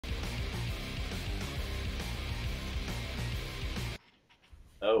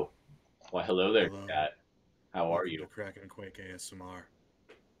Oh, well, hello there, Hello, Cat. How are welcome you? to KrakenQuest ASMR.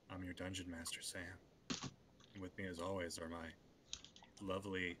 I'm your Dungeon Master, Sam. And with me, as always, are my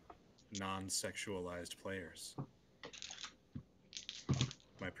lovely, non sexualized players.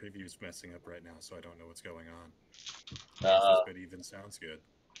 My preview's messing up right now, so I don't know what's going on. I don't know if this Uh, bit even sounds good.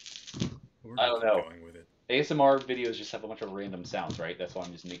 We're I gonna don't keep know. going with it. ASMR videos just have a bunch of random sounds, right? That's why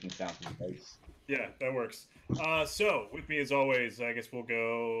I'm just making sounds with my voice. Yeah, that works. So, with me, as always, I guess we'll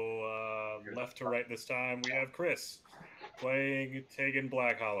go left to right this time. We have Chris playing Tegan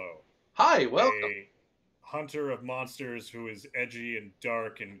Blackhollow, Hi, welcome. a hunter of monsters who is edgy and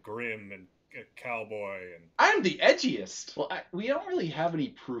dark and grim and a cowboy and I'm the edgiest. Well, we don't really have any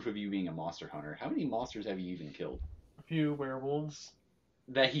proof of you being a monster hunter. How many monsters have you even killed? A few werewolves.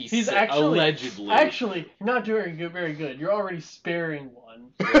 That He's actually allegedly. you're not doing good, very good. You're already sparing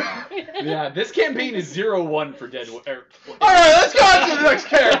one. Yeah. Yeah, this campaign is 0-1 for Dead. All right, let's go on to the next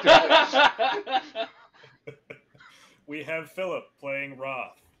character. we have Philip playing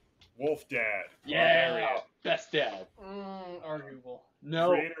Roth, Wolf Dad, Yeah, barbarian, best dad. Arguable. No.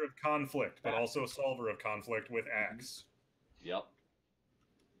 creator of conflict, but also solver of conflict with axe. Yep.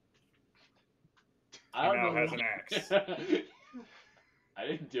 He now has an axe. I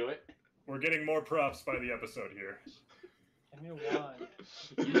didn't do it. We're getting more props by the episode here. I mean, why?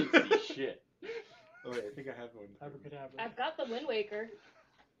 You didn't see shit. Oh wait, I think I have one. I've got the Wind Waker.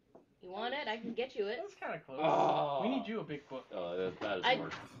 You want it? I can get you it. That's kind of close. Oh. We need you a big book. Oh, that is I-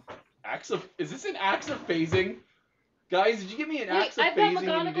 worse. Is this an axe of phasing? Guys, did you give me an axe Wait, of I've got phasing when you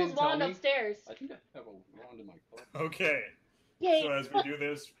McGonagall's didn't tell wand me? upstairs. I think I have a wand in my car. Okay, Yay! so as we do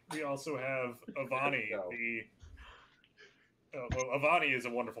this, we also have Avani, well, Avani is a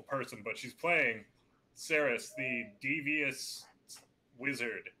wonderful person, but she's playing Saris, the devious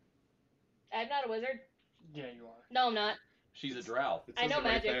wizard. I'm not a wizard. Yeah, you are. No, I'm not. She's a drow. I know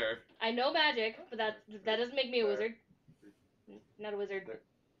magic. I know magic, but that doesn't make me a wizard. Not a wizard.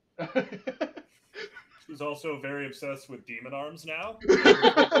 She's also very obsessed with demon arms now.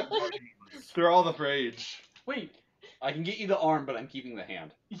 They're all the rage. Wait, I can get you the arm, but I'm keeping the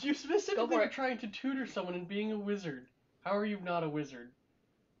hand. you specifically for were it. trying to tutor someone in being a wizard. How are you not a wizard?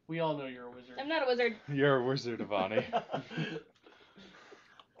 We all know you're a wizard. I'm not a wizard. You're a wizard, Avani.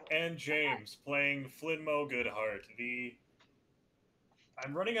 And James playing Flinmo Goodheart, the...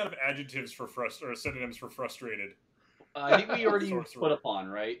 I'm running out of adjectives for synonyms for frustrated. I think we already Sorcerer. put upon,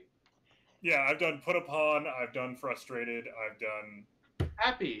 right? Yeah, I've done put upon, I've done frustrated, I've done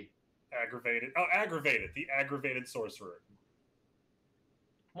Happy. aggravated. Oh, aggravated, the aggravated sorcerer.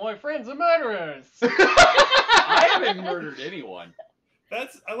 My friends are murderers. I haven't murdered anyone.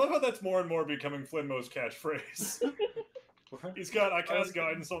 I love how that's more and more becoming Flinmo's catchphrase. He's got, I cast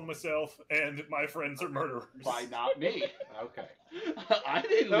guidance on myself, and my friends are murderers. By not me. Okay. I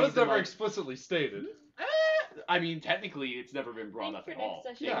didn't. That was leave never my- explicitly stated. I mean, technically, it's never been brought up For at next all.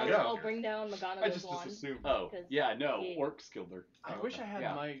 session, Yeah, I I'll know. bring down I McGonagall's just wand. assumed. Oh, 'Cause yeah, no, he- orcs killed her. I wish I had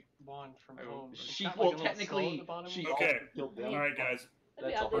Yeah. my wand from home. It's She, got, well, like, a little skull at technically, the bottom. she Okay. also killed them. All right, guys, That'd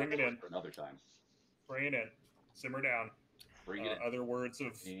be That's a ugly. Bring it in. for another time. bring it in. Simmer down. Bring it in. Other words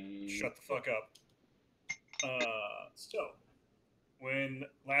of And- shut the fuck up. So, when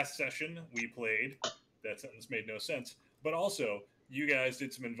last session we played, that sentence made no sense, but also, you guys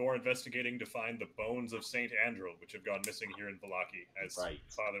did some more investigating to find the bones of Saint Andrew, which have gone missing here in Valaki, as Right.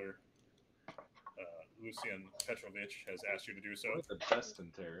 Father Lucian Petrovich has asked you to do so. One of the best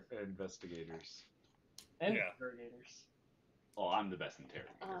investigators. And Yeah. interrogators. Oh, I'm the best in terror.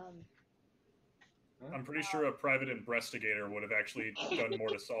 I'm pretty sure a private investigator would have actually done more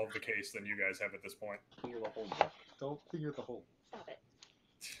to solve the case than you guys have at this point. Clear the whole Don't clear the hole. Stop it.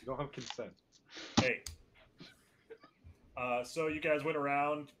 You don't have consent. Hey. So you guys went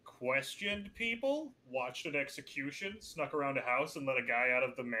around, questioned people, watched an execution, snuck around a house, and let a guy out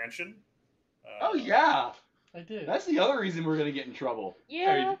of the mansion. Oh yeah, I did. that's the other reason we're gonna get in trouble.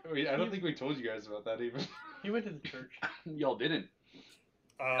 Yeah. I don't think we told you guys about that even. He went to the church. Y'all didn't.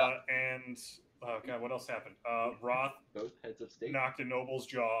 And oh god, what else happened? Roth Both heads of state. knocked a noble's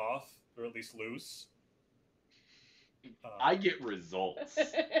jaw off, or at least loose. I get results.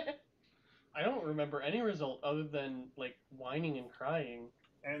 I don't remember any result other than, like, whining and crying.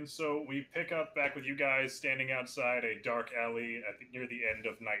 And so we pick up back with you guys standing outside a dark alley near the end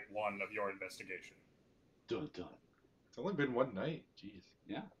of night 1 of your investigation. Dun dun. It's only been one night. Jeez.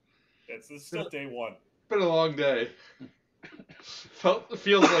 This is still day 1. It's been a long day.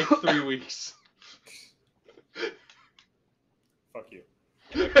 Feels like 3 weeks. Fuck you.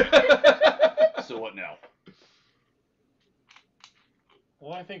 So what now?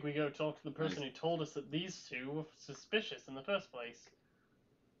 Well, I think we go talk to the person who told us that these two were suspicious in the first place.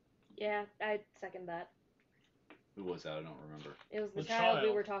 Yeah, I second that. Who was that? I don't remember. It was the The child we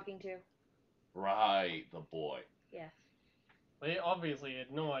child. were talking to. Right, the boy. Yeah. They obviously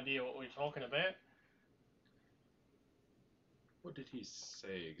had no idea what we were talking about. What did he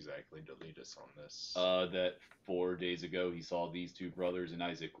say exactly to lead us on this? That 4 days ago he saw these two brothers and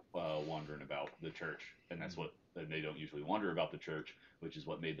Isaac wandering about the church, and that's what and they don't usually wander about the church, which is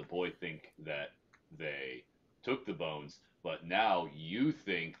what made the boy think that they took the bones. But now you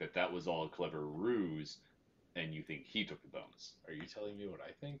think that that was all a clever ruse, and you think he took the bones. Are you telling me what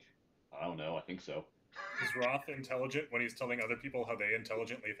I think? I don't know. I think so. Is Roth intelligent when he's telling other people how they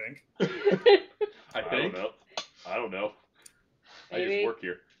intelligently think? I don't think. know. I don't know. I Maybe. just work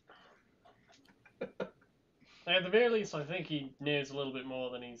here. At the very least, I think he knows a little bit more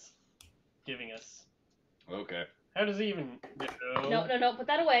than he's giving us. Okay. How does he even know? No. Put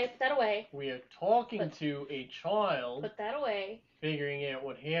that away. Put that away. We are talking But- to a child, Put that away. figuring out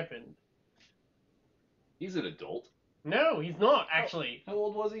what happened. He's an adult. No, he's not, actually. How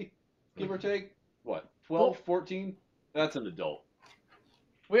old was he? Give or take? What? 12, 14? That's an adult.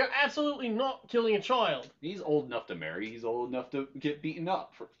 We're absolutely not killing a child. He's old enough to marry. He's old enough to get beaten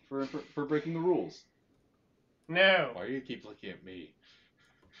up for breaking the rules. No. Why do you keep looking at me?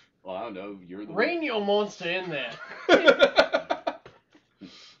 Well, I don't know. You're the Rein your monster in there.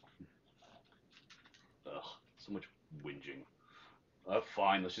 Ugh, so much whinging.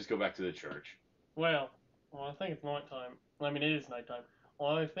 Fine. Let's just go back to the church. Well, I think it's nighttime. I mean, it is nighttime.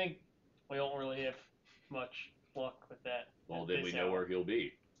 Well, I think we don't really have much luck with that. Well, at then this we know hour. where he'll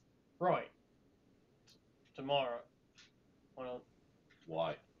be. Right. Tomorrow. Well,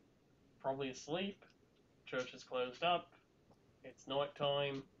 Why? probably asleep. Church is closed up. It's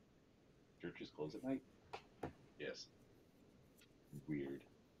nighttime. Churches close at night. Yes. Weird.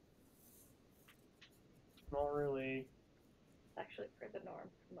 Not really. It's actually for the norm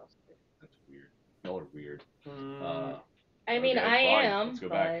for most of it. That's weird. Y'all are weird. Hmm. I mean, Okay, I fine. am, Let's go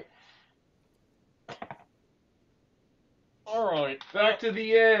but back. Alright. Back to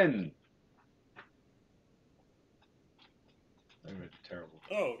the inn. I'm terrible.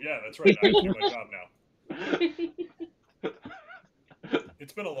 Oh, yeah, that's right. I have to do my job now.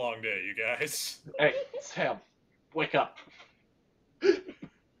 It's been a long day, you guys. Hey, Sam, wake up.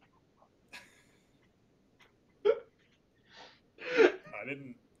 I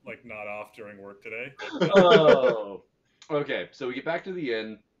didn't, nod off during work today. Oh. Okay, so we get back to the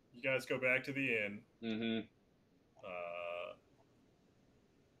inn. You guys go back to the inn. Mm-hmm.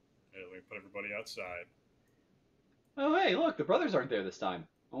 Let me put everybody outside. Oh, hey, look, the brothers aren't there this time.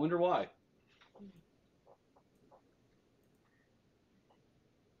 I wonder why.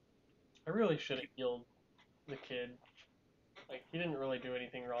 I really should have killed the kid. Like, he didn't really do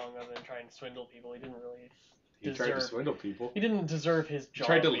anything wrong other than try and swindle people. He didn't really He tried to deserve. swindle people. He didn't deserve his He job.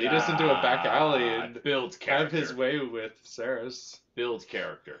 tried to lead us into a back alley and builds have character. his way with Sarah's. Builds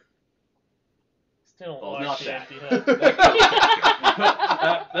character. Still don't Well, like not the that. empty head.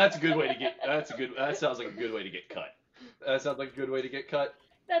 That's a good way to get. That sounds like a good way to get cut. That sounds like a good way to get cut.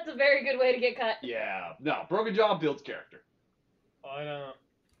 that's a very good way to get cut. Yeah. No, broken jaw builds character. I don't.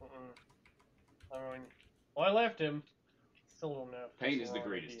 I mean, well, I left him. Still don't know. if Pain that's is the wrong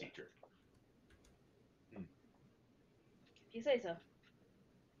greatest idea. teacher. If you say so.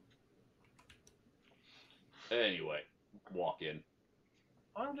 Anyway, walk in.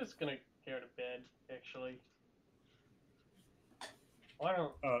 I'm just gonna go to bed, actually. Why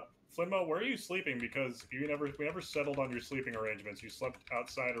don't? Flinmo, where are you sleeping? Because we never settled on your sleeping arrangements. You slept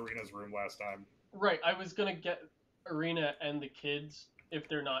outside Arena's room last time. Right, I was gonna get Arena and the kids, if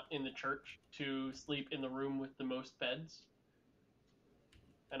they're not in the church, to sleep in the room with the most beds.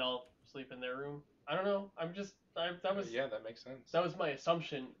 And I'll sleep in their room. I don't know. That was Yeah, that makes sense. that was my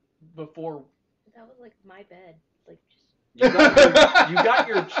assumption before. That was like my bed. Like just. You got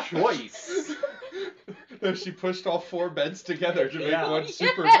your choice. No, she pushed all 4 beds together to make Yeah. one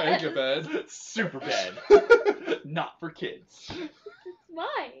super Yes! mega bed. Super bad. Not for kids. It's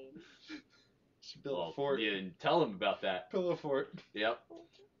mine. She built Well, a fort. you didn't tell him about that. Pillow fort. Yep.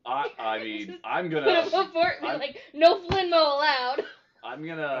 I mean, I'm Put up gonna. a fort and be I'm- like, no Flinmo allowed. I'm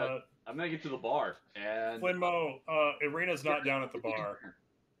gonna get to the bar and. Flinmo, Arena's not down at the bar.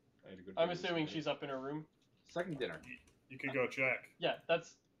 I had a good I'm day this assuming week. she's up in her room. Second dinner. You could go check. Yeah,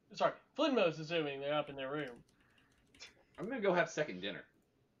 that's. Sorry, Flinmo's assuming they're up in their room. I'm gonna go have second dinner.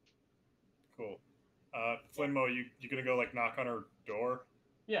 Cool. Flinmo, you gonna go knock on her door?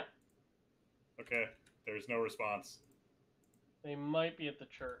 Yeah. Okay. There's no response. They might be at the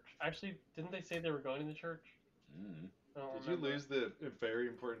church. Actually, didn't they say they were going to the church? Mm. I don't Did you remember. lose the very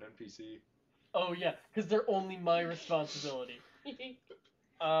important NPC? Oh yeah, because they're only my responsibility.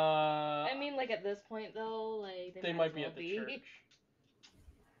 I mean, like at this point though, like They might be at the church.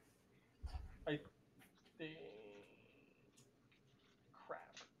 I think.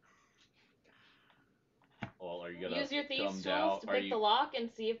 Crap. Well, are you gonna Use your thieves' come tools down? to Are pick you the lock and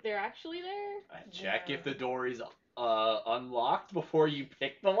see if they're actually there. check Yeah. if the door is unlocked before you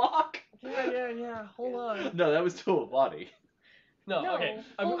pick the lock? Yeah. Hold on. No, that was still a body. No, okay.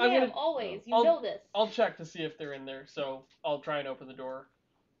 I'm Full gonna. ham, always. You I'll- know this. I'll check to see if they're in there. So I'll try and open the door.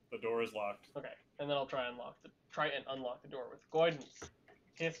 The door is locked. Okay, and then I'll try and unlock the door with guidance.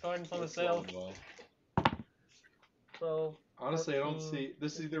 Case guidance on the That's sail. going well. 12. Honestly, I don't 14, see.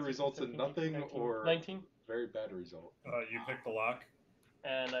 This 15, either results in 17, 18, nothing 19, or 19, very bad result. You pick the lock.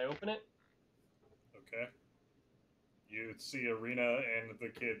 and I open it. Okay. You see Arena and the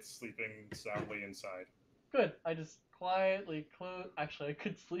kids sleeping soundly inside. Good. I just quietly close. Actually, I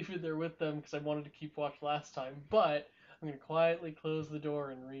could sleep in there with them because I wanted to keep watch last time, but I'm gonna quietly close the door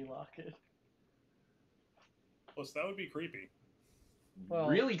and relock it. Plus, that would be creepy. Well-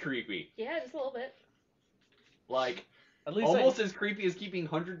 Really creepy. Yeah, just a little bit. Like, At least almost as creepy as keeping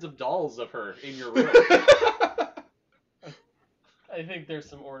hundreds of dolls of her in your room. I think there's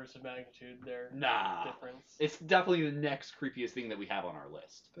some orders of magnitude there. Nah. Difference. It's definitely the next creepiest thing that we have on our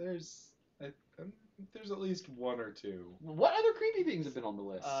list. There's at least one or two. What other creepy things have been on the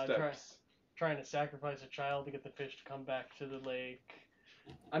list? Steps. Trying to sacrifice a child to get the fish to come back to the lake.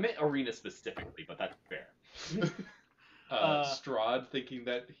 I meant Arena specifically, but that's fair. Strahd thinking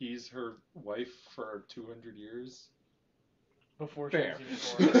that he's her wife for 200 years. Before Fair. she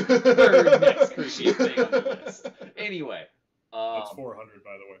was even born. Third next creepiest thing on the list. Anyway, That's 400,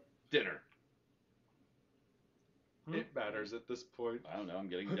 by the way. dinner. It matters at this point. I don't know. I'm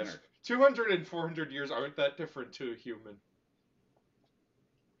getting dinner. 200 and 400 years aren't that different to a human.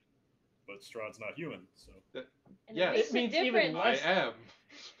 But Strahd's not human, so. And Yes. makes It means a even difference. I less. am.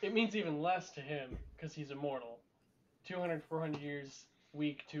 It means even less to him because he's immortal. 200, 400 years,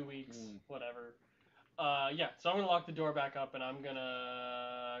 week, 2 weeks, whatever. Yeah. So I'm gonna lock the door back up and I'm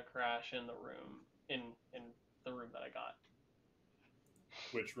gonna crash in the room, in the room that I got.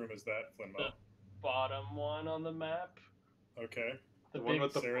 Which room is that, Flinmo? Bottom one on the map. Okay. The one big.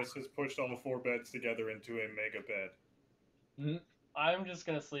 with the- Saris has pushed all 4 beds together into a mega bed. I'm just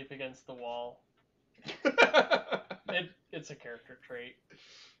gonna sleep against the wall. It's a character trait.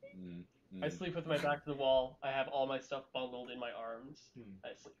 I sleep with my back to the wall. I have all my stuff bundled in my arms.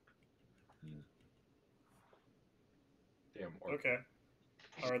 I sleep. Damn. Orc. Okay.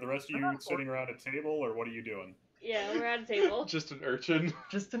 Are the rest of you sitting around a table, or what are you doing? Yeah, we're at a table. Just an urchin.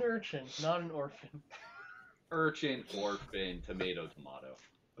 Just an urchin, not an orphan. Urchin, orphan, tomato.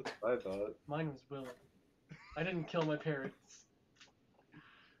 That's what I thought. Mine was willing. I didn't kill my parents.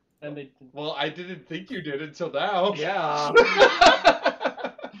 And they didn't. Well, I didn't think you did until now. Yeah.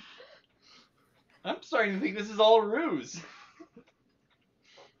 I'm starting to think this is all a ruse.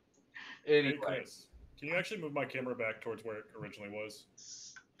 Hey, Anyway. Chris, can you actually move my camera back towards where it originally was?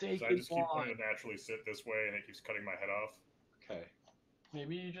 'Cause Take I just keep it wanting to naturally sit this way, and it keeps cutting my head off. Okay.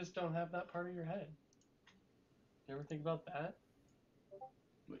 Maybe you just don't have that part of your head. You ever think about that?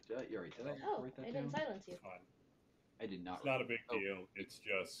 Wait, did I write Oh, that I didn't down? silence you. It's fine. I did not. It's not a big Oh. deal. It's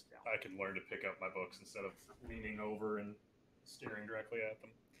just I can learn to pick up my books instead of leaning over and staring directly at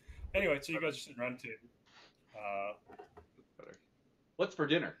them. Anyway, so you guys are sitting around the table. What's for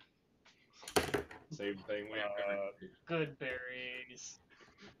dinner? Same thing. Good berries.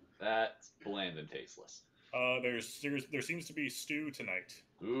 That's bland and tasteless. There seems to be stew tonight.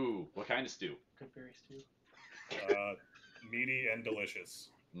 Ooh, what kind of stew? Good berries too. Meaty and delicious.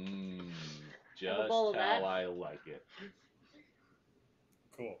 Just bowl of that. how I like it.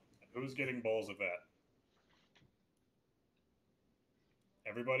 Cool. Who's getting bowls of that?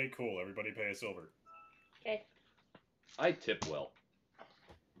 Everybody? Cool. Everybody pay a silver. Okay. I tip well.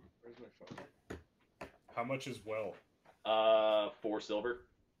 Where's my phone? How much is well? 4 silver.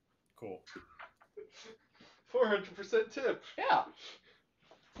 Cool. 400% tip. Yeah.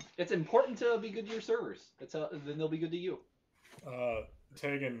 It's important to be good to your servers. That's how then they'll be good to you.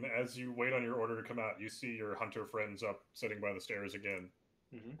 Tegan, as you wait on your order to come out, you see your hunter friends up sitting by the stairs again.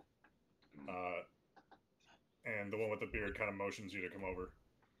 And the one with the beard kind of motions you to come over.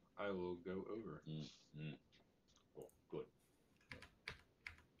 I will go over. Cool. Good.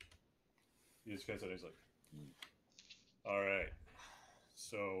 He just kind of said, he's like, all right.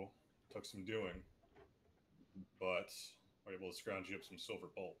 So, took some doing, but we're able to scrounge you up some silver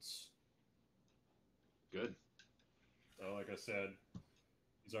bolts. Good. So, like I said,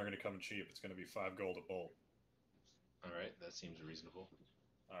 these aren't going to come cheap. It's going to be 5 gold a bolt. Alright, that seems reasonable.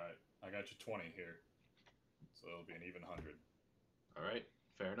 All right, I got you 20 here. So it'll be an even 100. Alright,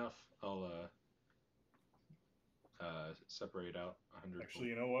 Fair enough. I'll separate out 100. Actually,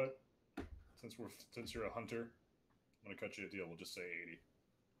 you know what? Since you're a hunter, I'm gonna cut you a deal. We'll just say 80.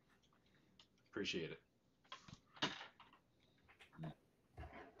 Appreciate it.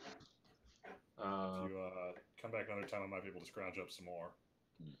 If you come back another time, I might be able to scrounge up some more.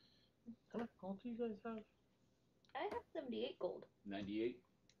 How much gold do you guys have? I have 78 gold. 98.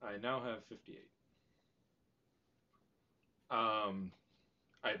 I now have 58.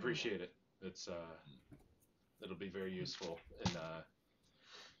 I appreciate it. It's it'll be very useful in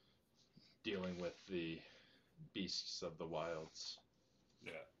dealing with the beasts of the wilds.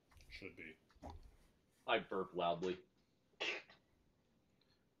 Yeah, should be. I burp loudly.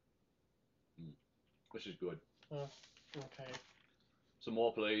 Which is good. Okay. Some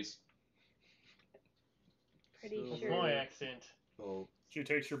more, please. Pretty That's sure. my accent. So She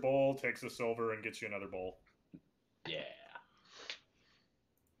takes your bowl, takes the silver, and gets you another bowl. Yeah.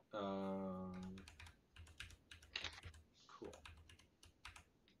 Cool.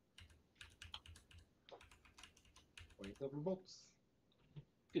 20 silver bolts.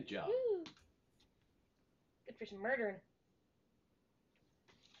 Good job. Woo. Good for some murdering.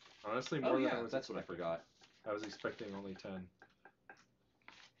 Honestly, more Oh than yeah, I was that's what I expecting. forgot. I was expecting only 10.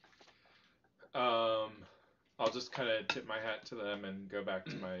 I'll just kind of tip my hat to them and go back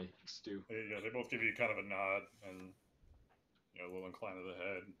to my stew. They both give you kind of a nod and a little incline of the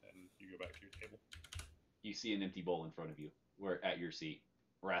head, and you go back to your table. You see an empty bowl in front of you. We're at your seat.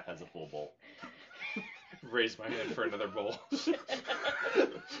 Wrath has a full bowl. Raise my hand for another bowl.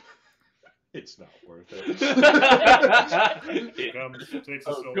 It's not worth it. Comes, takes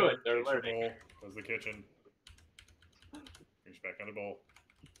the Oh, silver, good, they're takes your learning. bowl, goes to the kitchen, brings back on the bowl.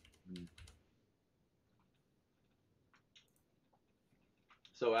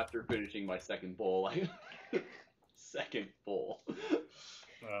 So after finishing my second bowl, second bowl.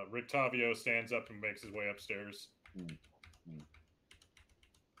 Rictavio stands up and makes his way upstairs.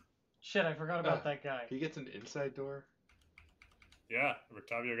 Shit, I forgot about that guy. He gets an inside door. Yeah,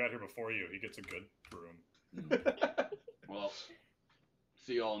 Rictavio got here before you. He gets a good broom. Well,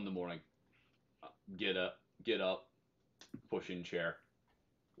 see y'all in the morning. Get up, push in chair,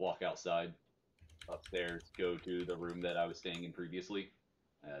 walk outside, upstairs, go to the room that I was staying in previously,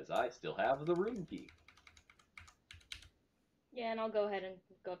 as I still have the room key. Yeah, and I'll go ahead and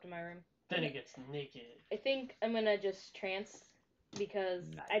go up to my room. Then he gets naked. I think I'm gonna just trance because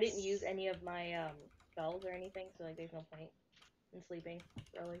I didn't Nice. use any of my spells or anything, so like there's no point in sleeping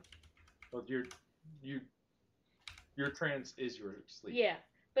early. Well, your trance is your sleep. Yeah,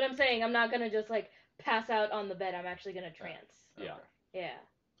 but I'm saying I'm not gonna just like pass out on the bed. I'm actually gonna trance. Yeah. Yeah.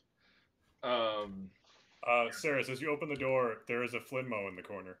 Saris, as you open the door, there is a Flinmo in the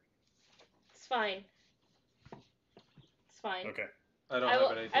corner. It's fine. It's fine. Okay. I don't I have will,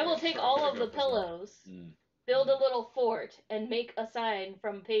 anything. I will so take I'm all gonna of go the for Zara. pillows, build a little fort, and make a sign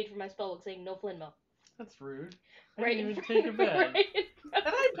from a page from my spellbook saying no Flinmo. That's rude. I Right didn't in even front- take a bed. right in front- And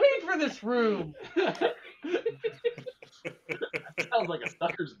I paid for this room. Sounds like a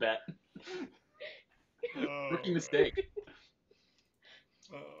sucker's bet. Oh, Rookie mistake.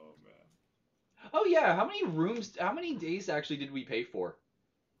 Oh man. Oh yeah, how many days actually did we pay for?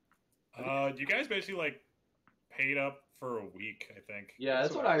 You guys basically like paid up for a week, I think. Yeah,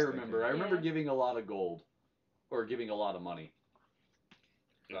 that's what I was remember. thinking. I remember Yeah. giving a lot of gold. Or giving a lot of money.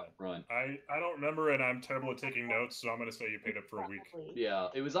 Yeah. Up front. I don't remember, and I'm terrible at taking notes, so I'm gonna say you paid up for a week. Probably. Yeah,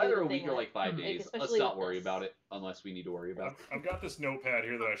 it was It was either a a week thing, or like, like 5 like, days. Let's especially not with worry this. about it unless we need to worry about I've got this notepad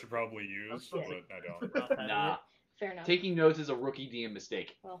here that I should probably use, Okay. but I don't. it. Nah. Fair enough. Taking notes is a rookie DM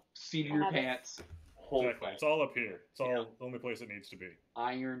mistake. Well, Seat of I your have it. pants. Hold Exactly. fast. It's all up here. It's all Yeah. the only place it needs to be.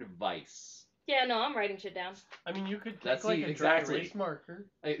 Iron vice. Yeah, no, I'm writing shit down. I mean, you could take That's like the- a dry exactly. erase marker.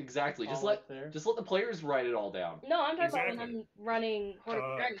 Exactly. Just all let up there. the players write it all down. No, I'm talking Exactly. about when I'm running Horde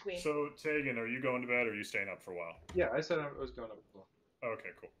of Dragon Queen. So, Tegan, are you going to bed or are you staying up for a while? Yeah, I said I was going up. Well, Okay,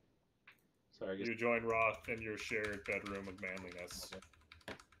 cool. sorry, I guess. You join Roth in your shared bedroom of manliness.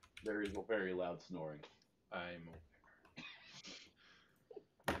 There is a very loud snoring. I'm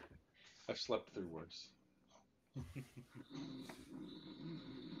I've slept through worse.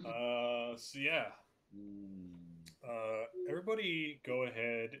 So yeah. Everybody go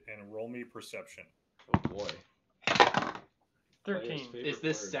ahead and roll me perception. Oh boy. 13. Is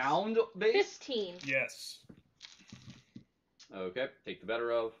this sound based? 15. Yes. Okay, take the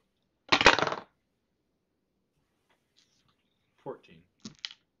better of. 14.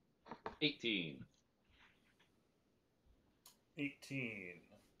 18. 18.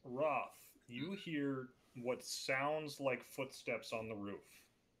 Roth, you hear what sounds like footsteps on the roof.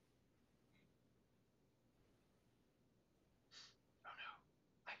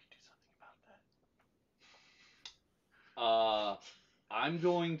 I'm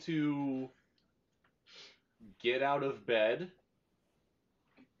going to get out of bed,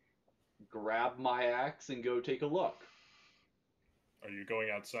 grab my axe, and go take a look. Are you going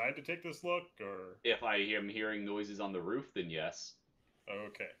outside to take this look, or? If I am hearing noises on the roof, then yes.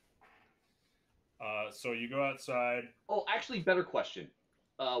 Okay. So you go outside. Oh, actually, better question.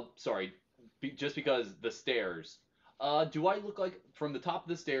 Sorry, just because the stairs. Do I look like from the top of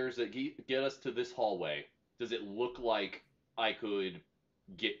the stairs that get us to this hallway? Does it look like I could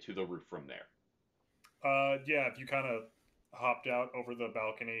get to the roof from there? Yeah, if you kind of hopped out over the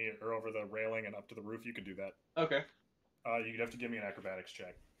balcony or over the railing and up to the roof, you could do that. Okay. You'd have to give me an acrobatics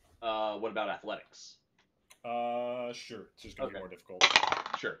check. What about athletics? Sure. It's just gonna be Okay. more difficult.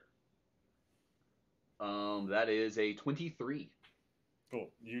 Sure. That is a 23. Cool.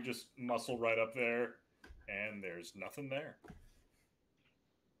 You just muscle right up there, and there's nothing there.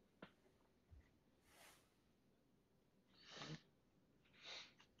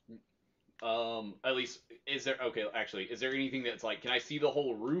 At least, is there, okay, actually, is there anything that's like, can I see the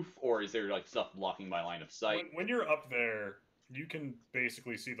whole roof, or is there like stuff blocking my line of sight? When you're up there, you can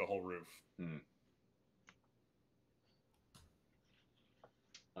basically see the whole roof.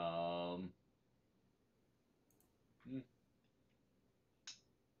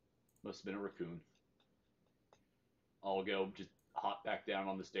 Must have been a raccoon. I'll go just hop back down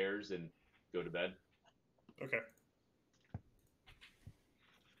on the stairs and go to bed. Okay.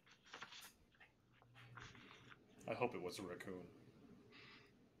 I hope it was a raccoon.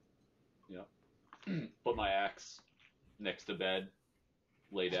 Yep. Put my axe next to bed.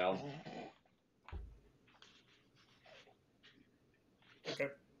 Lay down. Okay.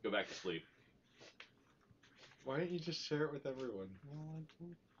 Go back to sleep. Why don't you just share it with everyone? Well,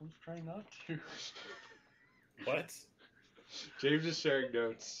 I'm trying not to. What? James is sharing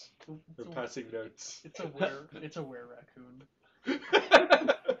notes. Or It's a, passing notes. it's a were raccoon.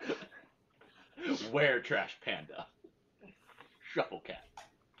 Where Trash Panda? Shuffle Cat.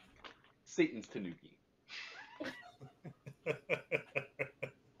 Satan's Tanuki.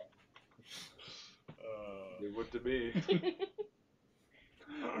 It would to me.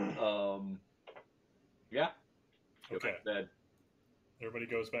 Yeah. Go Okay. back to bed. Everybody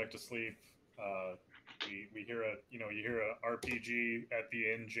goes back to sleep. We hear you hear a RPG at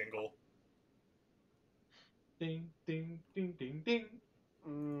the inn jingle. Ding, ding, ding, ding, ding.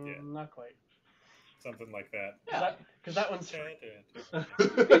 Yeah. Not quite. Something like that. Yeah. Because that one's free.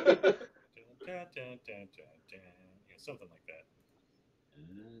 Yeah, something like that.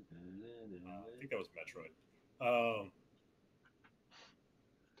 I think that was Metroid.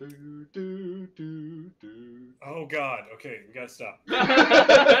 Do, do, do, do. Oh God. Okay, we gotta stop.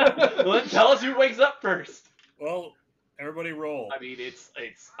 Well, then tell us who wakes up first. Well, everybody roll. I mean, it's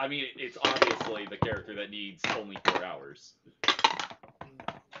obviously the character that needs only 4 hours.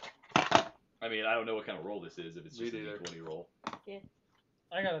 I mean, I don't know what kind of roll this is. If it's just a D20 roll.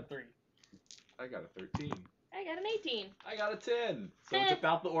 I got a 3. I got a 13. I got an 18. I got a 10. So it's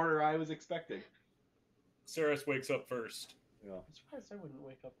about the order I was expecting. Saris wakes up first. Yeah. I'm surprised I wouldn't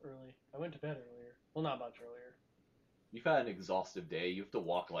wake up early. I went to bed earlier. Well, not much earlier. You've had an exhaustive day. You have to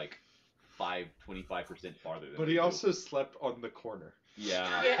walk like 25% farther than But he also slept on the corner.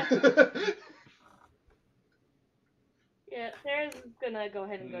 Yeah. Yeah. Yeah, Sarah's gonna go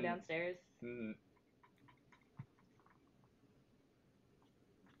ahead and go downstairs. Mm.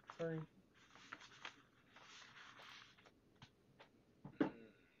 Sorry.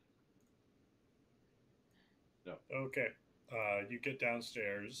 No. Okay. You get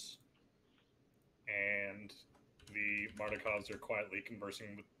downstairs, and the Mardikovs are quietly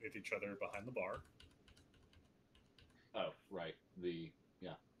conversing with each other behind the bar. Oh, right.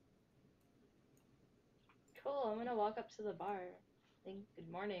 Cool, I'm gonna walk up to the bar. Good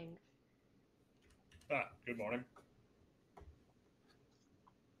morning. Good morning,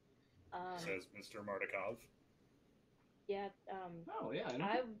 Um, says Mr. Mardikov. yeah, Oh, yeah.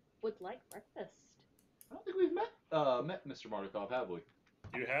 I would like breakfast. I don't think we've met Mr. Mardikov, have we?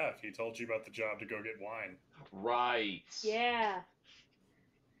 You have. He told you about the job to go get wine. Right. Yeah.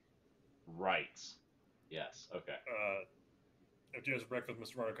 Right. Yes. Okay. After he has breakfast,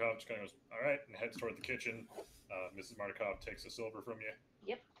 Mr. Mardikov just kind of goes, all right, and heads toward the kitchen. Mrs. Mardikov takes the silver from you.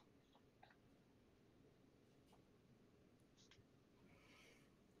 Yep.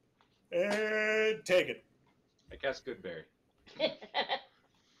 And take it. I guess Goodberry.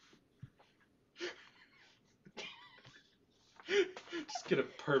 Just gonna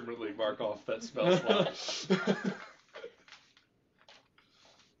permanently mark off that spell slot.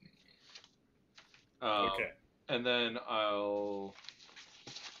 Okay. And then I'll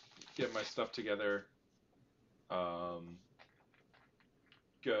get my stuff together.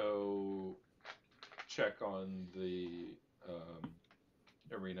 go check on the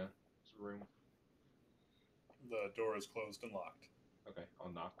arena room. The door is closed and locked. Okay,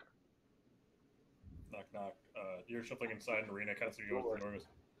 I'll knock. Knock, knock. You're shuffling inside an arena, kind of so you open the door. Goes,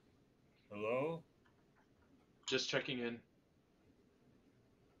 hello? Just checking in.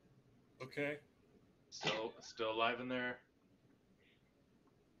 Okay. Still alive in there?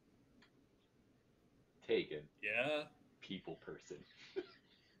 Taken. Yeah? People person.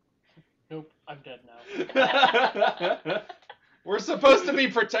 Nope, I'm dead now. We're supposed to be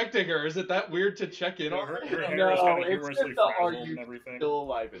protecting her. Is it that weird to check in on Her her? hair is kind of it's humorously just the frazzled are you and everything. still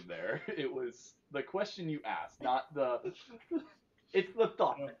alive in there. It was the question you asked, not the. It's the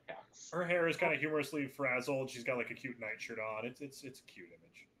thought that counts. Her hair is kind of humorously frazzled. She's got like a cute nightshirt on. It's a cute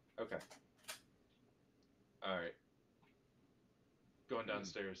image. Okay. All right. Going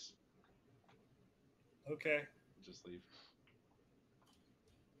downstairs. Okay. Just leave.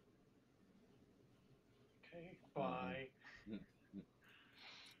 Okay, bye.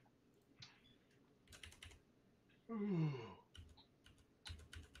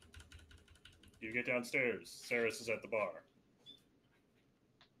 You get downstairs. Saris is at the bar.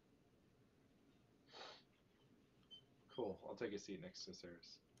 Cool. I'll take a seat next to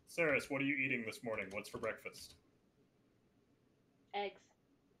Saris. Saris, what are you eating this morning? What's for breakfast? Eggs.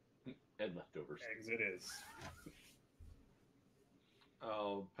 And leftovers. Eggs it is.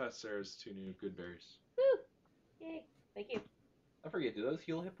 I'll pass Saris 2 new good berries. Woo! Yay. Thank you. I forget, do those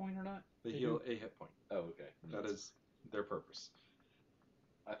heal a hit point or not? They heal a hit point. Oh, okay. That is their purpose.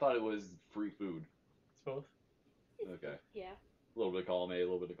 I thought it was free food. It's both. Okay. Yeah. A little bit of column A, a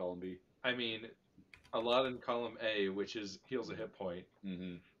little bit of column B. I mean, a lot in column A, which is heals a hit point,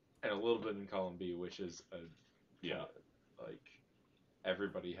 Mm-hmm. and a little bit in column B, which is Yeah. like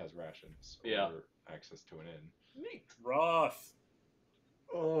everybody has rations or Yeah. access to an inn. Neat. Roth.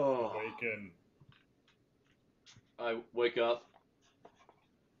 Oh. Bacon. I wake up,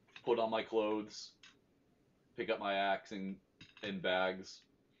 put on my clothes, pick up my axe and bags,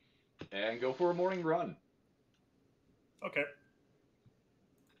 and go for a morning run. Okay.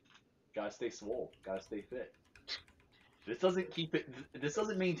 Gotta stay swole. Gotta stay fit. This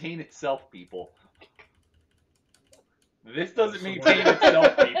doesn't maintain itself, people. This doesn't maintain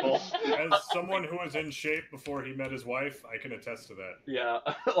itself, people. As someone who was in shape before he met his wife, I can attest to that. Yeah,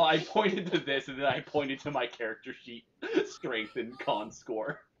 well, I pointed to this, and then I pointed to my character sheet, strength and con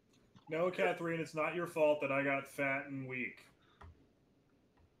score. No, Catherine, it's not your fault that I got fat and weak.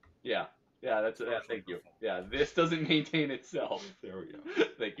 Yeah, that's Partially thank you. your fault. Yeah, this doesn't maintain itself. There we go.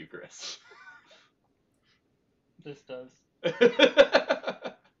 Thank you, Chris. This does.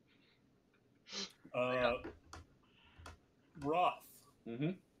 Roth,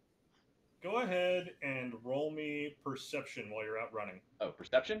 Mm-hmm. go ahead and roll me perception while you're out running. Oh,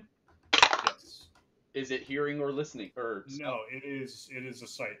 perception? Yes. Is it hearing or listening? Or No, it is a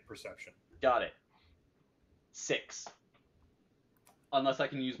sight perception. Got it. 6. Unless I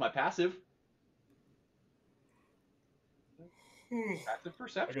can use my passive. Passive Like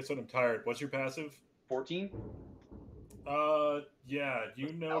perception. I said, I'm tired. What's your passive? 14. Yeah,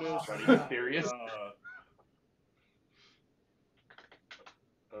 you notice. Are you serious? I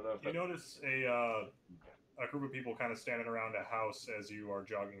don't know if You notice a group of people kind of standing around a house as you are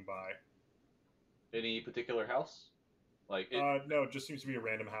jogging by. Any particular house? Like it, No, it just seems to be a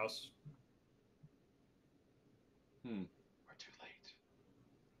random house. we're too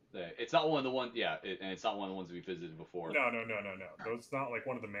late. it's not one of the ones. Yeah, and it's not one of the ones we visited before. No. It's not like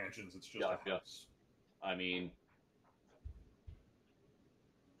one of the mansions. It's just a Yeah. house. I mean,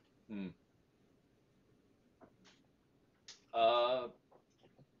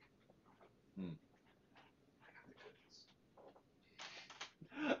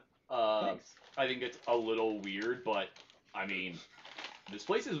 Thanks. I think it's a little weird, but I mean, this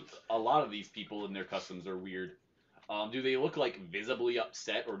place is. A lot of these people and their customs are weird. Do they look like visibly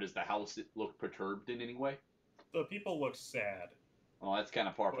upset, or does the house look perturbed in any way? The people look sad. Well, that's kind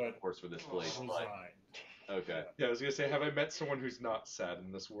of par for the But- course for this place. but- Resigned. Okay. Yeah, I was gonna say, have I met someone who's not sad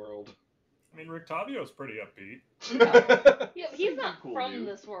in this world? I mean, Rictavio's pretty upbeat. Yeah, he's not Cool from dude.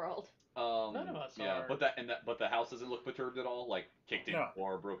 this world. None of us yeah, are. but the house doesn't look perturbed at all. Like kicked in No.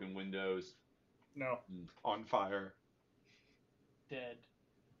 door, broken windows. No. On fire. Dead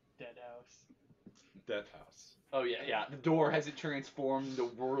house. Death house. Oh yeah. The door hasn't transformed into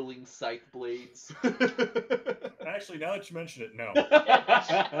whirling scythe blades. Actually, now that you mention it, no.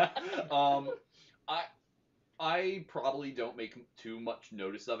 I probably don't make too much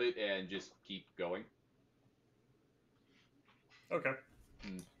notice of it and just keep going. Okay.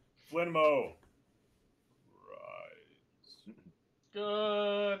 Hmm. Flinmo.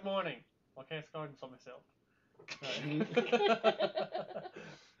 Good morning. Okay, it's going to myself.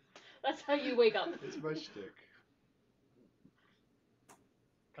 That's how you wake up. It's my shtick.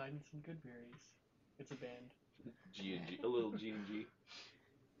 Guidance and good berries. It's a band. G&G, a little G&G.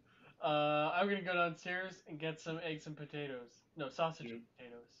 I'm gonna go downstairs and get some eggs and potatoes. No, sausage and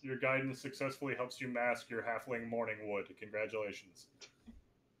potatoes. Your guidance successfully helps you mask your halfling morning wood. Congratulations.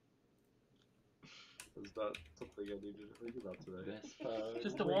 Is that something I needed to think about today?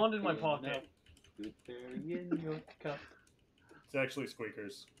 Just a wand in my pocket. Good fairy in your cup. It's actually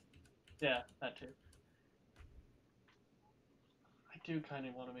squeakers. Yeah, that too. I do kind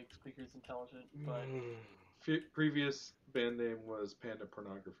of want to make squeakers intelligent, but Previous band name was Panda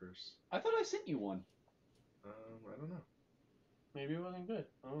Pornographers. I thought I sent you one. I don't know. maybe it wasn't good.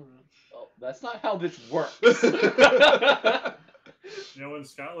 I don't know. Oh, that's not how this works. You know, in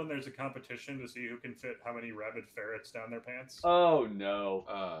Scotland, there's a competition to see who can fit how many rabid ferrets down their pants. Oh no.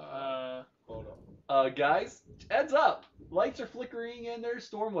 Hold on. Guys, heads up. Lights are flickering and there's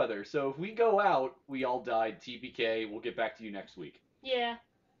storm weather. So if we go out, we all died. TPK. We'll get back to you next week. Yeah.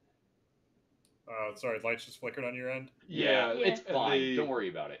 Sorry, lights just flickered on your end? Yeah, Yeah. it's fine. The- Don't worry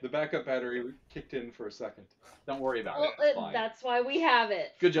about it. The backup battery kicked in for a second. Don't worry about Well, it. It's fine. that's why we have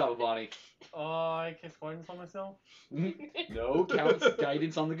it. Good job, Bonnie. I cast guidance on myself. No counts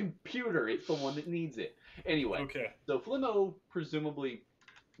guidance on the computer. It's the one that needs it. Anyway, Okay. so Flimmo presumably,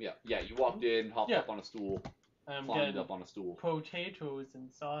 you walked in, hopped Yeah. up on a stool, I'm climbed getting up on a stool. potatoes and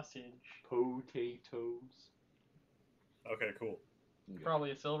sausage. Potatoes. Okay, cool. Okay.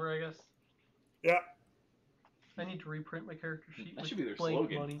 Probably a silver, I guess. Yeah. I need to reprint my character sheet. That with should be their blank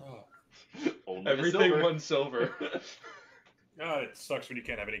slogan. Money. Only a Everything silver. one silver. God, it sucks when you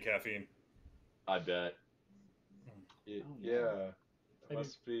can't have any caffeine. I bet. Yeah. I It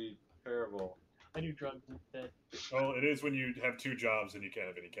must be terrible. I do drugs instead. Well, it is when you have two jobs and you can't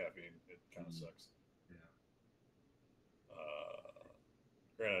have any caffeine. It kind of sucks. Yeah.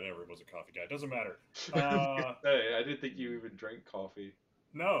 Granted, I never was a coffee guy. Doesn't matter. Hey, I didn't think you even drank coffee.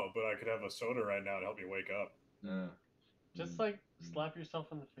 No, but I could have a soda right now to help me wake up. Just like slap yourself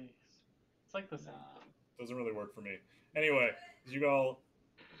in the face. It's like the same. Doesn't really work for me. Anyway, you all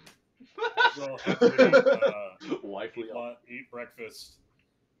happily Wifely up. eat breakfast.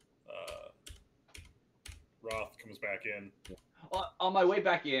 Roth comes back in. On my way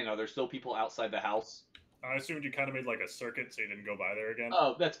back in, are there still people outside the house? I assumed you kind of made like a circuit so you didn't go by there again.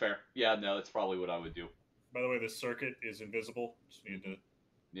 Oh, that's fair. Yeah, no, that's probably what I would do. By the way, this circuit is invisible. Just need to.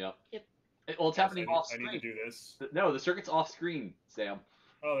 Yep. Yep. Well, it's happening off I screen. need to do this. No, the circuit's off screen, Sam.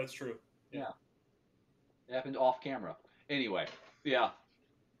 Oh, that's true. It happened off camera. Anyway, yeah.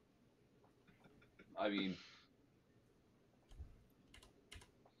 I mean,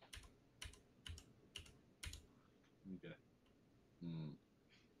 okay.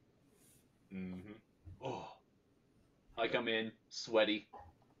 Mm-hmm. Oh, I come in sweaty,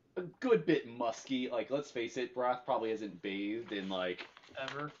 a good bit musky. Like, let's face it, Broth probably hasn't bathed in like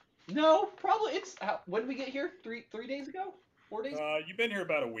Ever. no, probably it's when did we get here? Three days ago? 4 days? You've been here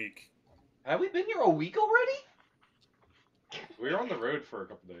about a week. Have we been here a week already? We were on the road for a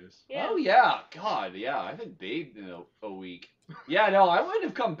couple days. Yeah. Oh yeah, God, yeah. I haven't bathed in a week. Yeah, no, I wouldn't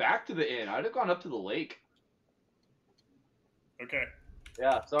have come back to the inn. I'd have gone up to the lake. Okay.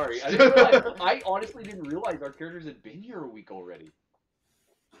 Yeah, sorry. I didn't realize. I honestly didn't realize our characters had been here a week already.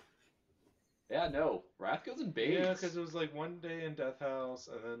 Yeah, no. Wrath goes and bathes. Yeah, because it was like one day in Death House,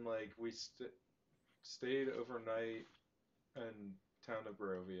 and then like we stayed overnight in town of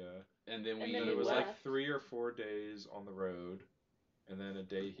Barovia. And then we. And then And we it was left. like 3 or 4 days on the road, and then a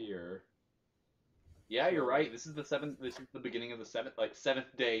day here. Yeah, you're right. This is the seventh. This is the beginning of the seventh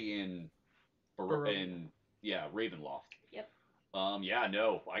day in, Barovia. Ravenloft. Yep. Yeah,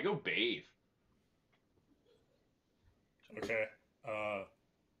 no. I go bathe. Okay.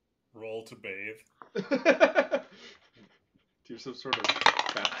 Roll to bathe. Do you have some sort of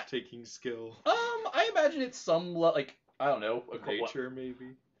bath-taking skill? I imagine it's some like I don't know, Nature,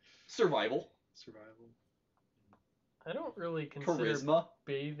 maybe? survival, Survival? I don't really consider charisma.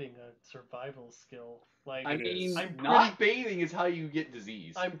 bathing a survival skill. Like, I It mean, is. I'm not bathing is how you get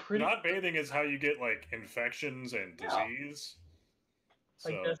disease. I'm pretty. Not bathing is how you get like infections and Yeah. disease. So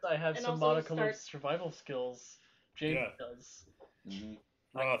I guess I have And some also modicum start- of survival skills. James Yeah. does. Mhm.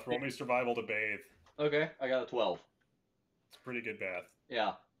 Roth, roll me survival to bathe. Okay, I got a 12. It's a pretty good bath.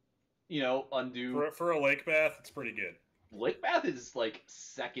 Yeah, undo. For a lake bath, it's pretty good. Lake bath is like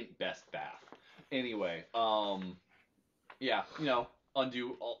second best bath. Anyway, yeah,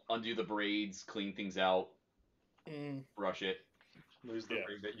 undo the braids, clean things out, brush it. Lose the Yeah.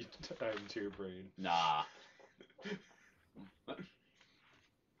 ring that you tied into your brain. Nah.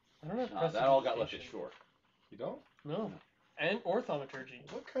 I don't have That all got left prestidigitation. at shore. You don't? No. And or thaumaturgy.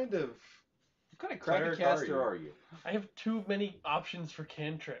 What kind of Cleric KrakenCaster are you? I have too many options for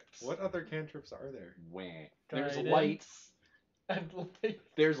cantrips. what other cantrips are there? Wah. There's Guidance light. And light.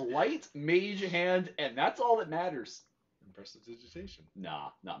 There's light, mage hand, and that's all that matters. And prestidigitation. Nah,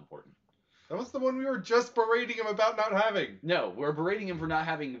 not important. That was the one we were just berating him about not having. No, we're berating him for not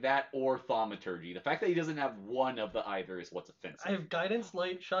having that or thaumaturgy. The fact that he doesn't have one of the either is what's offensive. I have guidance,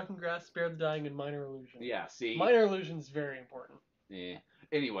 light, shocking grasp, spare the dying, and minor illusion. Yeah, see? Minor illusion is very important.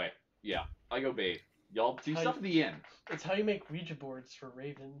 Anyway, yeah, I go bathe. Y'all do How stuff at the end. It's how you make Ouija boards for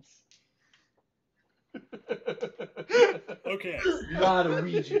ravens. Okay. Not a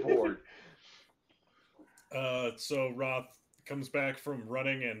Ouija board. So Roth comes back from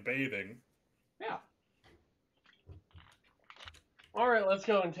running and bathing. Yeah. All right, let's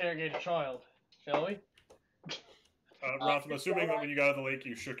go interrogate a child, shall we? Roth, I'm assuming that when you got out of the lake,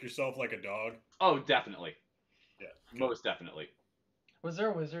 you shook yourself like a dog. Oh, definitely. Yeah. Most definitely. Was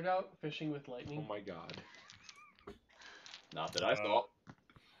there a wizard out fishing with lightning? Oh my god. Not that I saw.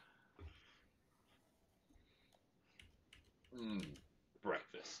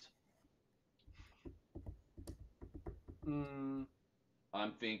 Breakfast.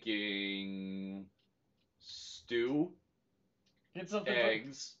 I'm thinking stew, Get something.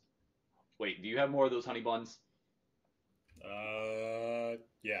 eggs. Wait, do you have more of those honey buns?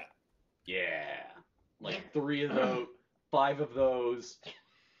 Yeah. Yeah. Like 3 of those, 5 of those.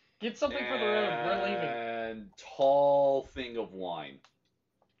 Get something for the road. We're leaving. And tall thing of wine.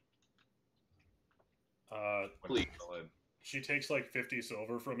 Please. She takes like 50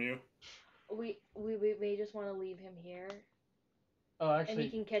 silver from you. We may just want to leave him here, Oh, and he actually,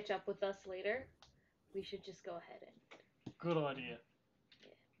 can catch up with us later. We should just go ahead and. good idea.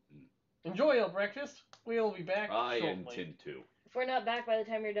 Enjoy your breakfast. We'll be back I shortly. intend to. If we're not back by the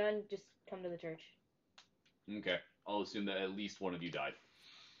time you're done, just come to the church. Okay. I'll assume that at least one of you died.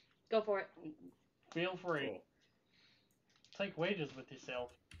 Go for it. Feel free. Cool. Take wages with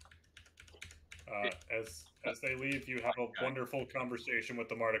yourself. As they leave, you have a wonderful conversation with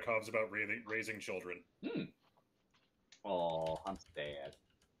the Mardikovs about raising children. Oh, I'm sad.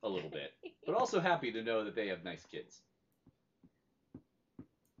 A little bit. But also happy to know that they have nice kids.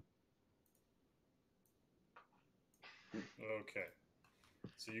 Okay.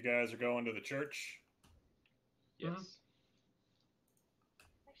 So you guys are going to the church? Yes.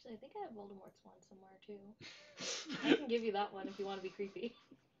 Actually, I think I have Voldemort's one somewhere too. I can give you that one if you want to be creepy.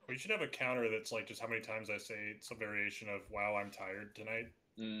 We should have a counter that's like just how many times I say some variation of "Wow, I'm tired tonight,"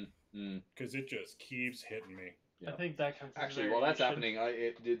 because it just keeps hitting me. I think that comes. Actually, while that's happening,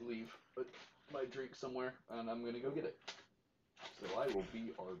 it did leave my drink somewhere, and I'm gonna go get it. So I will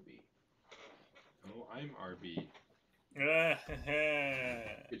be RB. Oh, I'm RB.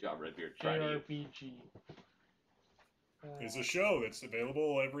 Good job, Redbeard. Try to you. JRPG. It's a show that's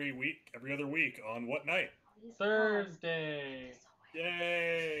available every other week on what night? Thursday.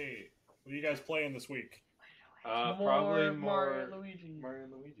 Yay! What are you guys playing this week? Probably more Mario and Luigi. Mario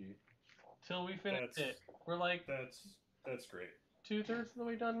and Luigi. Till we finish it. We're like That's great. 2/3 of the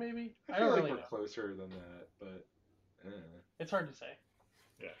way done, maybe. I I feel don't like really we're know. closer than that, but It's hard to say.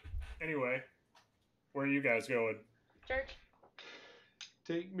 Yeah. Anyway, where are you guys going? Church.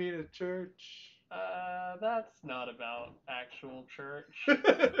 take me to church. That's not about actual church.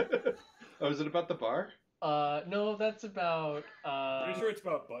 Oh, is it about the bar? No, that's about Pretty sure it's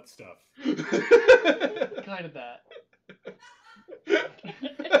about butt stuff. kind of that.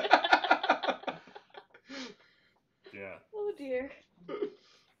 Yeah. Oh dear.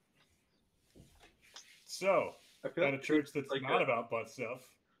 So, I feel at a like church that's like not about butt stuff.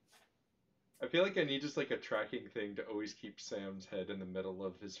 I feel like I need just like a tracking thing to always keep Sam's head in the middle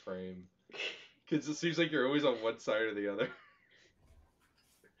of his frame. Because it seems like you're always on one side or the other.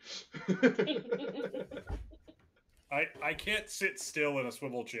 I can't sit still in a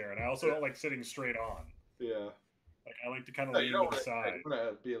swivel chair, and I also don't like sitting straight on. Yeah. Like I like to kind of No, lean you to don't the want side.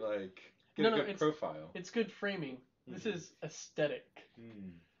 to be like get No, a good it's- profile. It's good framing. This is aesthetic.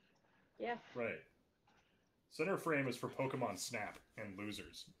 Yeah. Right. Center frame is for Pokemon Snap and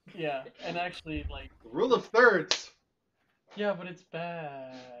losers. Yeah, and actually, like, The rule of thirds. yeah, but it's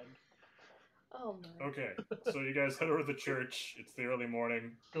bad. Oh my. Okay, so you guys head over to the church. It's the early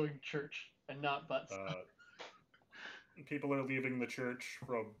morning. Going to church and not butts. People are leaving the church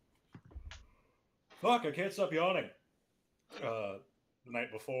from. Fuck! I can't stop yawning. The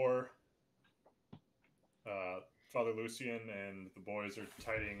night before, Father Lucian and the boys are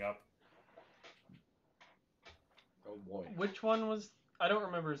tidying up. Oh boy. Which one was? I don't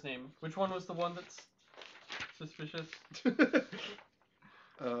remember his name. Which one was the one that's suspicious?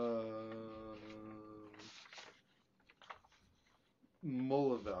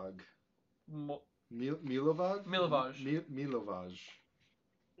 Molavag. Mo- Milovaj? Milovaj. Milovaj.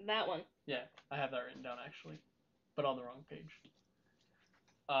 That one. Yeah, I have that written down actually, but on the wrong page.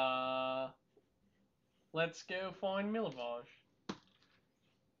 Let's go find Milovaj.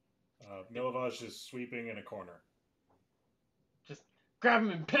 Milovaj is sweeping in a corner. Just grab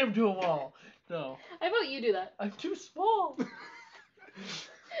him and pin him to a wall. No, How about you do that? I'm too small.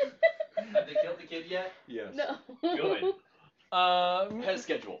 Have they killed the kid yet? Yes. No. Good. Ahead of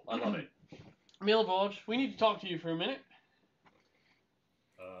schedule. I love it. Milovaj, we need to talk to you for a minute.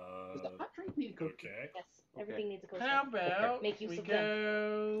 Does the hot drink need to go? Okay. Yes, everything needs a coaster. How about Make use we of them.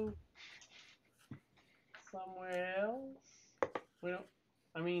 go somewhere else? We don't.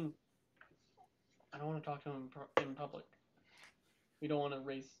 I mean, I don't want to talk to him in public. We don't want to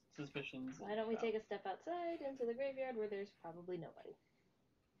raise suspicions. Why don't we about- take a step outside into the graveyard where there's probably nobody?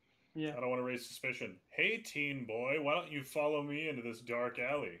 Yeah. I don't want to raise suspicion. Hey, teen boy, why don't you follow me into this dark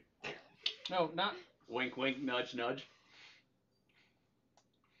alley? No, not. Wink, wink, nudge, nudge.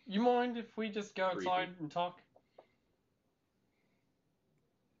 You mind if we just go Creepy. outside and talk?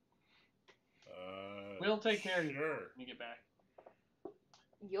 We'll take care of you Sure. when you get back.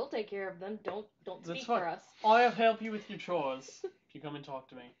 You'll take care of them. Don't That's speak fine. for us. I'll help you with your chores if you come and talk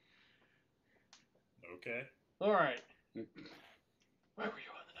to me. Okay. All right. Where were you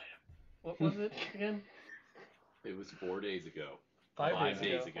on the night of? What was it again? It was 4 days ago. 5 5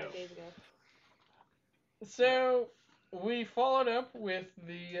 days days ago. ago. 5 days ago. So we followed up with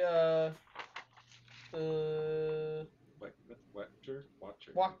the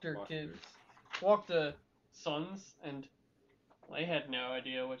Wachter kids, Wachter sons, and they had no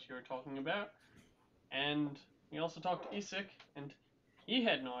idea what you were talking about. And we also talked to Isaac, and he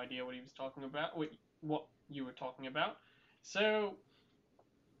had no idea what he was talking about, what you were talking about. So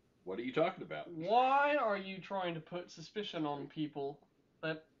What are you talking about? why are you trying to put suspicion on people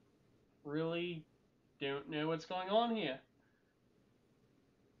that really don't know what's going on here?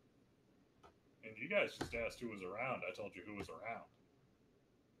 And you guys just asked who was around. I told you who was around.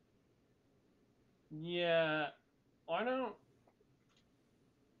 Yeah, I'm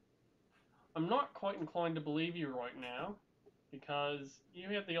not quite inclined to believe you right now, because you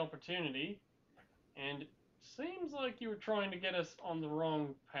had the opportunity, and it seems like you were trying to get us on the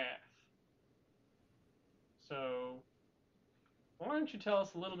wrong path. So, why don't you tell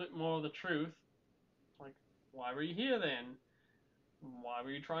us a little bit more of the truth? Like, why were you here then? Why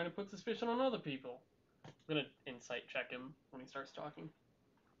were you trying to put suspicion on other people? I'm gonna insight check him when he starts talking.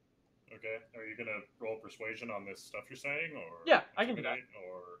 Okay. Are you gonna roll persuasion on this stuff you're saying, or Yeah, I can do that. intimidate,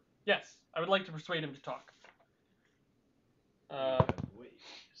 or Yes, I would like to persuade him to talk.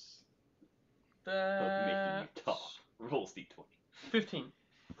 Ways of That's making you talk. Rolls d20. 15.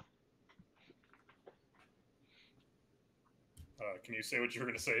 can you say what you were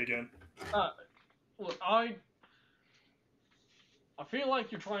gonna say again? Look, I feel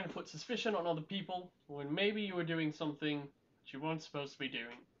like you're trying to put suspicion on other people when maybe you were doing something that you weren't supposed to be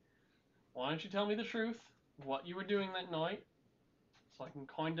doing. Why don't you tell me the truth, what you were doing that night, so I can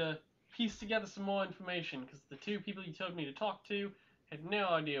kind of piece together some more information, because the two people you told me to talk to had no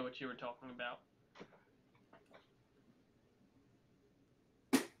idea what you were talking about.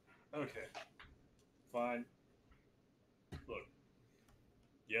 Okay. Fine. Look.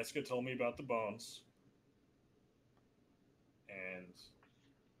 Yeska told me about the bones. And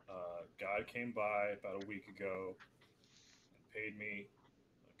guy came by about a week ago and paid me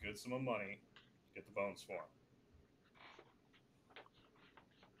a good sum of money to get the bones for him.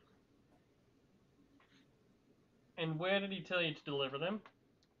 And where did he tell you to deliver them?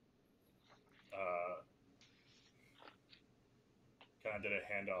 Kind of did a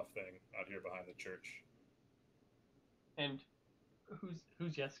handoff thing out here behind the church. And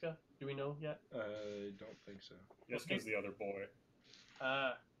who's Yeska? Do we know yet? I don't think so. Yeska's the other boy.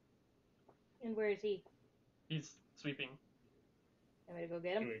 And where is he? He's sweeping. Want me to go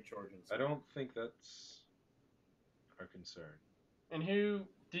get him? Doing Georgians. I don't think that's our concern. And who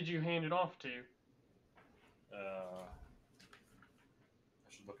did you hand it off to? I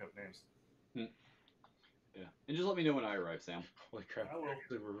should look up names. Yeah. And just let me know when I arrive, Sam. Holy crap! I will.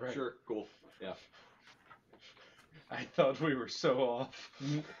 They were right. Sure. Cool. Yeah. I thought we were so off.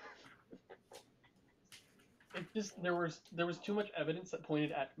 It just there was too much evidence that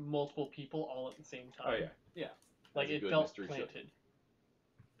pointed at multiple people all at the same time. Oh yeah. Yeah. Like That's a it good felt mystery show. planted.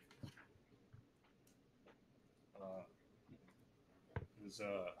 It was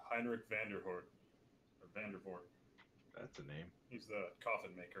Heinrich Vandervoort. Or Vandervoort. That's a name. He's the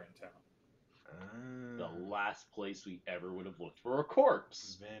coffin maker in town. The last place we ever would have looked for a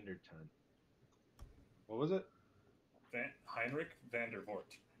corpse. Vanderton. What was it? Heinrich van der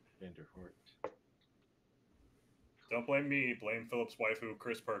Voort. Vanderhort. Don't blame me. Blame Philip's waifu,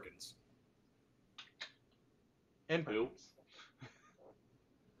 Chris Perkins. And Who?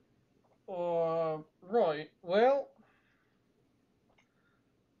 Right. Well,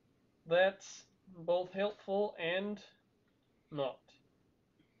 that's both helpful and not.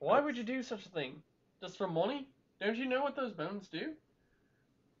 Why would you do such a thing? Just for money? Don't you know what those bones do?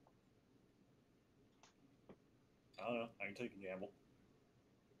 I don't know. I can take a gamble.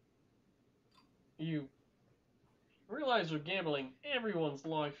 You realize you're gambling everyone's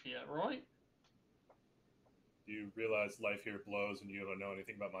life here, right? You realize life here blows and you don't know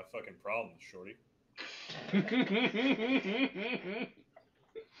anything about my fucking problems, shorty.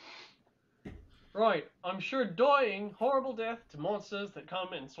 Right. I'm sure dying horrible death to monsters that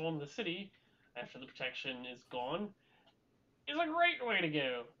come and swarm the city after the protection is gone is a great way to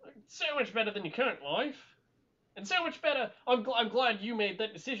go. So much better than your current life. And so much better. I'm glad you made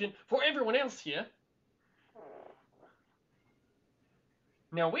that decision for everyone else here.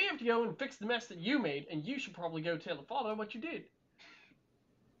 Now we have to go and fix the mess that you made, and you should probably go tell the father what you did.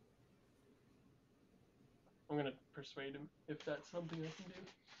 I'm gonna persuade him if that's something I can do.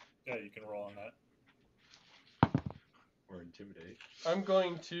 Yeah, you can roll on that. Or intimidate. I'm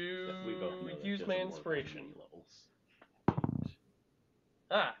going to We both know that use doesn't my work on inspiration. many levels.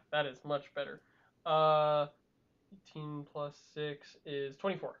 Ah, that is much better. 18 plus 6 is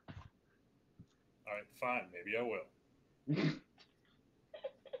 24. Alright, fine. Maybe I will.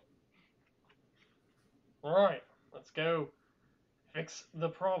 Alright, let's go fix the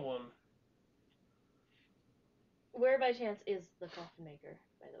problem. Where by chance is the coffin maker,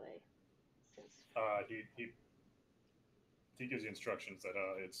 by the way? Since He gives you instructions that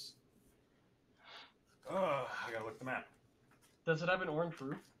it's. I gotta look at the map. Does it have an orange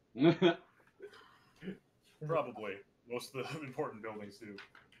roof? Probably. Most of the important buildings do.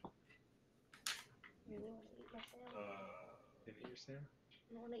 I really want to eat my sandwich. Did you eat your sandwich?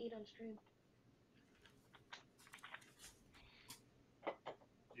 I want to eat on stream.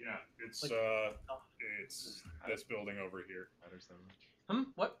 Yeah, it's Like- it's this building over here. Outer sandwich.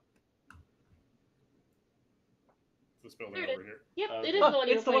 What? This building There it over here. Yep, Okay. it is the one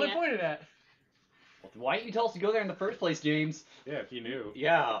you It's were the one I pointing at. pointed at. Well, why didn't you tell us to go there in the first place, James? Yeah, if you knew.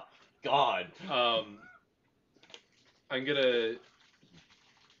 Yeah, God. I'm gonna.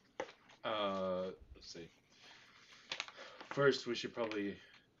 Let's see. First, we should probably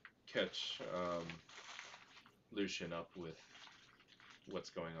catch Lucian up with what's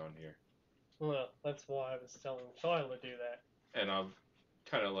going on here, Well, that's why I was telling Charlie to do that. and I'm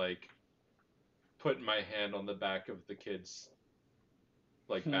kind of like putting my hand on the back of the kid's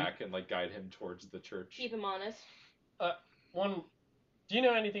back and guide him towards the church. Keep him honest. One, do you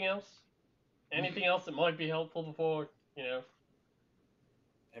know anything else? Anything else that might be helpful before,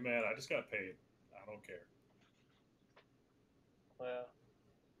 Hey man, I just got paid. I don't care. Well,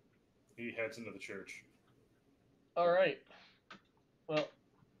 He heads into the church. alright. Well,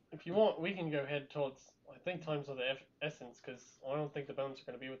 if you want, we can go head towards, I think, Times of the Essence, because I don't think the bones are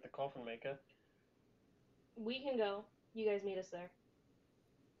going to be with the coffin maker. We can go. You guys meet us there.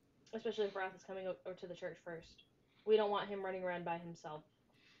 Especially if Wrath is coming over to the church first. We don't want him running around by himself.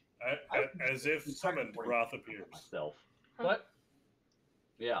 As if summoned, Roth appears. Myself. Huh? What?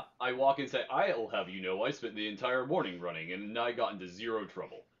 Yeah, I walk in and say, I'll have you know, I spent the entire morning running and I got into zero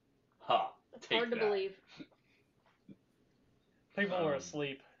trouble. Ha! It's Take hard to that. believe. People were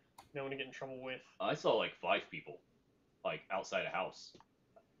asleep. No one to get in trouble with. I saw 5 people, outside a house.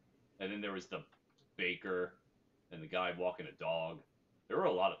 And then there was the baker and the guy walking a dog. There were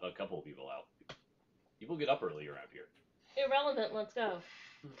a couple of people out. People get up early around here. Irrelevant, let's go.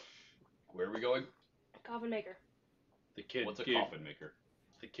 Where are we going? Coffin maker. The kid What's a gave coffin maker?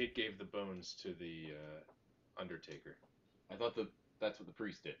 the kid gave the bones to the undertaker. I thought that's what the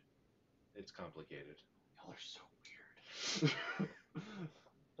priest did. It's complicated. Y'all are so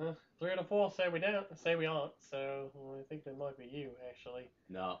weird. 3 out of 4 say we don't, say we aren't, so I think that might be you, actually.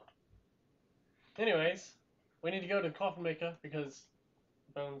 No. Anyways, we need to go to the coffin maker because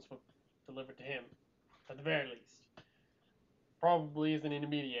bones were delivered to him, at the very least. Probably as an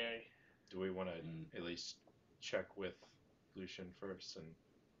intermediary. Do we want to at least check with Lucian first and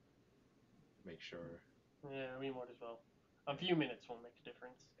make sure? Yeah, we might as well. A few minutes won't make a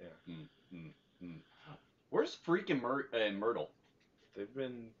difference. Where's Freak and Myrtle? They've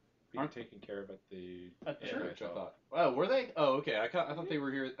been being taken care of at the At the inn, church, I I thought. thought. Oh, were they? Oh, okay. I thought they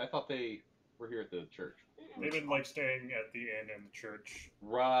were here. I thought they were here at the church. They've been staying at the inn and the church.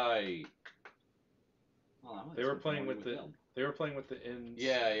 Right. Oh, I might They were spend the playing morning with the. them. They were playing with the inns.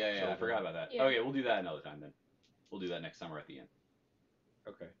 Yeah. I children. forgot about that. Yeah. Okay, we'll do that another time then. We'll do that next summer at the end.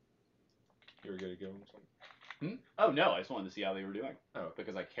 Okay. You were gonna give them something. Oh no, I just wanted to see how they were doing. Oh.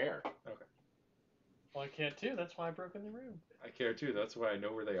 Because I care. Well, I can't too. That's why I broke in the room. I care too. That's why I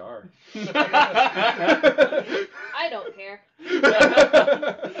know where they are. I don't care.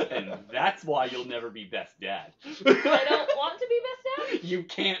 And that's why you'll never be best dad. I don't want to be best dad, You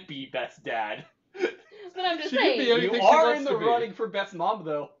can't be best dad. but I'm just She can saying. be anything You she are wants in the to be. running for best mom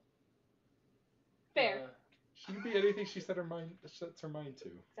though. Fair. She can be anything she sets her mind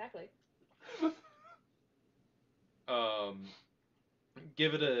to. Exactly.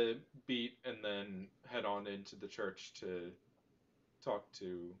 Give it a beat and then head on into the church to talk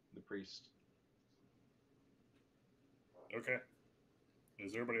to the priest. Okay.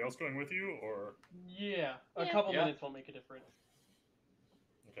 Is everybody else going with you, or Yeah, a Yeah. couple Yeah. minutes won't make a difference.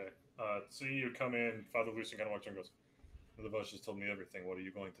 okay? See you come in. Father Lucian kind of walks in and goes, "The Vosh just told me everything. What are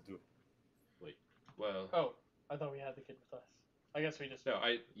you going to do?" Well, Oh, I thought we had the kid with us. I guess we just. no,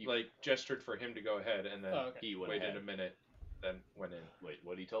 I gestured for him to go ahead and then Oh, okay. He went waited ahead. a minute, then went in. Wait,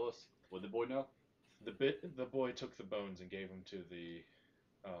 what did he tell us? What did the boy know? The boy took the bones and gave them to the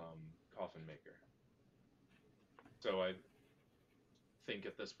coffin maker. So I think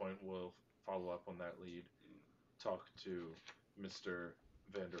at this point we'll follow up on that lead, talk to Mr.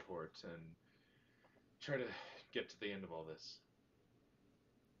 Vanderhort, and try to get to the end of all this.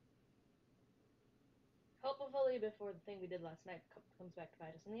 Hopefully, before the thing we did last night comes back to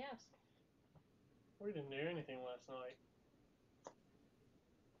bite us in the ass. We didn't do anything last night.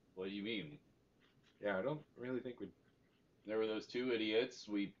 What do you mean? Yeah, I don't really think we. There were those two idiots.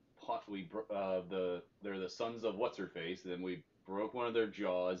 They're the sons of what's her face. Then we broke one of their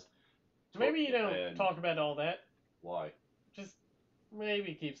jaws. Maybe you don't and- talk about all that. Why? Just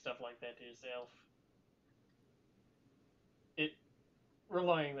maybe keep stuff like that to yourself.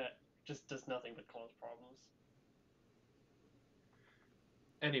 Relying that just does nothing but cause problems.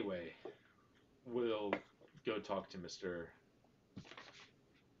 Anyway, we'll go talk to Mr.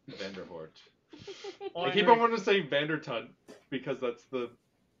 Vanderhort. Well, I keep on wanting to say Vandertunt because that's the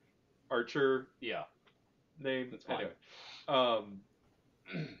archer Yeah. name. That's fine. Anyway,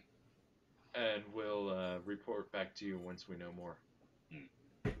 and we'll report back to you once we know more.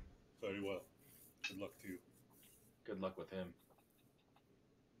 Very well. Good luck to you. Good luck with him.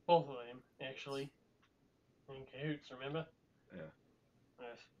 Both of them, actually. In cahoots, remember? Yeah.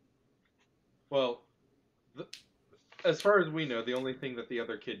 Yes. Well, as far as we know, the only thing that the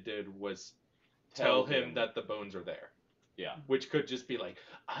other kid did was tell him that the bones are there. Yeah. Which could just be like,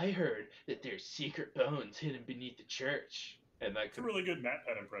 I heard that there's secret bones hidden beneath the church. And that It's a could. really good Matt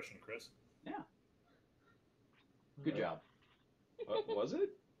Pat impression, Chris. Good job. Was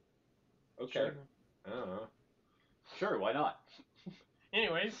it? Okay. Sure. I don't know. Sure, why not?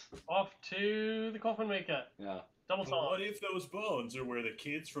 Anyways, off to the coffin maker. Yeah. Double But song. what if those bones are where the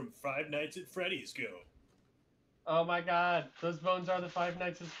kids from Five Nights at Freddy's go? Oh my god, those bones are the Five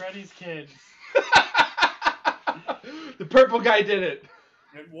Nights at Freddy's kids. The purple guy did it.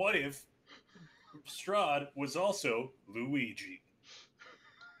 And what if Strahd was also Luigi?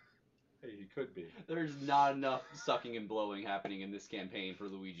 Hey, he could be. There's not enough sucking and blowing happening in this campaign for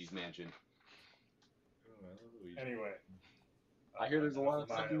Luigi's Mansion. Oh, I love Luigi. Anyway. I hear there's a lot of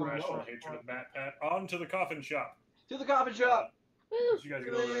my sucking and irrational blowing. hatred of Matt Pat. On to the coffin shop. To the coffin shop! Woo! As you guys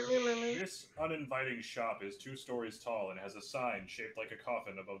get over there, this uninviting shop is 2 stories tall and has a sign shaped like a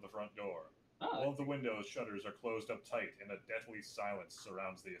coffin above the front door. All Oh, of the windows' shutters are closed up tight, and a deathly silence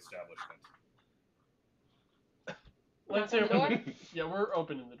surrounds the establishment. Let's Knock on the open. door? Yeah, we're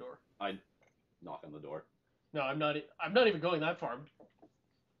opening the door. knock on the door. No, I'm not. I'm not even going that far.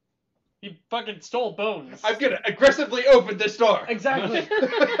 He fucking stole bones. I'm gonna aggressively open this door. Exactly.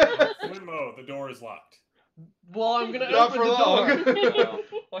 Limo, the door is locked. Well, I'm gonna Not open for the long. door.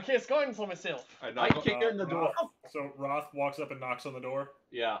 Well, I can't score for myself. I I knock on- kick in the door. So Roth walks up and knocks on the door.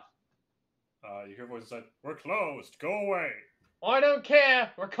 Yeah. You hear voices inside, "We're closed. Go away." I don't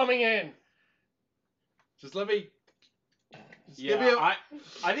care. We're coming in. Just let me. Just Yeah, give me a...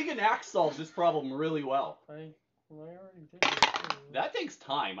 I think an axe solves this problem really well. I already did. It. That takes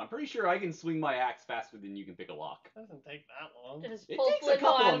time. I'm pretty sure I can swing my axe faster than you can pick a lock. Doesn't take that long. Just It pull takes a Flippo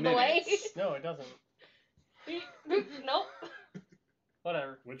couple out of of the way. minutes. No, it doesn't. Nope.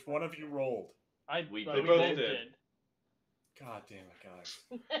 Whatever. Which one of you rolled? We we both both did. God damn it, guys.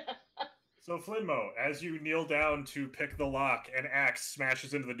 So Flinmo, as you kneel down to pick the lock, an axe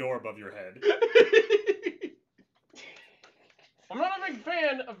smashes into the door above your head. I'm not a big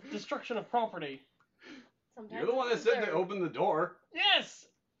fan of destruction of property. Sometimes You're the one that it's said to necessary. open the door. Yes.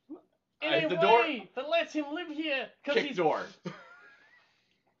 In the a door. way that lets him live here. Because Kick he's... door.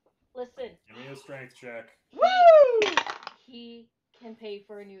 Listen, Give me a strength check. Woo! he can pay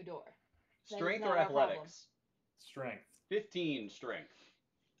for a new door. That is Strength not or our problem. athletics? Strength. 15 strength.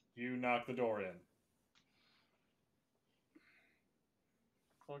 You knock the door in.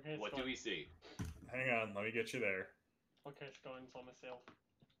 Okay, What do we see? Hang on, let me get you there. Okay, stones on myself.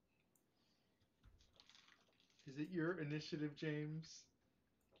 Is it your initiative, James?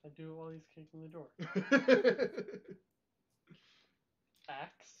 I do it while he's kicking the door.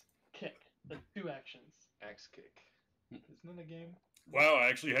 Axe, kick. That's 2 actions. Axe kick. Isn't that a game? Wow, I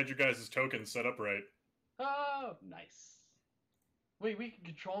actually had you guys' tokens set up right. Oh! Nice. Wait, we can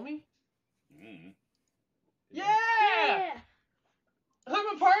control me? Mm. Yeah!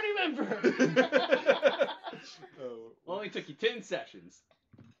 I'm a party member! Oh, Well, only took you 10 sessions.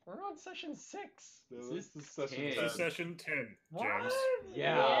 We're on session 6. no, This this is is session 10. This 10. is session 10, What? James.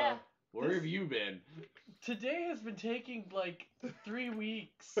 Yeah. Where This- have you been? Today has been taking like 3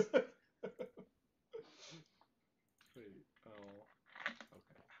 weeks. Wait, oh.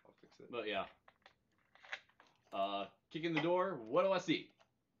 Okay, I'll fix it. But yeah. Kicking the door. What do I see?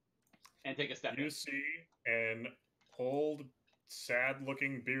 And take a step You in. see an old,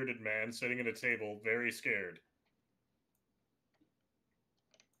 sad-looking bearded man sitting at a table, very scared.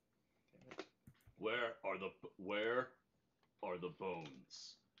 Where are the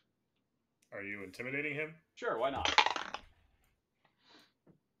bones? Are you intimidating him? Sure, why not?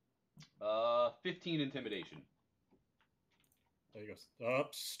 15 intimidation. There he goes.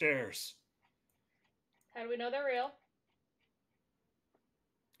 Upstairs. How do we know they're real?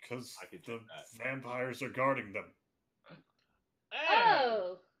 Because I could the check that. vampires are guarding them.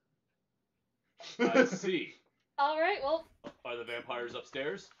 Oh! I see. Alright, well, Are the vampires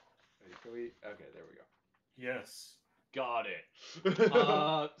upstairs? Wait, can we? Okay, there we go. Yes. Got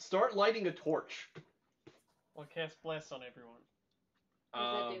it. Start lighting a torch. I'll cast Bless on everyone. what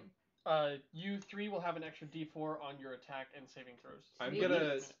does that do? You 3 will have an extra d4 on your attack and saving throws. I'm Sweet.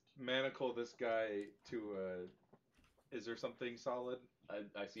 gonna manacle this guy to is there something solid?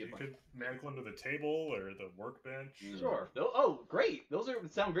 I see a You bunch. could mantle him to the table or the workbench. Sure. Oh, great. Those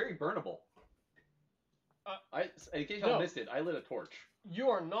sound very burnable. In case no. I missed it, I lit a torch. You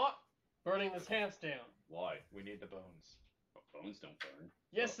are not burning this house down. Why? We need the bones. Bones don't burn.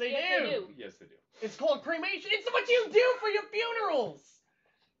 Yes, they Yes, do. they do. Yes, they do. It's called cremation. It's what you do for your funerals.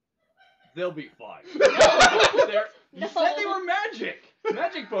 They'll be fine. No. You said they were magic.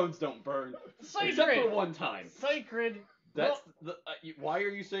 Magic bones don't burn. Except for Sacred. one time. Sacred. That's why are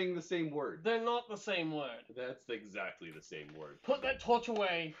you saying the same word? They're not the same word. That's exactly the same word. Put that torch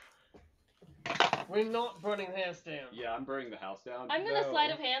away. We're not burning the house down. Yeah, I'm burning the house down. I'm gonna No.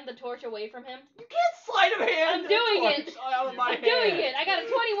 sleight of hand the torch away from him. You can't sleight of hand. I'm doing a torch it. Out of my I'm hand. doing it! I got a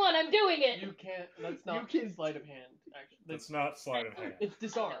 21, I'm doing it! You can't. That's not You can- sleight of hand. Actually, That's not sleight of hand. it's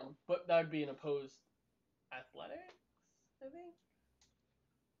disarm, but that would be an opposed athletics, I think.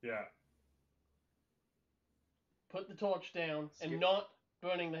 Yeah. Put the torch down and Skip. not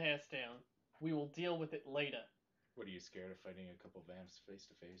burning the house down. We will deal with it later. What are you scared of fighting a couple vamps face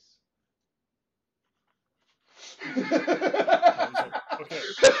to face? Okay.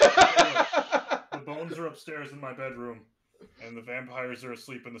 The bones are upstairs in my bedroom, and the vampires are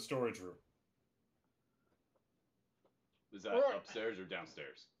asleep in the storage room. Is that Alright. upstairs or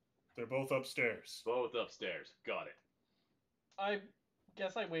downstairs? They're both upstairs. Both upstairs. Got it. I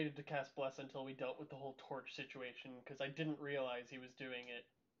guess I waited to cast Bless until we dealt with the whole torch situation, because I didn't realize he was doing it,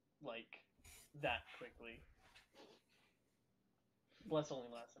 like, that quickly. Bless only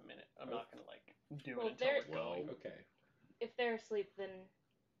lasts a minute. I'm not gonna, like, do Well, it until there- we're going. Okay. If they're asleep, then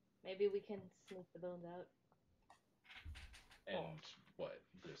maybe we can sneak the bones out. And what?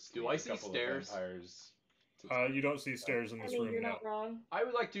 Just Do leave I a see couple of stairs? vampires You don't see stairs in I this mean, room you're now. not wrong. I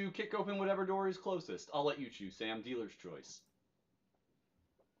would like to kick open whatever door is closest. I'll let you choose, Sam. Dealer's choice.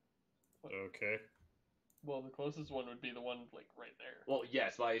 Okay. Well, the closest one would be the one, like, right there. Well,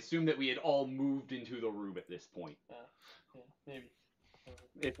 yes, but I assume that we had all moved into the room at this point. Yeah, maybe.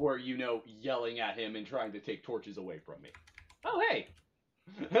 If we're, yelling at him and trying to take torches away from me. Oh, hey!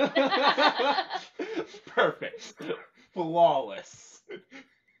 Perfect. Flawless.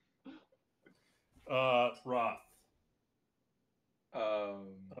 Roth.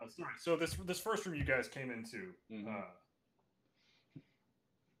 Um, Sorry. So this first room you guys came into, Mhm.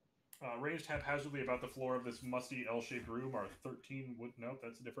 ranged haphazardly about the floor of this musty L-shaped room are 13 wood. Nope,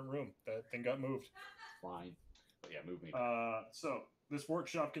 that's a different room. That thing got moved. Fine. But yeah, move me. So this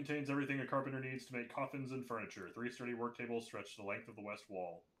workshop contains everything a carpenter needs to make coffins and furniture. 3 sturdy work tables stretch the length of the west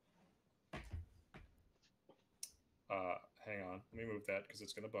wall. Hang on. Let me move that because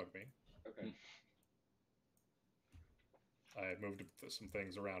it's going to bug me. Okay. I had moved some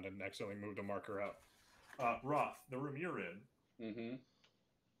things around and accidentally moved a marker out. Roth, the room you're in, Mm-hmm.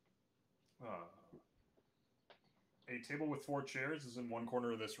 a table with 4 chairs is in one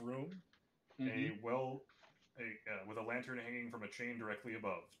corner of this room. Mm-hmm. With a lantern hanging from a chain directly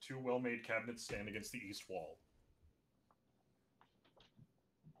above. 2 well-made cabinets stand against the east wall.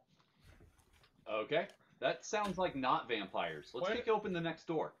 Okay. That sounds like not vampires. Let's What? kick open the next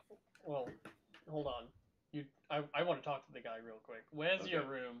door. Well, hold on. I want to talk to the guy real quick. Where's your Okay.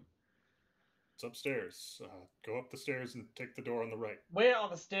 room? It's upstairs. Go up the stairs and take the door on the right. Where are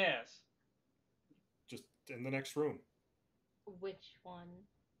the stairs? Just in the next room. Which one?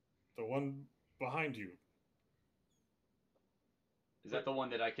 The one behind you. Is that the one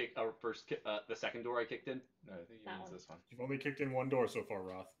that I kicked? The second door I kicked in? No, I think he That means one. this one. You've only kicked in one door so far,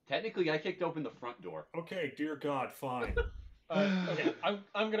 Roth. Technically, I kicked open the front door. Okay, dear God, fine. Okay, I'm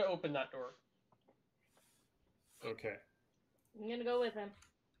gonna open that door. Okay. I'm gonna go with him.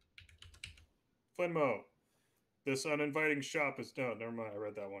 Flinmo, this uninviting shop is... No, never mind, I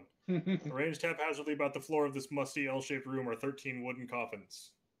read that one. Arranged haphazardly about the floor of this musty L-shaped room are 13 wooden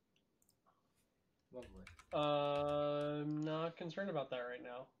coffins. Lovely. I'm not concerned about that right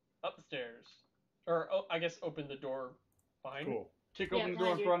now. Up the stairs. Or, I guess open the door behind me. Cool. Kick Yeah, open the door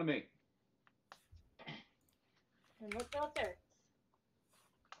in behind you. front of me. And look downstairs.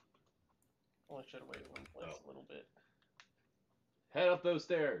 Well, I should have waited one place a little bit. Head up those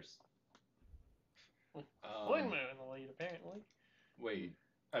stairs. One man in the lead, apparently. Wait,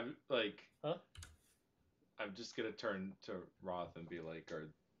 I'm like, Huh? I'm just gonna turn to Roth and be like, are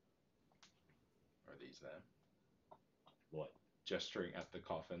these them? What? Gesturing at the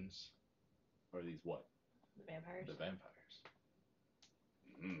coffins. Are these what? The vampires. The vampires.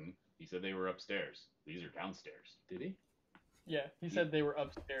 Mm-hmm. He said they were upstairs. These are downstairs. Did he? Yeah, he said they were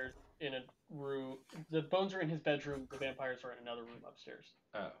upstairs in a room. The bones are in his bedroom. The vampires are in another room upstairs.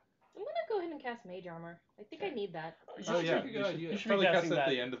 Oh. I'm gonna go ahead and cast Mage Armor. I think I need that. Oh yeah, you you should, you should be probably cast casting at that.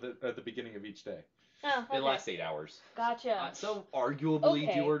 the end of at the beginning of each day. Oh, okay. It lasts 8 hours. Gotcha. So arguably,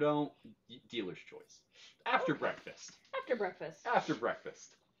 Okay. do or don't. Dealer's choice. After breakfast. After breakfast. After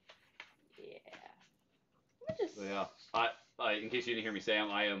breakfast. Yeah. I'm just... So, yeah. In case you didn't hear me say,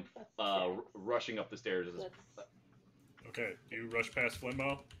 I am rushing up the stairs. Let's... Okay, do you rush past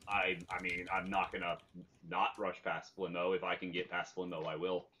Flinmo? I mean, I'm not gonna not rush past Flimmo. If I can get past Flimmo, I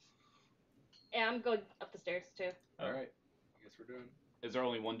will. Yeah, I'm going up the stairs too. All right. I guess we're doing. Is there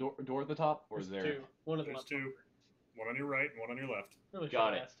only one door at the top, or is there? Two. One of the There's left. 2. One on your right and one on your left. Really should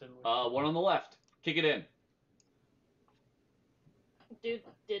Got have it. asked him. One on the left. Kick it in. Dude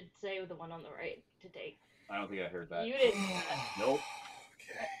did say the one on the right to take. I don't think I heard that. You didn't hear that. Nope.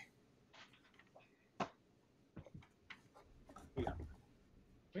 Okay.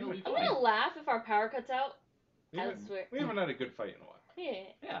 I'm gonna laugh if our power cuts out. I swear. We haven't had a good fight in a while.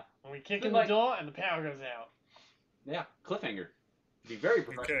 Yeah. And we kick So, in like- the door and the power goes out. Yeah. Cliffhanger. Be very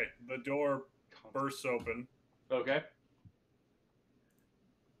professional. Okay, the door bursts open. Okay.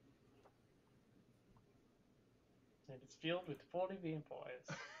 And it's filled with 40 vampires.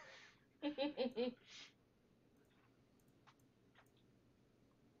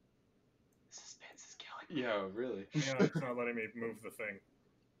 Suspense is killing. Yeah, really. Yeah, it's not letting me move the thing.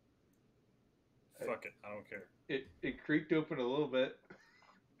 Fuck it, I don't care. It creaked open a little bit.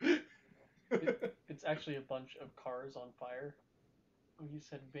 It's actually a bunch of cars on fire. Oh, you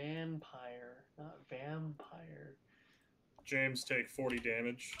said vampire, not vampire. James, take 40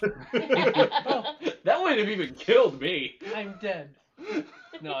 damage. That wouldn't have even killed me. I'm dead.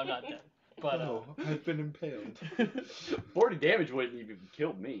 No, I'm not dead. But I've been impaled. 40 damage wouldn't even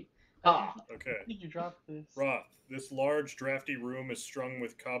killed me. Ah. Okay. I think you dropped this. Roth, this large, drafty room is strung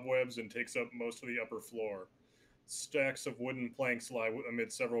with cobwebs and takes up most of the upper floor. Stacks of wooden planks lie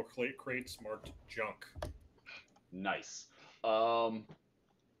amid several crates marked junk. Nice.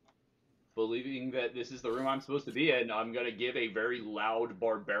 Believing that this is the room I'm supposed to be in, I'm gonna give a very loud,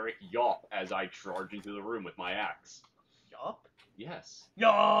 barbaric yawp as I charge into the room with my axe. Yup. Yes.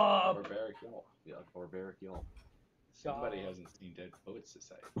 Yup. Barbaric yelp. Yeah, barbaric yawp. Somebody hasn't seen Dead Poets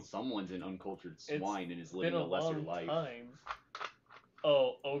Society. Someone's an uncultured It's swine and is Been living a a lesser long life. time.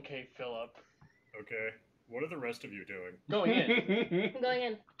 Oh, okay, Philip. Okay. What are the rest of you doing? Going in. I'm going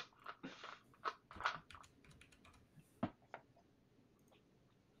in.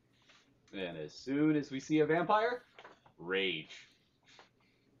 And as soon as we see a vampire, rage.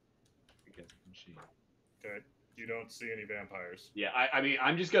 Against the machine. Okay. You don't see any vampires. Yeah, I mean,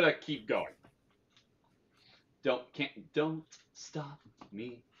 I'm just gonna keep going. Don't stop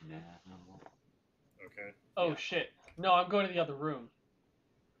me now. Okay. Oh Yeah. shit. No, I'm going to the other room.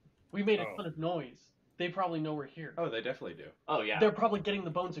 We made a Oh. ton of noise. They probably know we're here. Oh, they definitely do. Oh yeah. They're probably getting the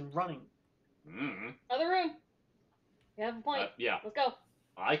bones and running. Mm-hmm. Other room. You have a point. Yeah. Let's go.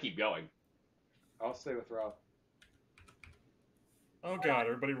 I keep going. I'll stay with Roth. Oh god,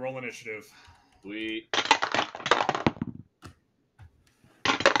 everybody roll initiative. We.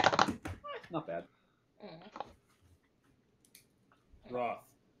 Not bad. Roth.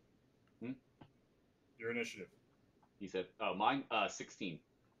 Hmm? Your initiative. He said, "Oh, mine. 16.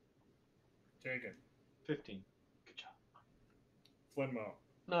 Taken. 15. Good job." Flinmo.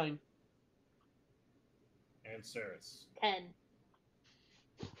 9. And Saris. 10.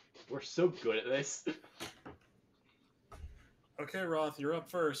 We're so good at this. Okay, Roth, you're up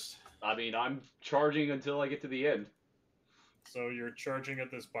first. I mean, I'm charging until I get to the end. So you're charging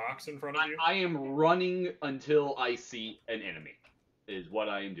at this box in front of you? I am running until I see an enemy. Is what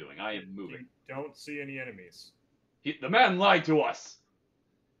I am doing. I am You moving. don't see any enemies. The man lied to us.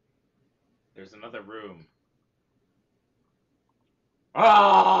 There's another room.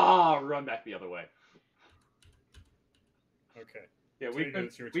 Ah! Run back the other way. Okay. Yeah, Taken,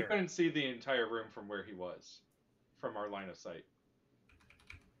 it's your we turn. couldn't see the entire room from where he was, from our line of sight.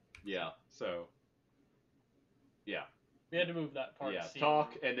 Yeah. So, Yeah. We had to move that part. Yeah. to see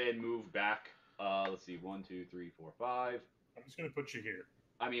Talk and then move back. Let's see. 1, 2, 3, 4, 5. I'm just going to put you here.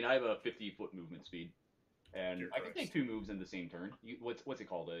 I mean, I have a 50-foot movement speed, and Dear I can Christ. take 2 moves in the same turn. What's it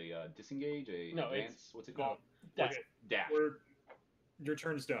called? A disengage? A No, advance? What's it No, called? that's Okay, Dash. your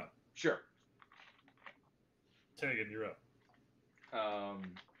turn's done. Sure. Tegan, you're up.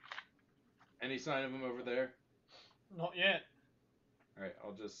 any sign of him over there? not yet. All right,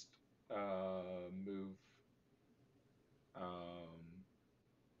 I'll just move.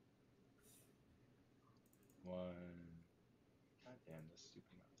 One. God damn this stupid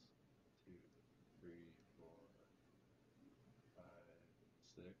mouse. 2, 3, 4, 5,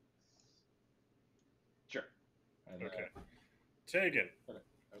 6. Sure. And Okay. Tegan.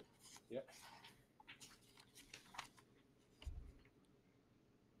 Yep.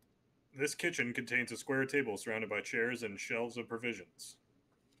 This kitchen contains a square table surrounded by chairs and shelves of provisions.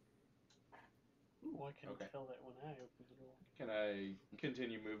 Ooh, I can Okay. tell that when I open the door. Can I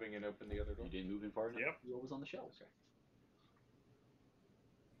continue moving and open the other door? You didn't move in far enough. Yep. You was on the shelves. Okay.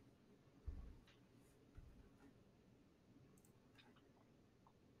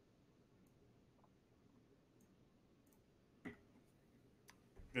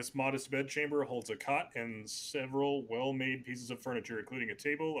 This modest bedchamber holds a cot and several well-made pieces of furniture, including a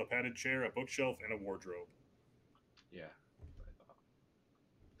table, a padded chair, a bookshelf, and a wardrobe. Yeah. That's what I thought.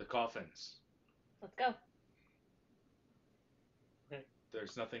 The coffins. Let's go.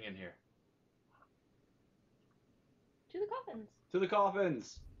 There's nothing in here. To the coffins. To the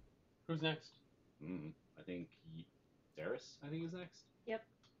coffins. Who's next? I think Saris. I think is next. Yep.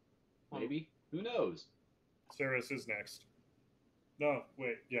 Maybe. Who knows? Saris is next. No,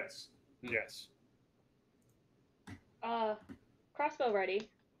 wait, yes. Yes. Crossbow ready.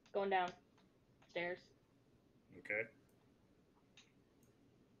 Going down stairs. Okay.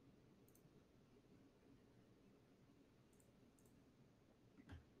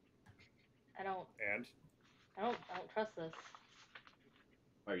 I don't And? trust this.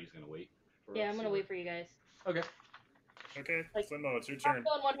 Or are you just gonna wait? For Yeah, us, I'm gonna or- wait for you guys. Okay. Okay, Like- Slimmo, it's your turn.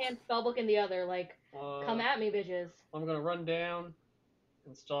 Crossbow in one hand, spellbook in the other. Like, come at me, bitches. I'm gonna run down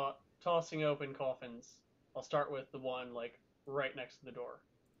and start tossing open coffins. I'll start with the one like right next to the door.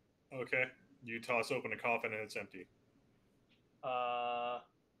 Okay. You toss open a coffin and it's empty. I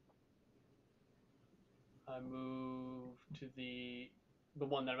move to the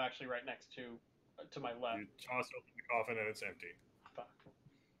one that I'm actually right next to my left. You toss open the coffin and it's empty. Fuck.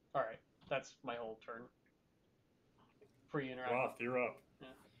 All right, that's my whole turn. Free interaction. Roth, you're up.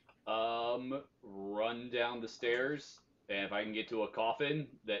 Run down the stairs, and if I can get to a coffin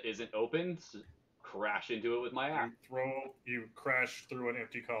that isn't open, crash into it with my axe. You crash through an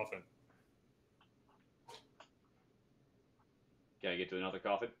empty coffin. Can I get to another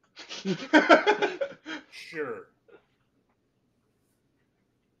coffin? Sure.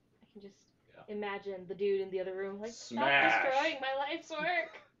 I can just Yeah. imagine the dude in the other room, like, Smash. stop destroying my life's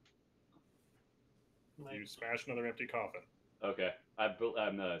work. Like, You smash another empty coffin. Okay. I'm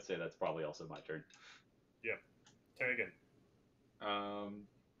gonna say that's probably also my turn. Tegan.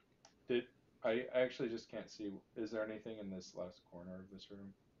 Did I actually just can't see? Is there anything in this last corner of this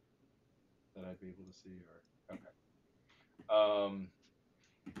room that I'd be able to see? Or okay.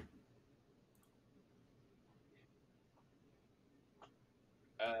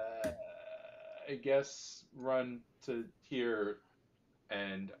 I guess run to here,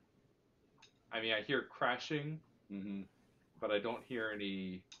 and I mean I hear crashing, Mm-hmm. but I don't hear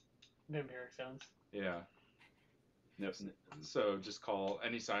any Vampiric sounds. Yeah. No, So just call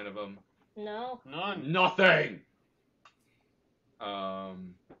any sign of them. No. None. nothing.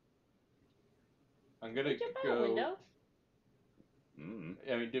 I'm gonna Jump out a go. window. Mm.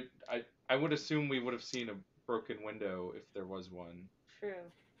 I mean, I would assume we would have seen a broken window if there was one. True.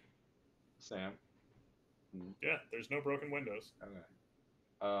 Sam. Yeah, there's no broken windows. Okay.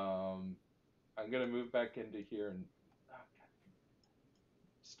 I'm gonna move back into here and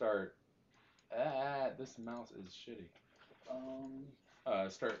start. This mouse is shitty.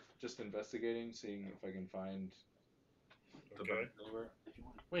 Start just investigating, seeing if I can find the Okay. bird anywhere.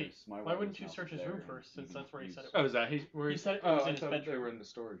 Wait, why wouldn't you search his room first, since that's where he said it Oh, was? is that he? Where he said it Oh, was I in his thought they bedroom. were in the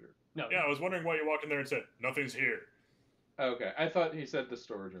storage room. No. Yeah, I was wondering why you walked in there and said nothing's here. Okay, I thought he said the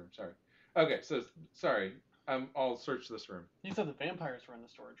storage room. Sorry. Okay, so sorry. I'll search this room. He said the vampires were in the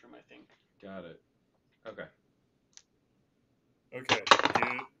storage room, I think. Got it. Okay. Okay.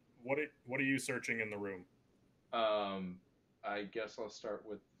 What are you searching in the room? I guess I'll start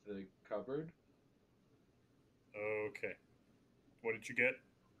with the cupboard. Okay. What did you get?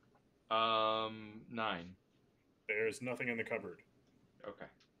 9. There's nothing in the cupboard. Okay.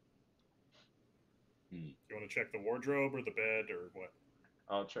 You want to check the wardrobe or the bed or what?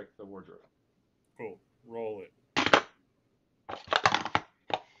 I'll check the wardrobe. Cool. Roll it.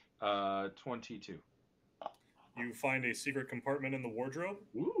 22. You find a secret compartment in the wardrobe.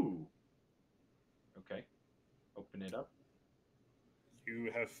 Ooh. Okay. Open it up.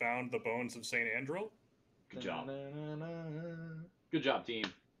 You have found the bones of Saint Andrel. Good job. Na-na-na-na. Good job, team.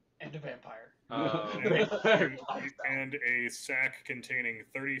 And a vampire. And a sack containing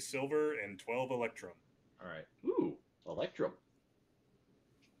 30 silver and 12 electrum. All right. Ooh, Electrum.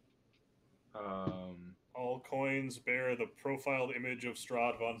 All coins bear the profiled image of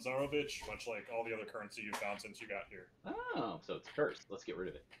Strahd von Zarovich, much like all the other currency you found since you got here. Oh, so it's cursed. Let's get rid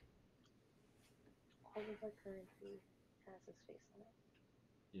of it. All of our currency has his face on it.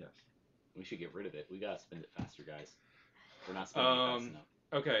 Yes. We should get rid of it. We gotta spend it faster, guys. We're not spending it fast enough.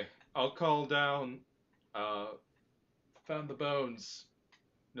 Okay. I'll call down. Found the bones.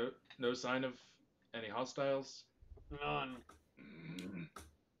 No sign of any hostiles. None.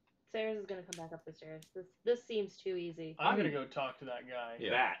 Sarah's is gonna come back up the stairs. This seems too easy. I'm gonna go talk to that guy. Yeah.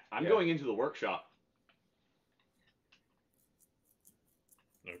 That. I'm Yeah. going into the workshop.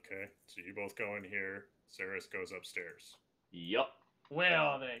 Okay, so you both go in here. Saris goes upstairs. Yup. Where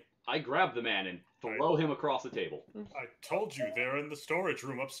are they? I grab the man and throw him across the table. I told you they're in the storage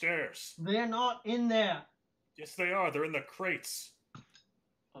room upstairs. They're not in there. Yes, they are. They're in the crates.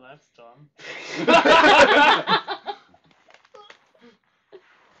 Oh, that's dumb.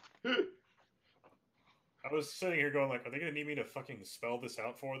 I was sitting here going like, are they gonna need me to fucking spell this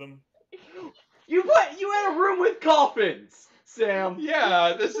out for them? You had a room with coffins, Sam.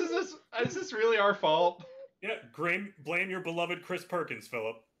 Yeah. Is this really our fault? Yeah, blame your beloved Chris Perkins,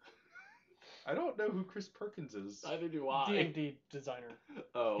 Philip. I don't know who Chris Perkins is. Neither do I. D&D designer.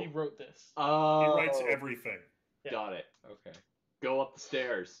 Oh. He wrote this. Oh. He writes everything. Got it. Okay. Go up the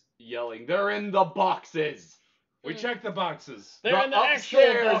stairs, yelling, "They're in the boxes." We checked the boxes. They're in the actual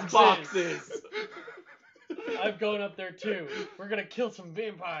upstairs boxes. I'm going up there too. We're gonna kill some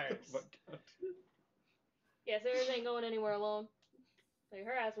vampires. Oh my God. Yeah, Sarah's ain't going anywhere alone. Like,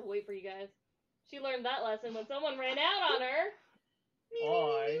 her ass will wait for you guys. She learned that lesson when someone ran out on her.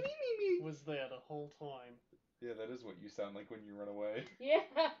 I was there the whole time. Yeah, that is what you sound like when you run away. Yeah.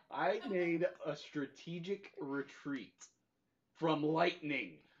 I made a strategic retreat from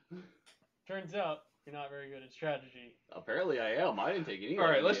lightning. Turns out you're not very good at strategy. Apparently I am. I didn't take any. All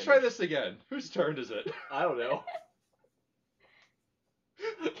right, lightning let's try damage. this again. Whose turn is it? I don't know.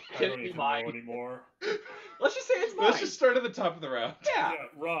 I Can don't it be even know mine? anymore. Let's just say it's mine. Let's just start at the top of the round. Yeah, Yeah,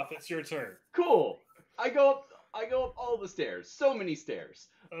 Roth, it's your turn. cool. I go up all the stairs. So many stairs.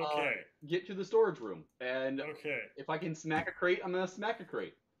 Okay. Get to the storage room, and Okay. if I can smack a crate, I'm gonna smack a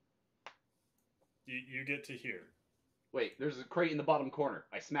crate. You get to here. Wait, there's a crate in the bottom corner.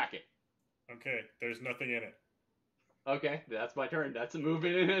 I smack it. Okay, there's nothing in it. Okay, that's my turn. That's a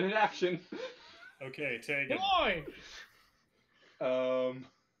movement and an action. Okay, Tegan. Boy!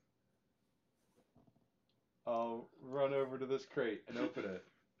 I'll run over to this crate and open it.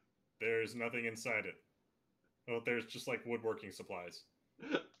 There's nothing inside it. Well, there's just like woodworking supplies.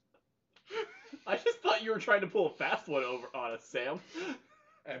 I just thought you were trying to pull a fast one over on us, Sam.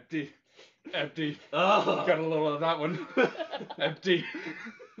 Empty. Empty. Ugh. Got a little of that one. Empty.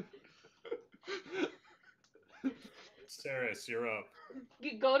 Saris, you're up.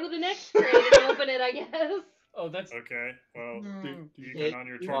 Go to the next crate and open it, I guess. Oh, that's... Okay, well, Mm. you It can on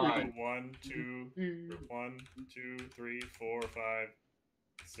your turn fine. do 1, 2, 3, 4, 5,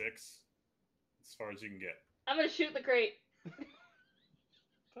 6. As far as you can get. I'm gonna shoot the crate.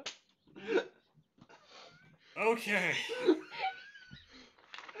 Okay.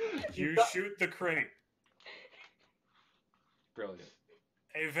 You shoot the crate. Brilliant.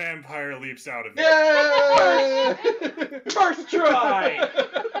 A vampire leaps out of it. Yay! First try!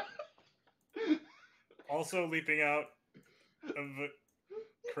 Also leaping out of the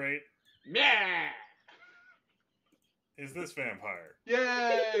crate Yeah! is this vampire.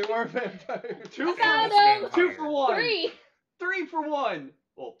 Yay! More vampires. I And found this him! vampire. 2 for 1. 3! 3 for 1.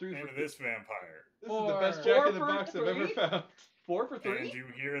 Well, 3 And for this vampire. This is the best Four. Jack in 4 the for Box I've ever 3? found. 4 for 3? And you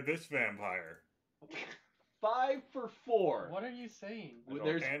hear this vampire. 5 for 4. What are you saying?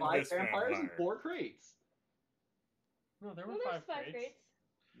 There's And 5 this vampires and vampire. 4 crates. No, there were Well, there's 5 5 crates. crates.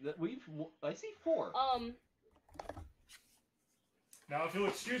 I see 4. Now, if you'll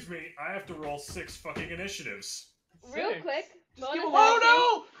excuse me, I have to roll 6 fucking initiatives. Real 6. quick. Just give bonus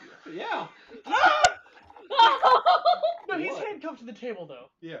him action. no! Yeah. No, he's What? handcuffed to the table though.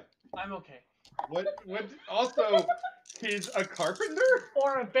 Yeah. I'm okay. What? Also, he's a carpenter?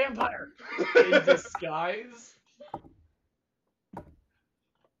 Or a vampire. In disguise.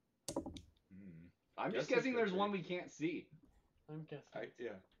 I'm just Guess guessing it's there's good. one we can't see. I'm guessing. Yeah.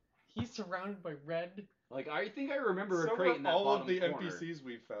 He's surrounded by red. Like, I think I remember So a crate were in that all bottom of the corner. NPCs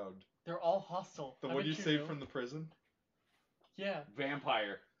we found. They're all hostile. The one Haven't you saved know? from the prison? Yeah.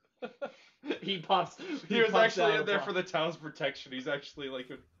 Vampire. he pops. He was pops actually out in there of for the town's protection. He's actually like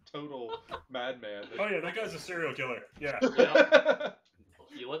a total madman. Oh yeah, that guy's a serial killer. Yeah.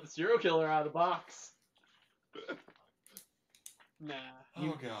 You let the serial killer out of the box. Nah.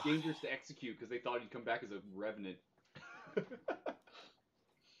 Oh god. Dangerous to execute because they thought he'd come back as a revenant.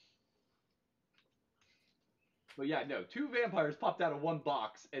 But yeah, no, 2 vampires popped out of 1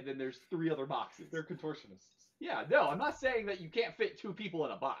 box, and then there's 3 other boxes. They're contortionists. Yeah, no, I'm not saying that you can't fit 2 people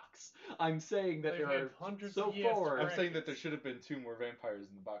in a box. I'm saying that They've there had are hundreds so of years to far. I'm Right. saying that there should have been 2 more vampires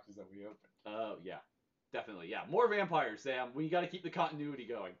in the boxes that we opened. Oh yeah, definitely. Yeah, more vampires, Sam. We got to keep the continuity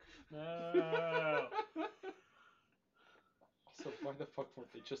going. No. So why the fuck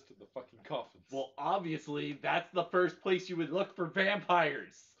weren't they just in the fucking coffins? Well, obviously, that's the first place you would look for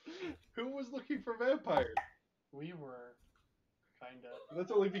vampires. who was looking for vampires? We were kinda. That's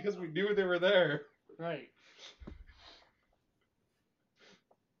only because we knew they were there. Right.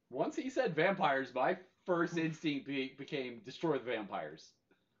 Once he said vampires, my first instinct became destroy the vampires.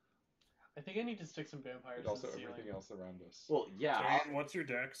 I think I need to stick some vampires And also in the ceiling. everything else around us. Well, yeah. Jane, what's your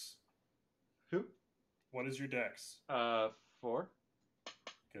dex? Who? What is your dex? 4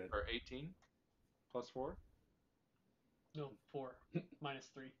 Good. or 18 plus 4. No, 4. Minus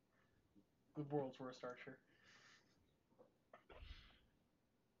 3. The world's worst archer.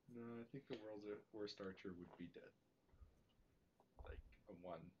 No, I think the world's worst archer would be dead. Like a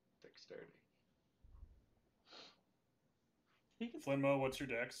 1 dexterity. He can... Flinmo, what's your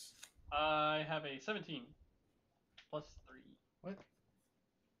dex? I have a 17. Plus 3. What?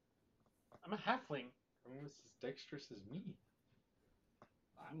 I'm a halfling. Almost as dexterous as me.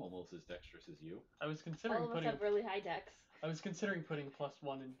 I'm almost as dexterous as you. I was considering All of us putting. have really high dex. I was considering putting plus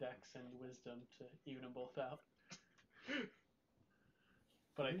 1 in dex and wisdom to even them both out.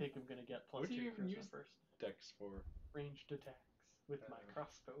 But I think I'm gonna get plus What do 2 you even charisma use first. Dex for? Ranged attacks with my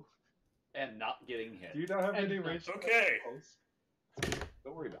crossbow. And not getting hit. Do you not have And any not- range? Okay.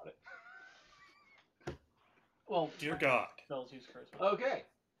 Don't worry about it. Well, Dear God. spells use charisma. Okay.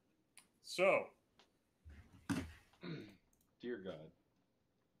 So, Dear God.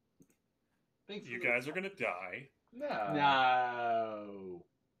 Thanks. you for the- guys are gonna die. Nah. No.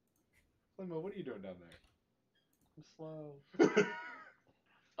 Limo, what are you doing down there? I'm slow.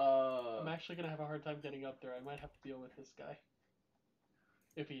 Uh. I'm actually gonna have a hard time getting up there. I might have to deal with this guy.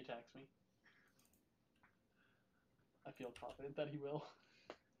 If he attacks me. I feel confident that he will.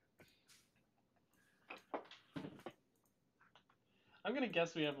 I'm gonna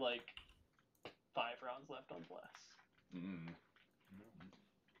guess we have like 5 rounds left on Bless. Mm.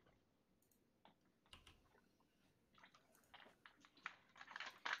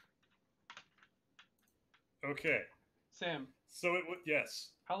 Okay. Sam, So it would yes.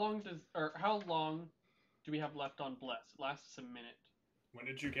 how long do we have left on Bless? It lasts a minute. When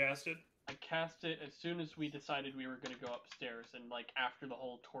did you cast it? I cast it as soon as we decided we were gonna go upstairs and like after the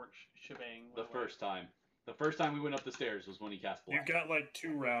whole torch shebang. The went away. first time. The first time we went up the stairs was when he cast You've black. got like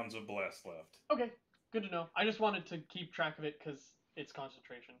 2 rounds of bless left. Okay, good to know. I just wanted to keep track of it because it's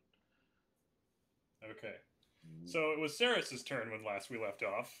concentration. Okay. So it was Ceres's turn when last we left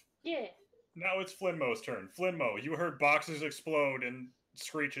off. Yeah. Now it's Flinmo's turn. Flinmo, you heard boxes explode and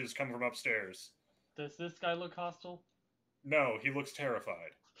screeches come from upstairs. Does this guy look hostile? No, he looks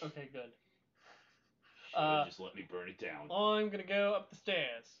terrified. Okay, good. Should've just let me burn it down. I'm gonna go up the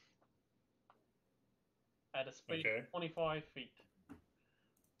stairs at a speed Okay. of 25 feet.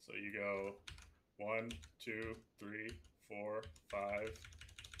 So you go 1, 2, 3, 4, 5.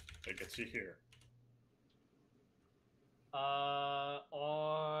 That gets you here. I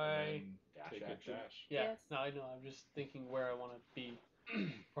And Dash take action. a dash. yeah. Yes. No, I know. I'm just thinking where I want to be.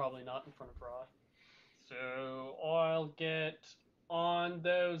 Probably not in front of Rod. So I'll get on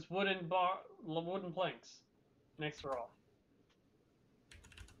those wooden planks next to Rod.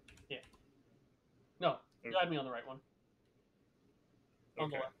 Yeah. No, you had me on the right one. On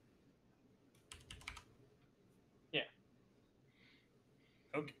the Okay. left. Yeah.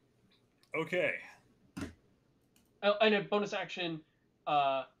 Okay. Oh, and a bonus action.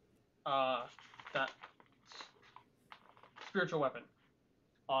 That spiritual weapon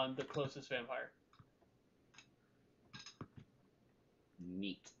on the closest vampire.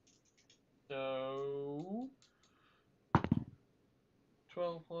 Neat. So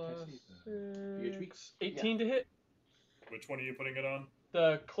 12 plus PHP? 18 to hit. Which one are you putting it on?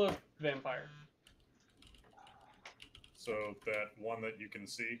 The cloaked vampire. So that one that you can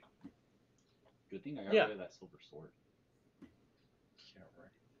see. Good thing I got Yeah. rid of that silver sword. Yeah,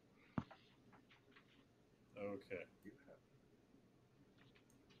 right. Okay.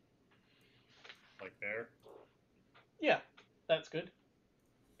 Like there. Yeah, that's good.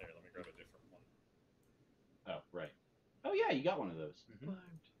 There, let me grab a different one. Oh, right. Oh, yeah, you got one of those. Mhm.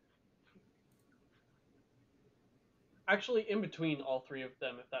 Actually, in between all three of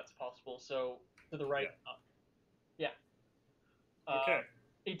them, if that's possible. So to the right. Yeah. Okay.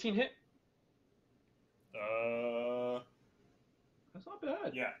 18 hit. That's not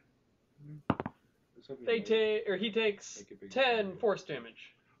bad. Yeah. He takes Make a big 10 damage. force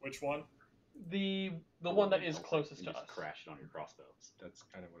damage. Which one? The one that is closest and to just us. crash it on your crossbows. That's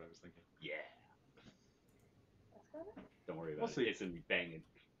kind of what I was thinking. Yeah. That's about it. Don't worry We'll about see. it. It's gonna be banging.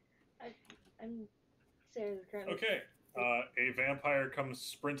 I'm Sarah's currently. Okay. A vampire comes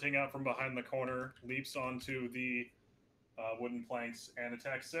sprinting out from behind the corner, leaps onto the wooden planks, and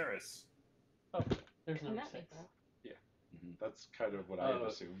attacks Ceres. Oh, there's no Come at me, 6. bro. That's kind of what I had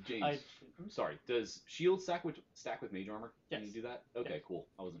assumed. James, sorry. Does shield stack with mage armor? Can Yes. you do that? Okay, Yes. cool.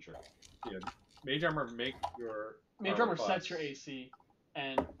 I wasn't sure. Yeah, mage armor make your Mage armor armor class- sets your AC,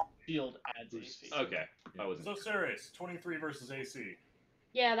 and shield adds Boosts. AC. Okay, Yeah. I wasn't. So Ceres, 23 versus AC.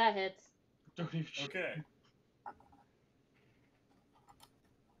 Yeah, that hits. Don't even. Okay.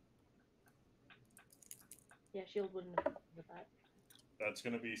 Yeah, shield wouldn't have with that. That's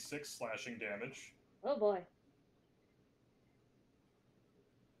going to be 6 slashing damage. Oh boy.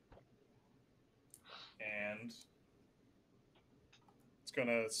 And it's going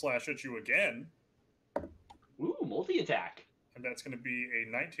to slash at you again. Ooh, multi-attack. And that's going to be a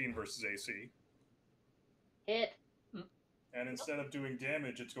 19 versus AC. Hit. And instead of doing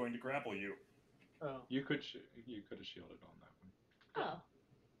damage, it's going to grapple you. Oh. You could have shielded on that one Oh.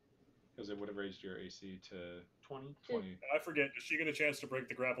 because it would have raised your AC to 20. 20. I forget, does she get a chance to break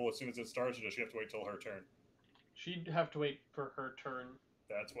the grapple as soon as it starts, or does she have to wait till her turn? She'd have to wait for her turn.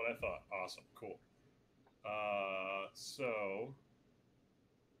 That's what I thought. Awesome. Cool. So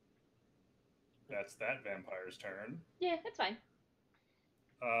that's that vampire's turn. Yeah, it's fine.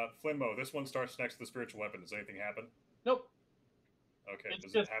 Flinmo, this one starts next to the spiritual weapon. Does anything happen? Nope. Okay. It's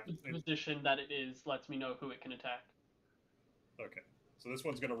Does it just happen? the position that it is lets me know who it can attack. Okay. So this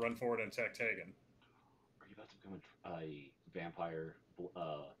one's going to run forward and attack Tegan. Are you about to become a vampire,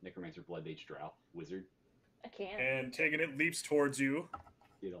 necromancer, blood mage, drow wizard? I can't. And Tegan, it leaps towards you,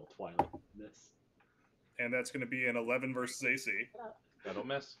 You know, Twilight-ness. and that's going to be an 11 versus AC. That'll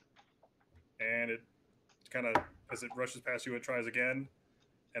miss. And it kind of, as it rushes past you, it tries again,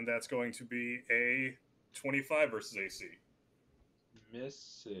 and that's going to be a 25 versus AC.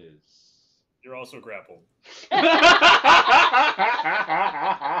 Misses. You're also grappled.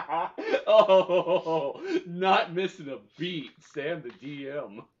 Oh, not missing a beat. Sam, the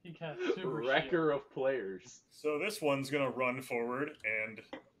DM, He cast super wrecker of players. So this one's going to run forward, and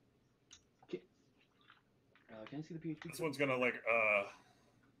Can I see the PHP? this one's going to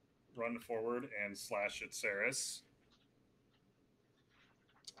run forward and slash at Ceres.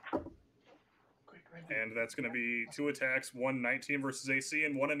 Quick, right And that's going to be 2 attacks, one 19 versus AC,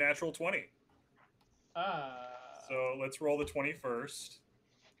 and one a natural 20. So let's roll the 20 first.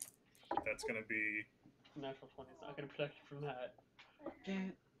 That's going to be natural 20 is not going to protect you from that.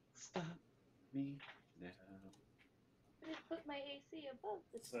 Can't stop me now. I just put my AC above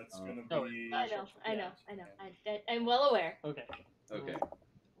this. so that's going to No, be I know. I'm well aware. Okay. Okay.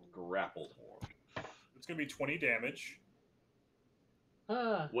 Grappled. it's going to be 20 damage.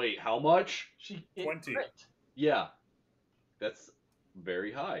 Wait, how much? It 20. crit. Yeah, that's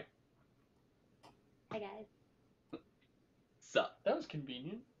very high. Hi guys. That was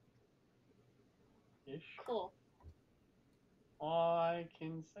convenient. Ish. Cool. I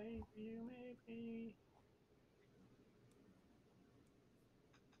can save you, maybe.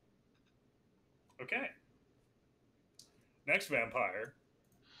 Okay. Next vampire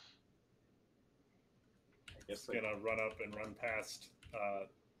I guess is gonna run up and run past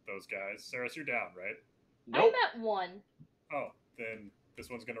those guys. Saris, you're down, right? Nope. I'm at 1. Oh, then this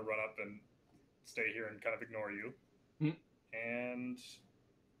one's gonna run up and stay here and kind of ignore you. Hmm. And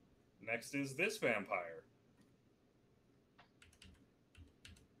next is this vampire.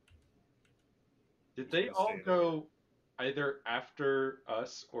 Did they gonna all stay there. go either after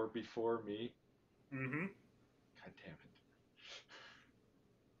us or before me? Mm-hmm. God damn it.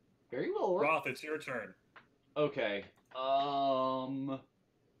 Very well. Roth, it's your turn. Okay.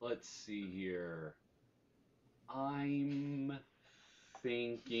 Let's see here. I'm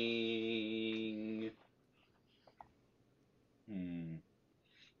thinking.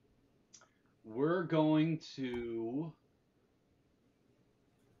 We're going to.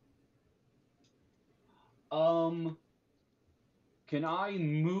 Can I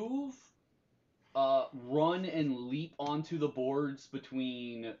move? Run and leap onto the boards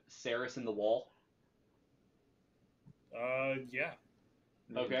between Saris and the wall? Yeah.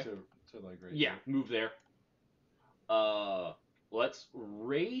 You mean Okay. To like right Yeah, here? move there. Let's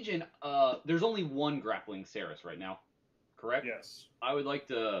rage and there's only one grappling Saris right now, correct? Yes. I would like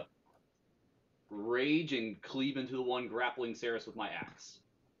to rage and cleave into the one grappling Saris with my axe.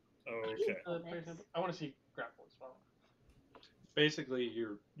 Okay. For example, I want to see grapple as well. Basically,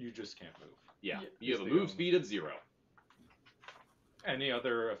 you just can't move. Yeah, Yeah. you have a Is the move only- speed of 0. Any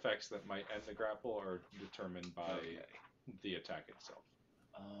other effects that might end the grapple are determined by Okay. the attack itself.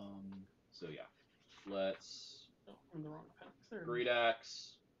 So yeah, let's Oh, I'm in the wrong pack. There. great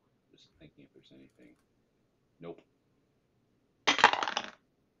axe. Just thinking if there's anything. Nope.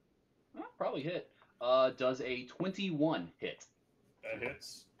 Probably hit. Does a 21 hit? That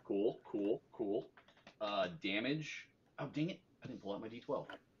hits. Cool. Damage. Oh, dang it. I didn't pull out my D12.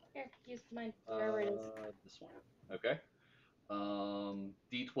 Here, use mine. Wherever it is. This one. Okay.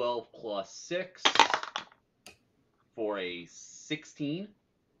 D12 plus 6 for a 16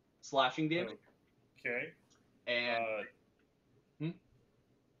 slashing damage. Okay. And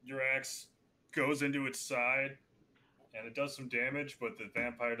Your axe goes into its side, and it does some damage, but the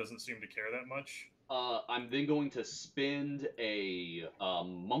vampire doesn't seem to care that much. I'm then going to spend a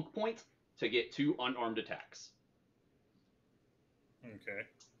monk point to get 2 unarmed attacks. Okay.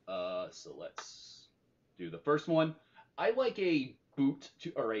 So let's do the first one. I like a foot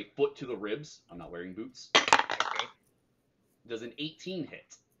to the ribs. I'm not wearing boots. Okay. Does an 18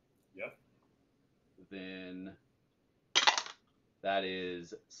 hit? Yep. Then that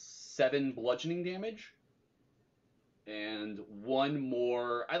is 7 bludgeoning damage. And 1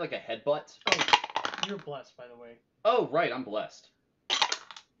 more. I like a headbutt. Oh, you're blessed, by the way. Oh, right, I'm blessed.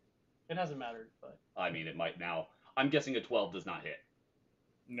 It hasn't mattered, but I mean, it might now. I'm guessing a 12 does not hit.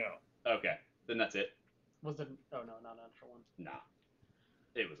 No. Okay, then that's it. was it? Oh no, not an natural one. Nah.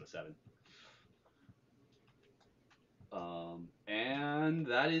 It was a 7. And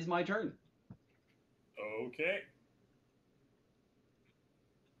that is my turn. Okay.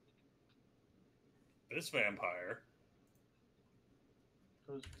 This vampire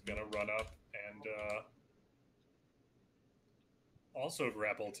Goes. is gonna run up and also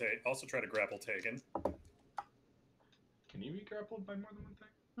try to grapple Tegan. Can you be grappled by more than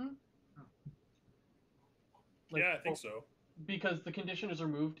one thing? Like, Yeah, I think well, so. Because the condition is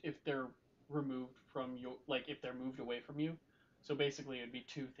removed if they're removed from your, like if they're moved away from you. So basically, it'd be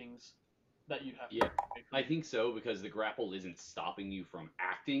 2 things that you'd have to. Yeah, move away from I you. think so, because the grapple isn't stopping you from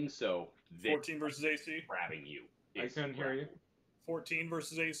acting, so 14 versus AC. grabbing you. I is couldn't hear you. grapple. 14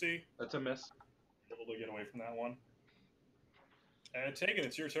 versus AC. That's a miss. Able to get away from that one. And Tegan,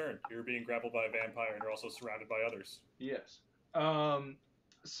 it's your turn. You're being grappled by a vampire, and you're also surrounded by others. Yes.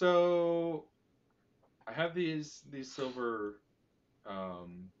 So I have these silver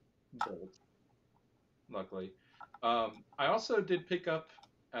bolts. Luckily, I also did pick up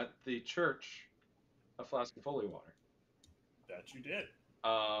at the church a flask of holy water. That you did.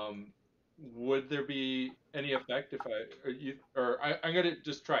 Would there be any effect if I'm gonna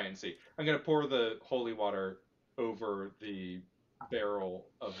just try and see. I'm gonna pour the holy water over the barrel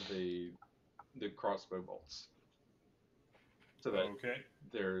of the crossbow bolts, so that Okay.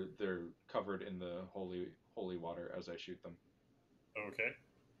 they're covered in the holy water as I shoot them. Okay.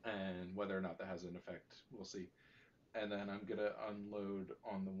 And whether or not that has an effect, we'll see. and then I'm gonna unload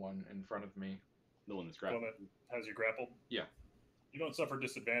on the one in front of me. The one that's The one grappled. that has you grappled? Yeah. You don't suffer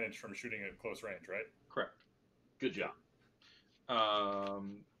disadvantage from shooting at close range, right? Correct. Good job.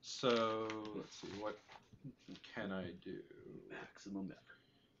 So let's see, what can I do? Maximum effort.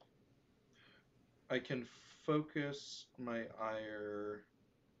 I can focus my ire.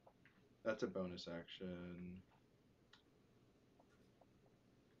 That's a bonus action.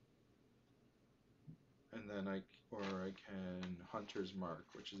 And then I can Hunter's Mark,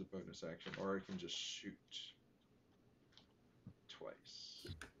 which is a bonus action, or I can just shoot twice,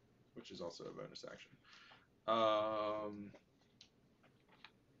 which is also a bonus action.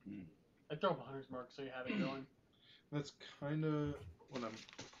 I throw up a hunter's mark so you have it going. That's kind of what I'm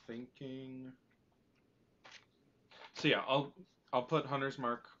thinking. So yeah, I'll put Hunter's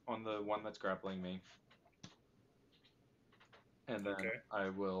Mark on the one that's grappling me, and then Okay. I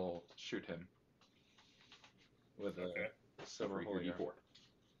will shoot him with a silver For your holy D4.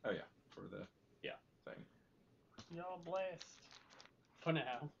 Oh yeah, for the thing. Y'all blessed. For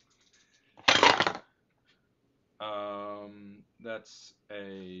now. That's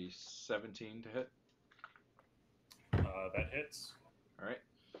a 17 to hit. That hits. All right.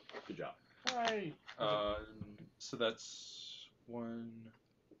 Good job. Hey. So that's one,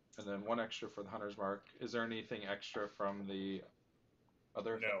 and then one extra for the Hunter's Mark. Is there anything extra from the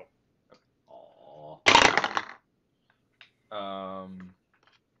other? No. Aww.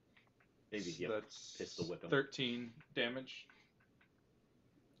 Maybe So he'll that's pistol whip him. 13 damage.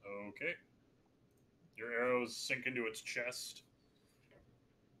 Okay. Your arrows sink into its chest,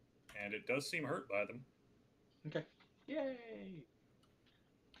 and it does seem hurt by them. Okay. Yay!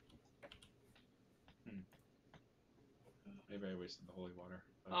 Maybe I wasted the holy water.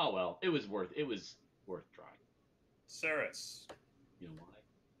 But... Oh well, it was worth trying. Saris, You know why?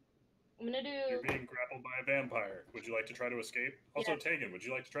 I'm gonna you're do. being grappled by a vampire. Would you like to try to escape? Also, Tegan, would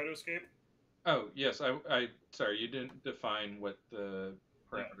you like to try to escape? Oh yes, I sorry, you didn't define what the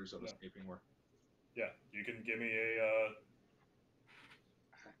parameters of escaping were. Yeah, you can give me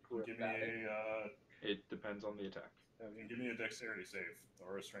It depends on the attack. give me a dexterity save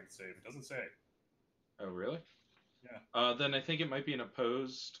or a strength save. It doesn't say. Oh really? Yeah. Then I think it might be an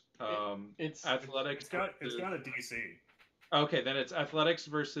opposed It's athletics. It's got a DC. Okay, then it's athletics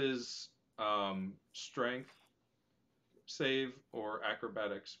versus strength save or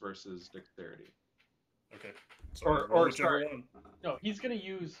acrobatics versus dexterity. Okay. So Or roll whichever sorry. one. no. He's gonna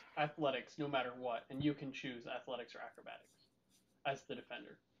use athletics no matter what, and you can choose athletics or acrobatics as the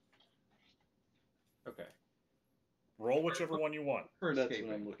defender. Okay. Roll whichever one you want. For That's escaping.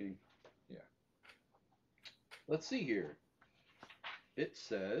 what I'm looking. Yeah. Let's see here. It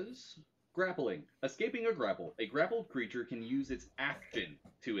says grappling. Escaping a grapple. A grappled creature can use its action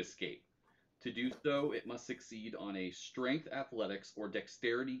to escape. To do so, it must succeed on a strength, athletics, or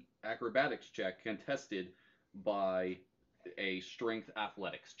dexterity acrobatics check contested by a strength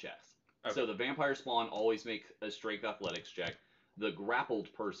athletics check. Okay. So the vampire spawn always make a strength athletics check. The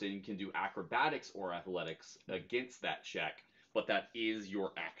grappled person can do acrobatics or athletics against that check, but that is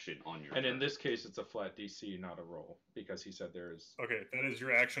your action on your And turn. in this case, it's a flat DC, not a roll, because he said there is. Okay, that is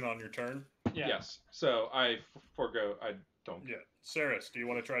your action on your turn. Yeah. Yes. So I forego. I don't. Yeah. Saris, do you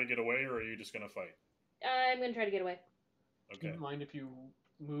want to try to get away, or are you just gonna fight? I'm gonna try to get away. Okay. Keep in mind, if you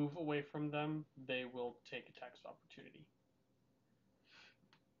move away from them, they will take attacks of opportunity.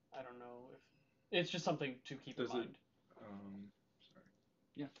 I don't know if it's just something to keep in Does it- mind.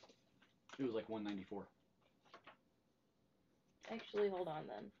 Yeah. It was like 194. Actually, hold on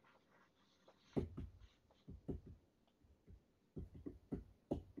then.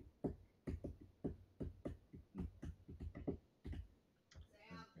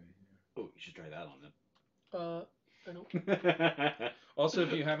 Oh, you should try that on them. I don't. Also,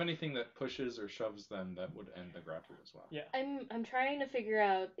 if you have anything that pushes or shoves them, that would end the grapple as well. Yeah. I'm trying to figure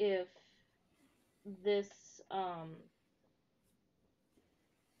out if this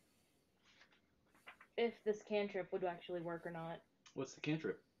cantrip would actually work or not. What's the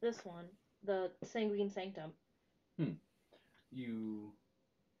cantrip? This one, the Sanguine Sanctum. You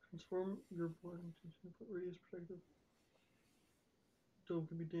Transform your blood into radius protective. Dome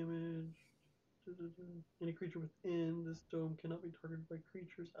can be damaged. Any creature within this dome cannot be targeted by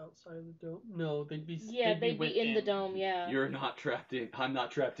creatures outside of the dome. No, they'd be. Yeah, they'd be in the within. dome. Yeah. You're not trapped in. I'm not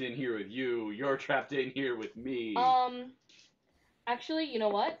trapped in here with you. You're trapped in here with me. Actually, you know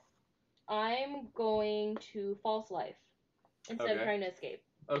what? I'm going to false life instead of Okay. trying to escape.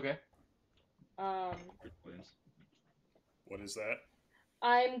 Okay. What is that?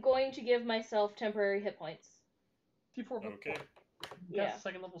 I'm going to give myself temporary hit points. T4. Okay. Yeah. Cast a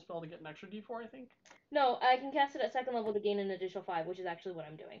second level spell to get an extra D4, I think. No, I can cast it at second level to gain an additional 5, which is actually what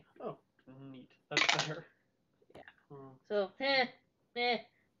I'm doing. Oh, neat. That's better. Yeah. Hmm. So,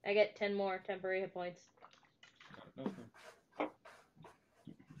 I get 10 more temporary hit points.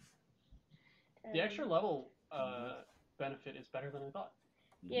 The extra level benefit is better than I thought.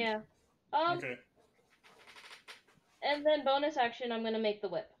 Yeah. Okay. And then bonus action, I'm gonna make the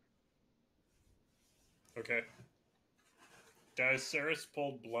whip. Okay. Guys, Saris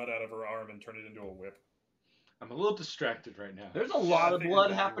pulled blood out of her arm and turned it into a whip. I'm a little distracted right now. There's a lot I of figured blood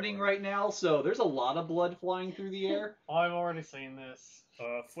that you happening were. right now, so there's a lot of blood flying through the air. I've already seen this.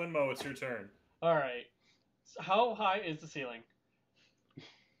 Flinmo, it's your turn. All right. So how high is the ceiling?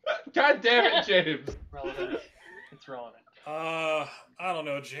 God damn it, James! Relevant. It's relevant. I don't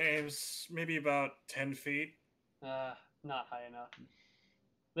know, James. Maybe about 10 feet. Not high enough.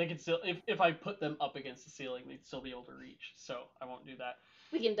 They could still, if I put them up against the ceiling, they'd still be able to reach. So I won't do that.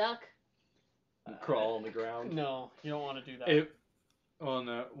 We can duck. Crawl on the ground. No, you don't want to do that.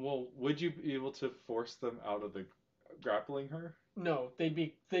 Well, would you be able to force them out of the grappling her? No,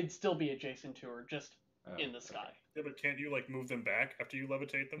 they'd still be adjacent to her, just in the sky. Yeah, but can't you, like, move them back after you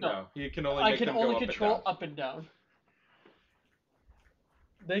levitate them? No, you can only I make can them only go control up and down. up and down.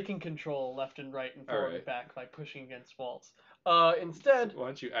 They can control left and right and forward and back by pushing against walls. Instead, Why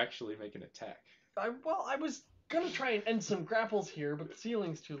don't you actually make an attack? I was gonna try and end some grapples here, but the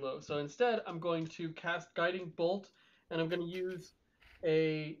ceiling's too low. So instead, I'm going to cast Guiding Bolt, and I'm going to use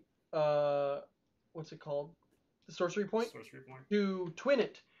a what's it called? The sorcery point Sorcery point. to twin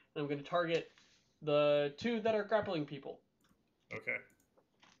it, and I'm going to target the two that are grappling people. Okay.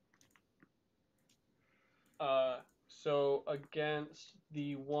 So against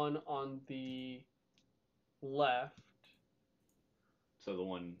the one on the left. So the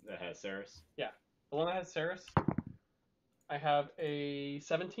one that has Saris? Yeah. The one that has Saris. I have a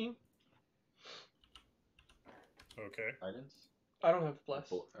 17. Okay. Guidance? I don't have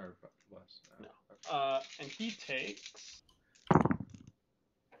bless. Or bless. No. And he takes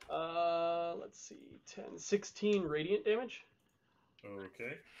let's see, 10, 16 radiant damage.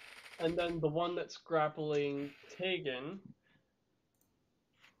 Okay. And then the one that's grappling Tegan,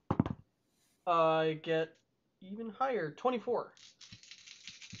 I get even higher, 24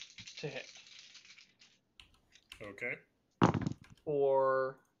 to hit. Okay.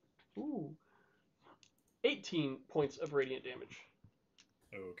 For 18 points of radiant damage.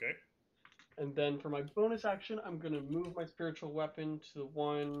 Okay. And then for my bonus action, I'm going to move my spiritual weapon to the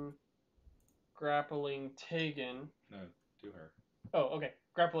one grappling Tegan. No, do her. Oh, okay.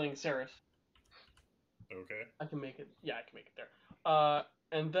 Grappling Saris. Okay. I can make it. Yeah, I can make it there.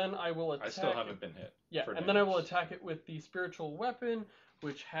 And then I will attack. I still haven't been hit. Yeah, and then I will attack it with the spiritual weapon,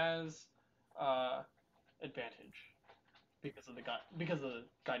 which has advantage because of the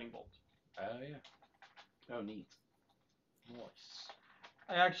guiding bolt. Oh yeah. Oh, neat. Nice.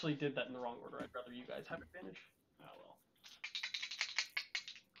 I actually did that in the wrong order. I'd rather you guys have advantage. Oh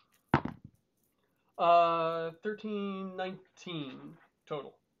well. 13, 19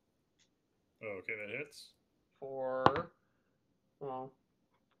 total. Okay, that hits. For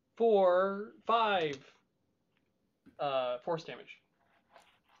 5 force damage.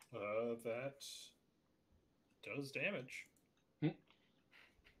 That does damage.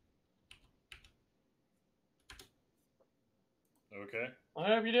 Okay. I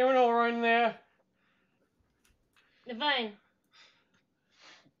hope you're doing all right in there. You're fine.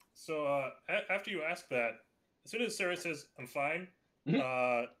 So, after you ask that, as soon as Sarah says, I'm fine,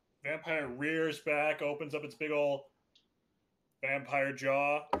 vampire rears back, opens up its big ol' vampire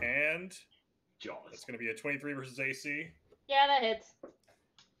jaw, and Jaws. it's going to be a 23 versus AC. Yeah, that hits.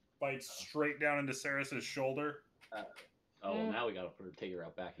 Bites straight down into Saris's shoulder. Now we gotta take her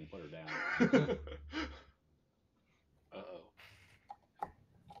out back and put her down. Uh-oh.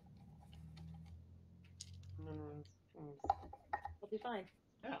 We'll be fine.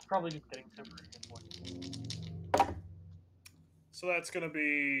 Yeah, it's probably just getting temporary hit points. So that's going to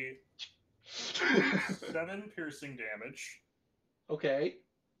be 7 piercing damage. Okay.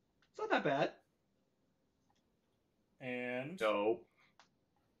 It's not that bad. And No.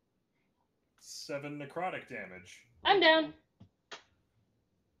 7 necrotic damage. I'm down.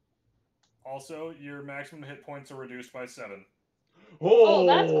 Also, your maximum hit points are reduced by 7. Oh,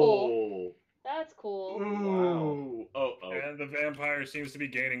 that's cool. That's cool. Wow. Oh. And the vampire seems to be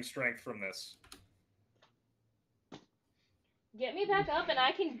gaining strength from this. Get me back up and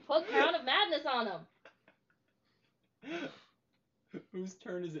I can put Crown of Madness on him. Whose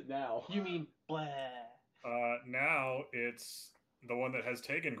turn is it now? You mean blah. Now it's the one that has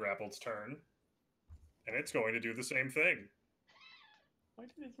taken Grappled's turn. And it's going to do the same thing. I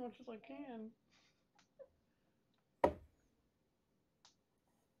did as much as I can.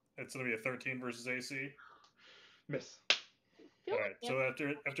 It's going to be a 13 versus AC. Miss. Feel All right. yeah. So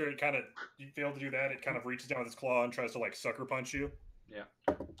after it kind of you fail to do that, it kind of reaches down with its claw and tries to like sucker punch you, Yeah.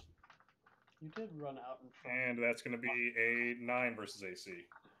 You did run out in front. and that's going to be a 9 versus AC.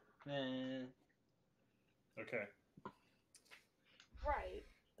 Okay. Right.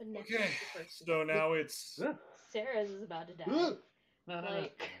 But next Okay. is the first So one. now it's Sarah's is about to die. No, no,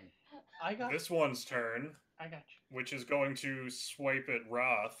 Like, I got this one's turn, I got you. which is going to swipe at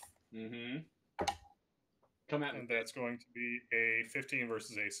Roth, Mm-hmm. Come at me. and that's going to be a 15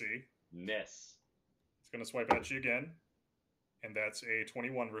 versus AC. Miss. It's going to swipe at you again, and that's a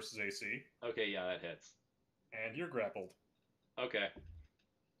 21 versus AC. Okay, yeah, that hits. And you're grappled. Okay.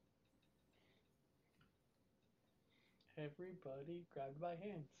 Everybody grabbed by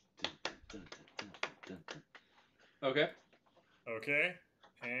hands. Okay. Okay.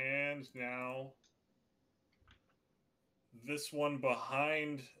 And now this one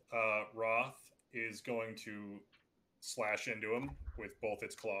behind Roth is going to slash into him with both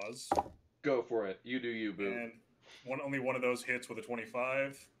its claws. Go for it. You do you, boo. And only one of those hits with a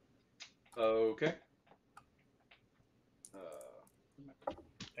 25. Okay.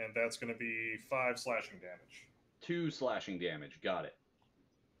 And that's going to be 5 slashing damage. 2 slashing damage. Got it.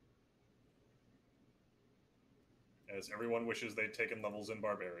 As everyone wishes they'd taken levels in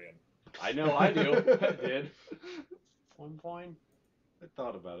Barbarian. I know I do. I did. 1 point. I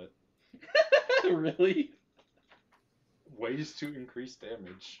thought about it. Really? Ways to increase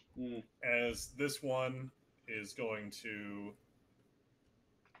damage. As this one is going to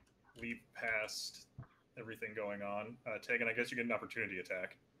leap past everything going on. Tegan, I guess you get an opportunity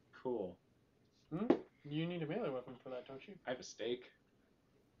attack. Cool. You need a melee weapon for that, don't you? I have a stake.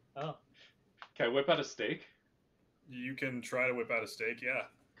 Oh. Can I whip out a stake? You can try to whip out a stake, yeah.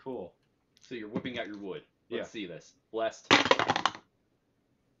 Cool. So you're whipping out your wood. Yeah. Let's see this. Blessed. Where's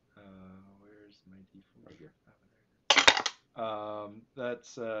my D4? Right here.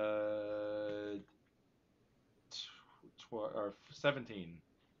 That's 17.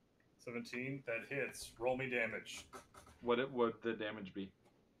 17, that hits. Roll me damage. What would the damage be?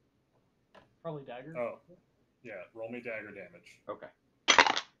 Probably dagger. Oh, yeah, roll me dagger damage. Okay.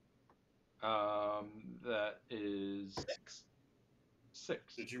 That is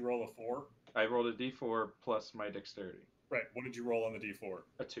 6. Did you roll a 4? I rolled a D4 plus my dexterity. Right, what did you roll on the d4?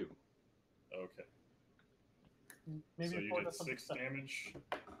 A 2. Okay. Maybe So you before did that's something 6 special. damage.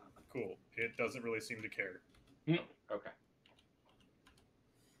 Cool. It doesn't really seem to care. Okay.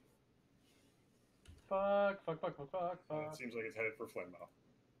 Fuck. It seems like it's headed for Flenmouth.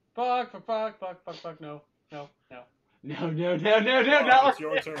 Fuck. No. No. Roth, it's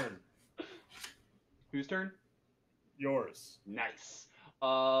your turn. Whose turn? Yours. Nice.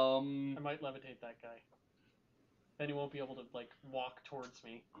 I might levitate that guy. Then he won't be able to, like, walk towards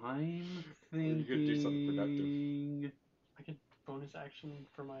me. I'm You thinking. could do something productive. I could bonus action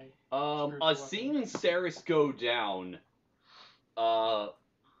for my. Seeing Ceres go down,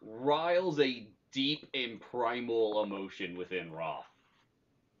 riles a deep and primal emotion within Roth.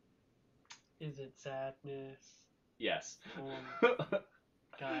 Is it sadness? Yes. Got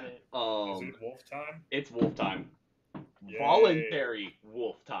it. Is it wolf time? It's wolf time. Yay. Voluntary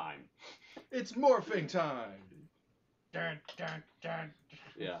wolf time. It's morphing time. Dun.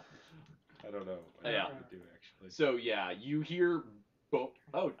 Yeah. I don't know. Yeah. What to do actually. So yeah, you hear. Oh,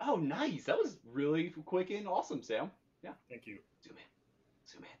 nice. That was really quick and awesome, Sam. Yeah. Thank you. Zoom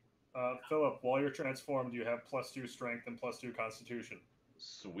in. Philip, while you're transformed, you have +2 strength and +2 constitution.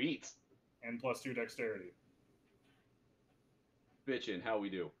 Sweet. And +2 dexterity. Bitchin', how we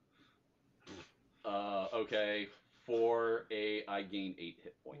do? Okay. I gain 8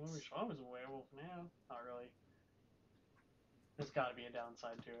 hit Well, points. Sean was a werewolf now. Not really. There's got to be a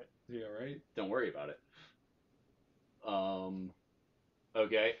downside to it. Yeah, right? Don't worry about it.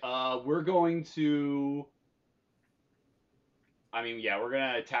 Okay. We're going to. We're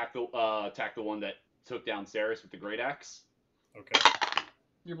gonna attack the one that took down Ceres with the great axe. Okay.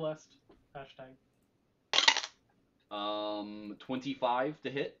 You're blessed. Hashtag. 25 to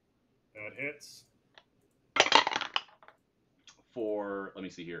hit That hits. for. Let me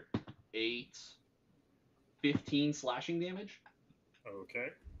see here. 15 slashing damage. Okay.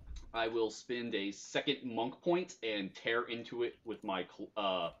 I will spend a second monk point and tear into it with a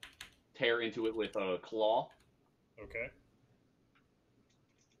claw. Okay.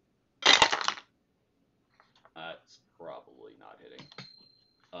 That's probably not hitting.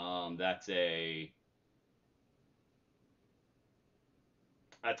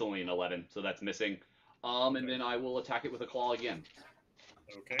 That's only an 11, so that's missing. And then I will attack it with a claw again.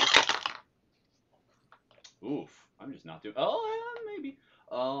 Okay. Oof. I'm just not doing. Oh, maybe.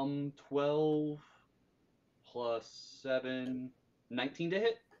 12 plus 7, 19 to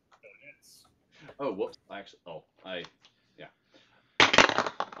hit. Hits. Oh, whoops. Actually, yeah.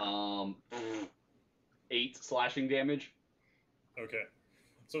 8 slashing damage. Okay.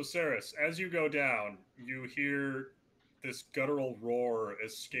 So, Saris, as you go down, you hear this guttural roar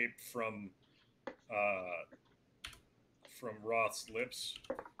escape from Roth's lips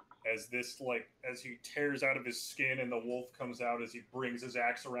as as he tears out of his skin and the wolf comes out as he brings his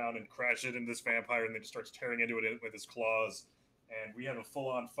axe around and crashes it into this vampire and then starts tearing into it with his claws. And we have a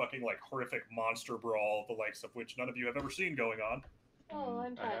full-on fucking horrific monster brawl, the likes of which none of you have ever seen going on. Oh,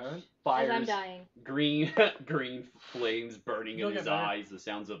 I'm I haven't. touched. As Fires, I'm dying. green flames burning You'll in his get better. eyes, the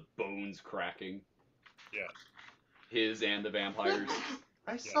sounds of bones cracking. Yeah. His and the vampires.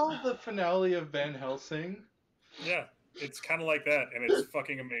 I saw the finale of Van Helsing. Yeah. It's kind of like that, and it's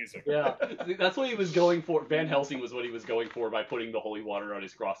fucking amazing. Yeah. See, that's what he was going for. Van Helsing was what he was going for by putting the holy water on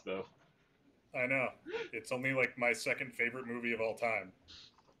his crossbow. I know. It's only my second favorite movie of all time.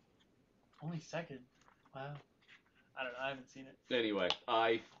 Only second. Wow. I don't know. I haven't seen it. Anyway,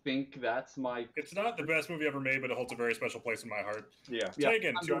 I think that's my. It's not the best movie ever made, but it holds a very special place in my heart. Yeah. Yeah,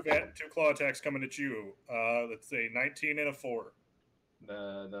 Taken, I'm two done. claw attacks coming at you. Let's say 19 and a 4.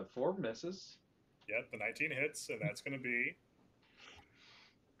 The 4 misses. Yep, the 19 hits, and that's going to be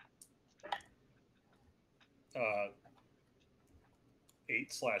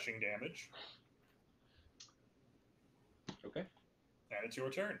 8 slashing damage. Okay. And it's your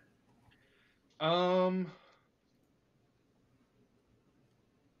turn.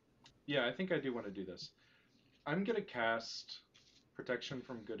 Yeah, I think I do want to do this. I'm gonna cast Protection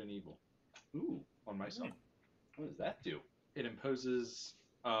from Good and Evil Ooh, on myself. what does that do? It imposes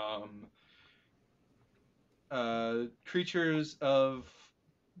creatures of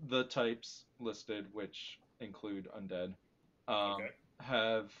the types listed, which include undead, Okay.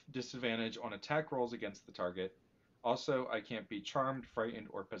 have disadvantage on attack rolls against the target. Also, I can't be charmed, frightened,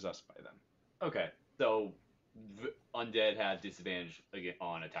 or possessed by them. Okay, so undead have disadvantage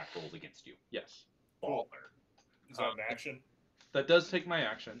on attack rolls against you. Yes. Cool. Baller. Is that an action? That does take my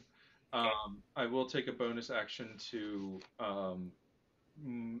action. Okay. I will take a bonus action to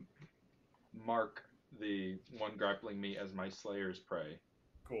mark the one grappling me as my slayer's prey.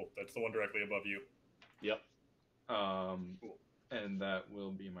 Cool. That's the one directly above you. Yep, Cool. And that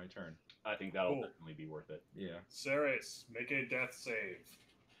will be my turn. I think that'll Cool. definitely be worth it. Yeah. Ceres, make a death save.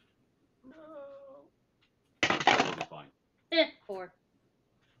 No. That'll be fine. 4.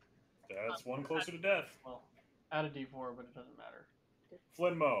 That's one closer to death. Well, add a D4, but it doesn't matter.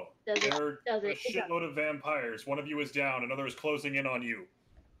 Flinmo, Does it? there are Does a it? It does. shitload of vampires. One of you is down, another is closing in on you.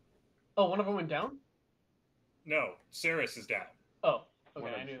 Oh, one of them went down? No, Ceres is down. Oh, okay,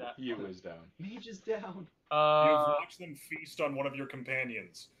 One I of knew that. You is down. Mage is down. You've watched them feast on one of your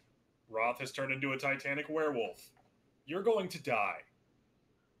companions. Roth has turned into a titanic werewolf. You're going to die.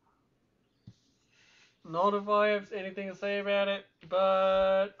 Not if I have anything to say about it,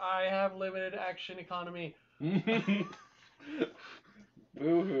 but I have limited action economy.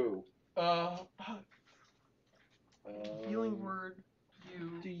 Boo-hoo. Healing word,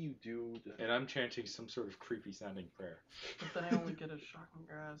 What do you do? And I'm chanting some sort of creepy sounding prayer. but then I only get a shocking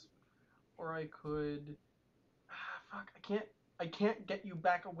grasp. Or I could. Fuck! I can't get you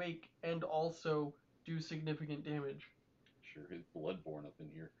back awake and also do significant damage. Sure, his bloodborne up in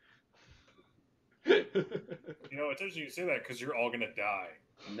here. You know, it's interesting you say that because you're all going to die.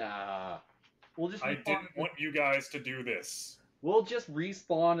 Nah. We'll just I respawn didn't want you guys to do this. We'll just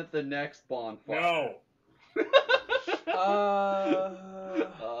respawn at the next bonfire. No.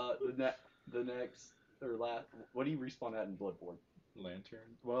 The next or last. What do you respawn at in Bloodborne? Lantern.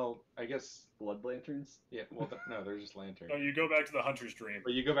 Well, I guess. Blood lanterns? Yeah. Well, no, they're just lanterns. No, you go back to the Hunter's Dream.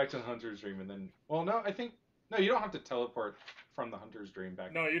 But you go back to the Hunter's Dream and then. Well, no, I think. No, you don't have to teleport from the Hunter's Dream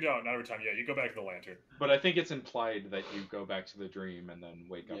back. No, you don't. Not every time. Yeah, you go back to the Lantern. But I think it's implied that you go back to the dream and then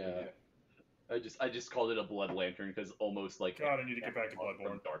wake up Yeah. again. I just called it a blood lantern because almost like God, I need to get back to from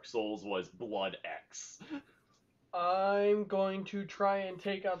Bloodborne. Dark Souls was Blood X. I'm going to try and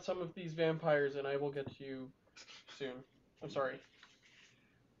take out some of these vampires, and I will get to you soon. I'm sorry.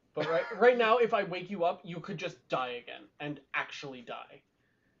 But right now, if I wake you up, you could just die again, and actually die.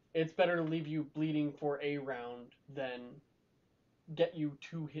 It's better to leave you bleeding for a round than get you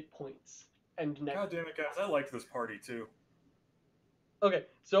 2 hit points. And next. God damn it, guys. I liked this party, too. Okay,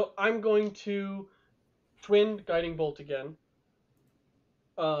 so I'm going to twin guiding bolt again.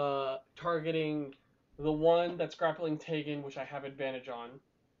 Targeting the one that's grappling Tegan, which I have advantage on.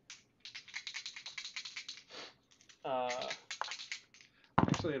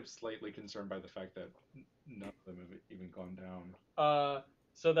 actually am slightly concerned by the fact that none of them have even gone down.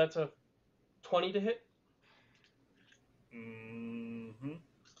 So that's a 20 to hit. Mm-hmm.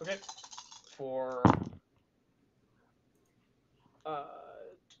 Okay. For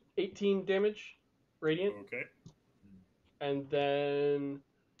 18 damage, radiant, Okay. and then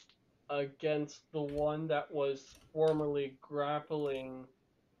against the one that was formerly grappling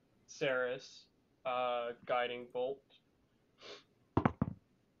Ceres, guiding bolt.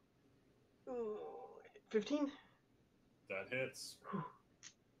 15. That hits.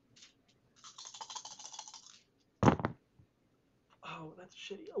 Oh, that's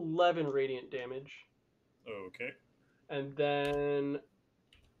shitty. 11 radiant damage. Okay. And then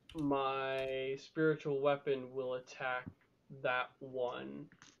my spiritual weapon will attack that one.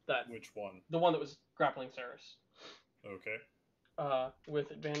 Which one? The one that was grappling Ceres. Okay.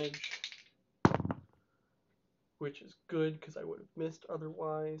 With advantage. Which is good because I would have missed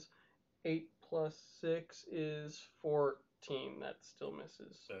otherwise. 8 plus 6 is 14. That still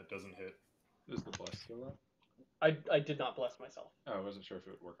misses. That doesn't hit. Is the bless still up? I did not bless myself. Oh, I wasn't sure if it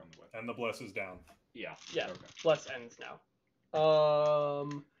would work on the weapon. And the bless is down. Yeah. Yeah, Okay. bless ends now.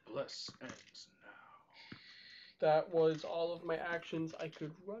 Bless ends now. That was all of my actions. I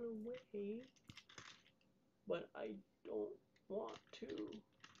could run away, but I don't want to.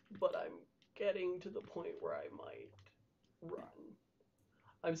 But I'm getting to the point where I might run.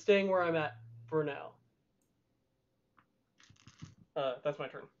 I'm staying where I'm at for now. That's my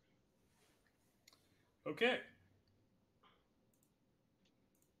turn. Okay.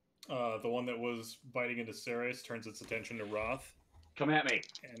 The one that was biting into Ceres turns its attention to Roth Come at me.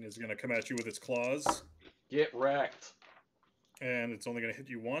 and is going to come at you with its claws. Get wrecked. And it's only going to hit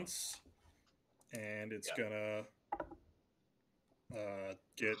you once. And it's going to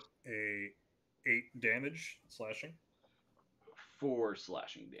get a 8 damage slashing. 4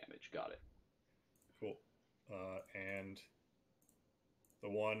 slashing damage. Got it. Cool. And the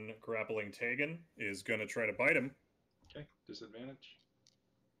one grappling Tegan is going to try to bite him. Okay, disadvantage.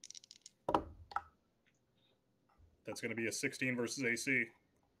 That's going to be a 16 versus AC.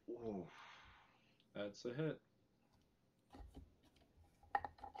 Ooh. That's a hit.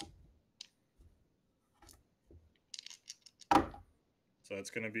 So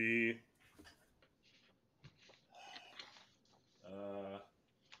that's going to be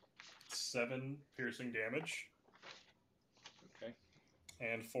 7 piercing damage Okay.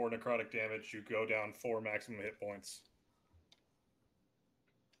 and 4 necrotic damage. You go down 4 maximum hit points.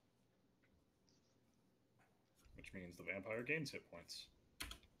 Which means the vampire gains hit points.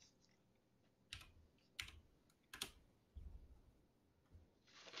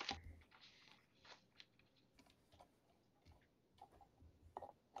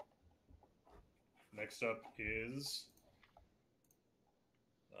 Next up is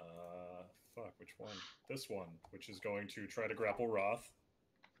which one? This one, which is going to try to grapple Roth.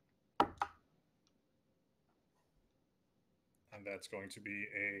 And that's going to be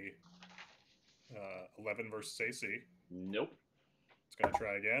a 11 versus AC. Nope. It's going to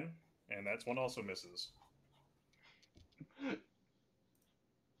try again, and that's one also misses.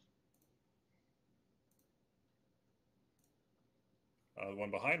 The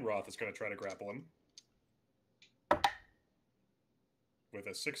one behind Roth is going to try to grapple him. With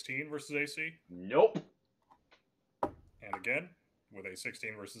a 16 versus AC. Nope. And again, with a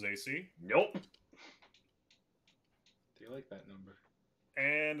 16 versus AC. Nope. Do you like that number?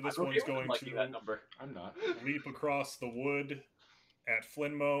 And this I'm one okay is with going liking to that number. I'm not. leap across the wood at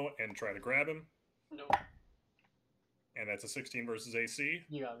Flinmo and try to grab him. Nope. And that's a 16 versus AC.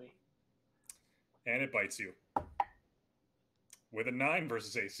 You got me. And it bites you. With a 9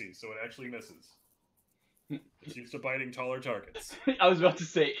 versus AC, so it actually misses. It's used to biting taller targets. I was about to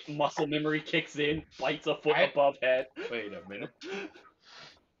say, muscle memory kicks in, bites a foot above head. Wait a minute.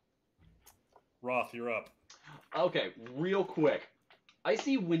 Roth, you're up. Okay, real quick. I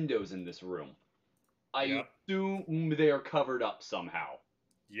see windows in this room. I Yep. assume they are covered up somehow.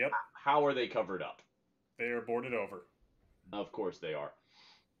 Yep, How are they covered up? they are boarded over. Of course they are.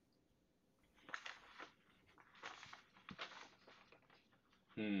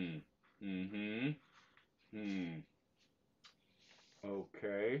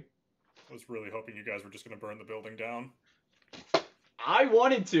 Okay. I was really hoping you guys were just going to burn the building down. I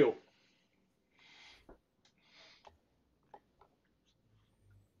wanted to.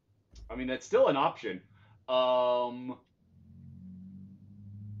 I mean, that's still an option.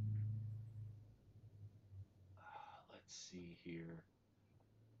 Let's see here.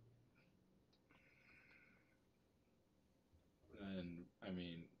 And I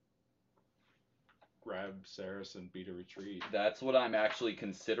mean, grab grab Saris and beat a retreat. That's what I'm actually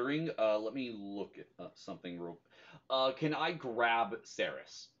considering. Let me look at something real. Can I grab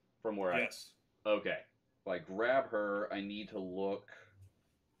Saris from where Yes. Okay. If I grab her, I need to look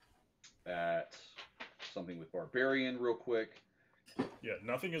at something with Barbarian real quick. Yeah,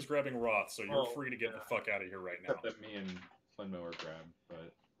 nothing is grabbing Roth, so you're free to get the fuck out of here right now. Except that me and Flinmo are grabbed,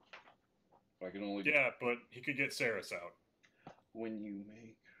 but I can only Yeah, but he could get Saris out. when you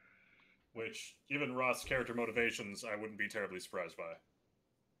make. Which, given Roth's character motivations, I wouldn't be terribly surprised by.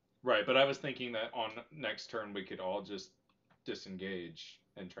 right. But I was thinking that on next turn we could all just disengage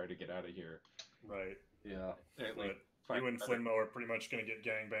and try to get out of here. Right. Yeah. And, But you and Flinmo are pretty much going to get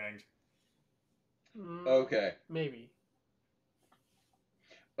gangbanged. Okay. Maybe.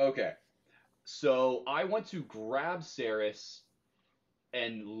 Okay. So I want to grab Saris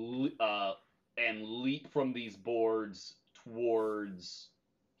and leap from these boards towards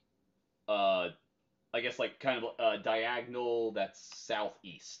I guess like kind of a diagonal that's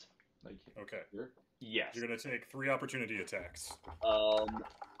southeast. Like Okay. here. Yes. You're going to take 3 opportunity attacks.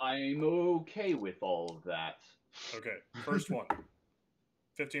 I'm okay with all of that. Okay. First one.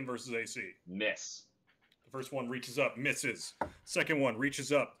 15 versus AC. Miss. The first one reaches up, misses. Second one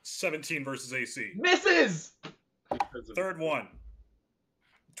reaches up, 17 versus AC. Misses! Third one,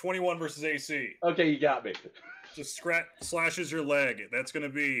 21 versus AC. Okay, you got me. Just slashes your leg. That's going to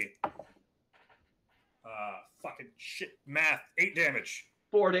be fucking shit math. 8 damage.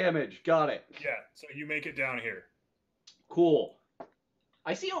 4 damage. Got it. Yeah, so you make it down here. Cool.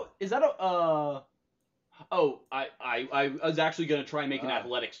 I see. Is that a? Oh, I was actually gonna try and make an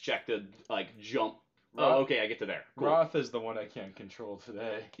athletics check to like jump. Oh, okay, I get to there. Cool. Roth is the one I can't control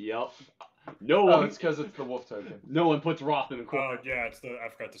today. Yep. No Oh, one. it's because it's the wolf token. No one puts Roth in the corner. Yeah, it's the. I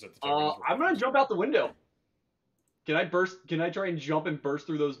forgot to set the tokens. I'm gonna jump out the window. Can I burst? Can I try and jump and burst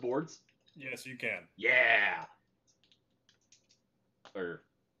through those boards? Yes, you can. Yeah. Or,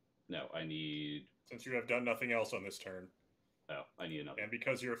 no, I need. Since you have done nothing else on this turn, Oh, I need another. and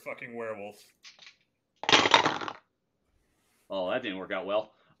because you're a fucking werewolf. Oh, that didn't work out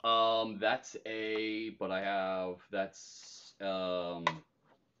well. That's a. But I have. That's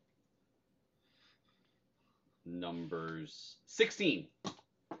numbers 16.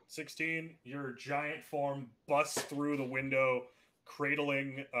 16, your giant form busts through the window,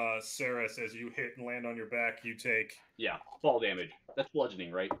 cradling Saris as you hit and land on your back. You take, Yeah, fall damage. That's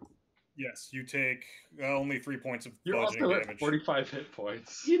bludgeoning, right? yes, you take only 3 points of You're bludgeoning also at damage. 45 hit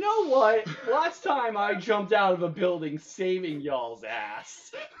points. You know what? Last time I jumped out of a building saving y'all's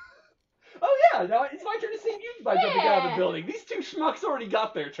ass. Oh yeah, now it's my turn to save you by jumping out of the building. These two schmucks already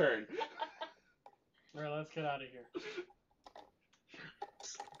got their turn. All right, let's get out of here.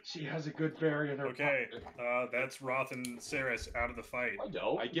 She has a good berry in her Okay, pocket. that's Roth and Saris out of the fight. I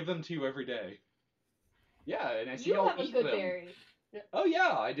don't. I give them to you every day. Yeah, and I see You y'all have a eat good them. berry. Oh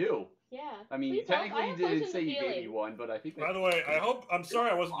yeah, I do. Yeah. I mean, Please help. technically I you have didn't potions say of you gave me healing. one, but I think. By the way, I'm sorry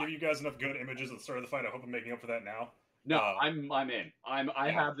I wasn't giving you guys enough good images at the start of the fight. I hope I'm making up for that now. No, I'm in. I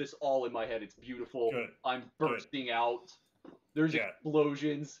yeah. have this all in my head. It's beautiful. Good. I'm bursting out. There's Yeah.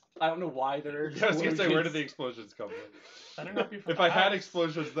 explosions. I don't know why there are I was explosions. gonna say, where did the explosions come from? Better not be from If the I had house.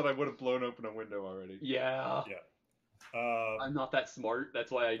 explosions, then I would have blown open a window already. Yeah. Uh, I'm not that smart.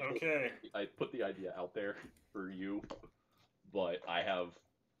 That's why okay. I put the idea out there for you. But I have.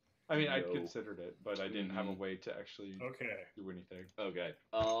 I mean, I No. considered it, but I didn't have a way to actually Okay. do anything. Okay.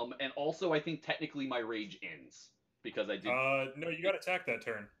 And also I think technically my rage ends because I did. No, you got attacked that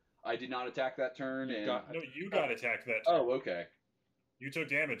turn. I did not attack that turn. You And got- No, you got attacked that turn. oh, okay. You took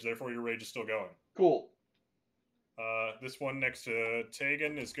damage, therefore your rage is still going. Cool. This one next to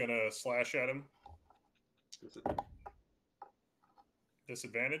Tegan is gonna slash at him. Is it-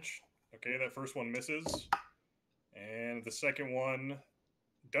 Disadvantage. Okay, that first one misses. And the second one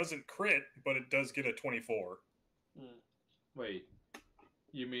doesn't crit, but it does get a 24. Wait,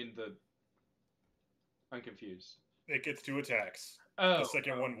 you mean the? I'm confused. It gets 2 attacks. Oh, The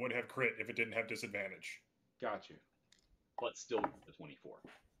second one would have crit if it didn't have disadvantage. got you. But still the 24.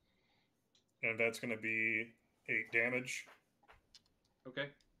 And that's gonna be 8 damage. Okay.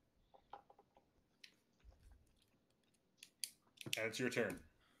 And it's your turn.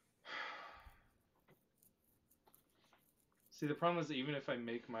 See, the problem is even if I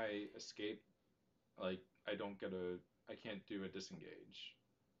make my escape, like I can't do a disengage.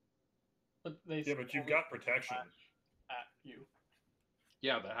 But they Yeah, but you've only got protection. slash at you.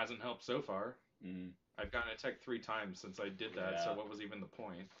 Yeah, that hasn't helped so far. Mm, I've gotten attacked 3 times since I did that, so Yeah. what was even the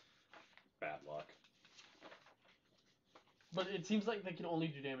point? bad luck. But it seems like they can only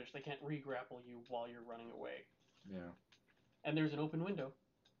do damage. They can't re-grapple you while you're running away. Yeah. And there's an open window.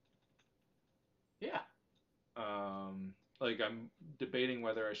 Yeah. Like I'm debating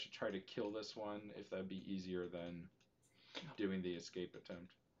whether I should try to kill this one, if that'd be easier than doing the escape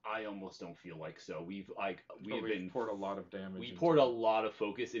attempt. I almost don't feel like so. We've But we've poured a lot of damage. we into poured a it. lot of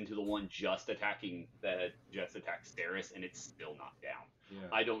focus into the one just attacking that just attacked Steris, and it's still not down. Yeah.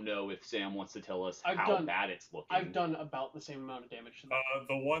 I don't know if Sam wants to tell us I've how done- bad it's looking. I've done about the same amount of damage to them.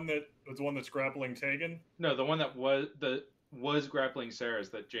 The one that's grappling Tegan. No, the one that was grappling Sarah's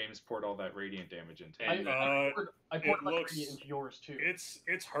that James poured all that radiant damage into. And, I poured it a bunch of looks- radiant into yours too.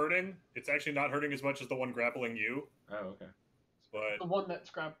 It's hurting. It's actually not hurting as much as the one grappling you, Oh, okay. but The one that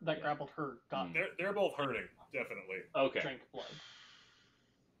grappled her got they're both hurting, definitely. okay. drank blood.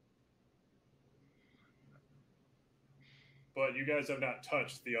 But you guys have not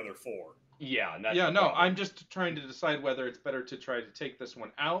touched the other 4. Yeah. And that's Yeah, the no, problem. I'm just trying to decide whether it's better to try to take this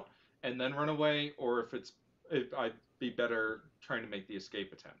one out and then run away, or if I'd be better trying to make the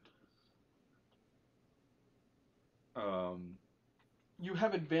escape attempt. You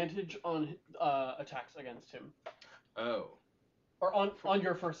have advantage on attacks against him, Oh, or on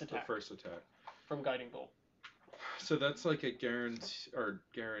your first the attack first attack. from guiding bolt. So that's like a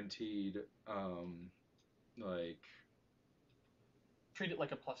guaranteed, like Treat it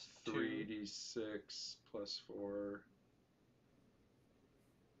like a +2. 3d6 plus 4.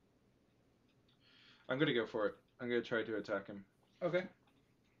 I'm gonna go for it. I'm gonna try to attack him. Okay.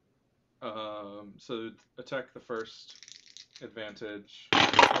 So attack the first, advantage.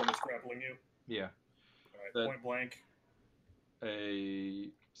 The one that's grappling you. Yeah, All right, That- point blank.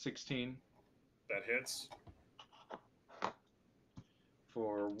 a 16 That hits.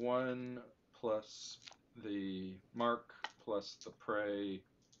 for 1 plus the mark plus the prey.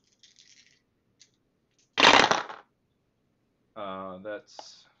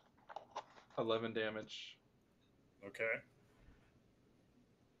 That's 11 damage Okay.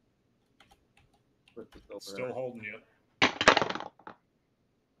 with the silver. Still holding you.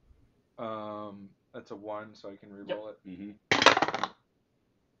 That's a 1, so I can reroll it, Mm-hmm.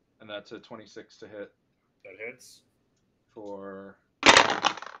 and that's a 26 to hit That hits. for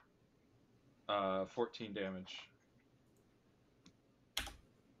 14 damage.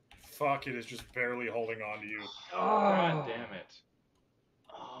 Fuck, it is just barely holding on to you. God damn it!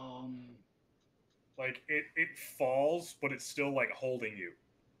 Like it falls, but it's still like holding you.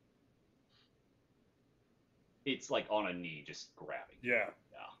 It's like on a knee, just grabbing. Yeah.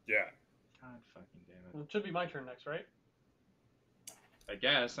 Yeah. Yeah. God fucking damn it! It should be my turn next, right? I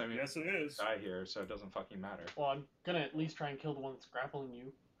guess. I mean, Yes, it is. die here, so it doesn't fucking matter. Well, I'm gonna at least try and kill the one that's grappling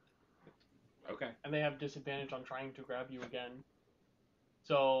you, Okay. and they have disadvantage on trying to grab you again.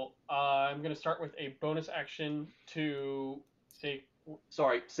 So I'm gonna start with a bonus action to say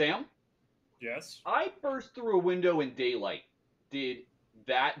Sorry, Sam. Yes. I burst through a window in daylight. Did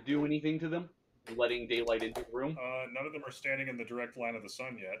that do anything to them? Letting daylight into the room? None of them are standing in the direct line of the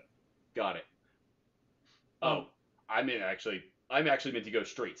sun yet. Got it. Oh, I'm actually meant to go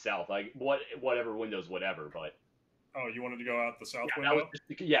straight south. Like whatever windows, whatever. But Oh, you wanted to go out the south yeah, window?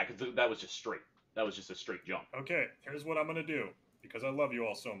 because that was just straight. That was just a straight jump. Okay, here's what I'm gonna do because I love you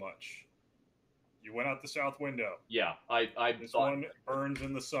all so much. You went out the south window. Yeah, I This thought. one burns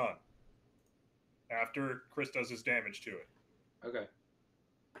in the sun. After Chris does his damage to it. Okay.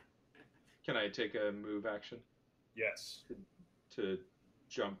 Can I take a move action Yes. to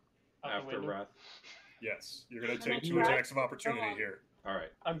jump out the after window. Wrath? Yes. You're gonna How take much 2 right? attacks of opportunity Come on. here. All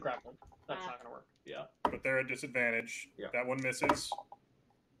right. I'm grappled. That's not gonna work. Yeah. But they're at disadvantage. Yeah. That one misses.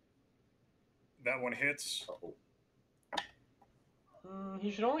 That one hits. Uh-oh.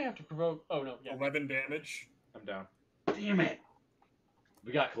 He should only have to provoke. Oh no, yeah. 11 damage. I'm down. Damn it.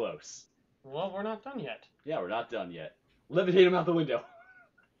 We got close. Well, we're not done yet. Yeah, we're not done yet. Levitate him out the window.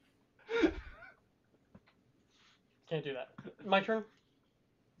 Can't do that. My turn.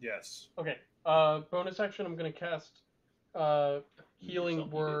 Yes. Okay. Bonus action. I'm gonna cast healing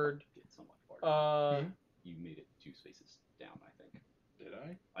word. You did so much farther. Uh, You made it 2 spaces down, I think. Did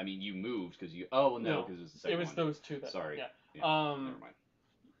I? I mean, you moved because you. Oh no, No, because it was the second it was one. those two. That, Sorry. Yeah. Yeah, never mind.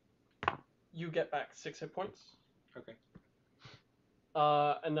 You get back 6 hit points. Okay.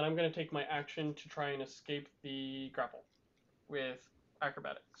 And then I'm gonna take my action to try and escape the grapple with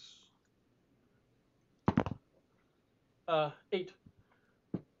acrobatics. 8.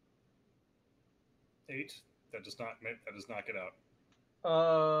 8. That does not get out.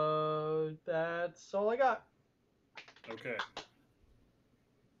 That's all I got. Okay.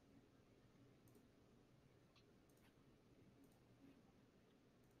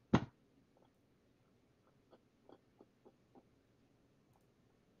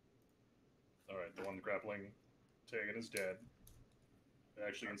 Alright, the one grappling Tegan is dead. It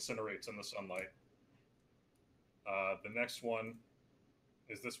actually incinerates in the sunlight. The next one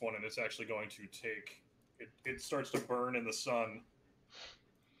is this one, and it's actually going to take. It starts to burn in the sun,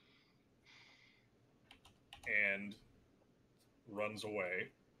 and runs away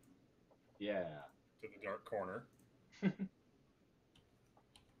Yeah. to the dark corner.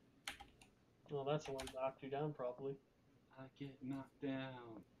 Well, that's the one that knocked you down, probably. I get knocked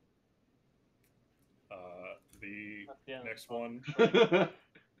down. The Yeah. next one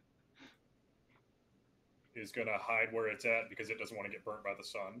is going to hide where it's at because it doesn't want to get burnt by the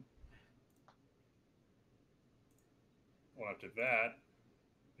sun. One after that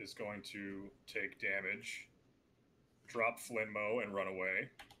is going to take damage, drop Flinmo, and run away.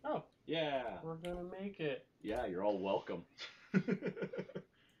 Oh, Yeah. we're gonna make it. Yeah, you're all welcome.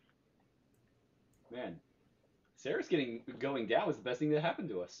 Man, Sarah's going down was the best thing that happened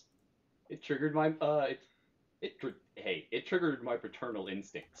to us. It triggered my it triggered my paternal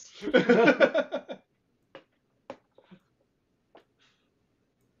instincts.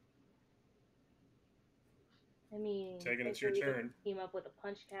 I mean, Taking it's your hopefully we turn. Team up with a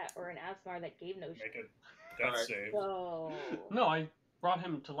punch cat or an Asmar that gave no shit. Make a death Alright. save. So No, I brought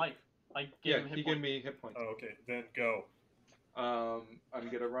him to life. I gave Yeah, him hit he points. gave me hit points. Oh, okay, then go. I'm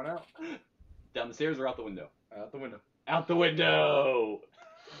gonna run out Down the stairs or out the window? out the window. Out the window.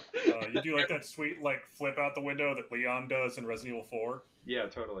 You do like that sweet like flip out the window that Leon does in Resident Evil 4. Yeah,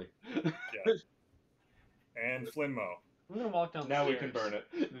 totally. And Flinmo. I'm gonna walk down the Now we stairs. can burn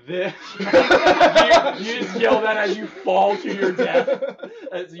it. You just yell that as you fall to your death.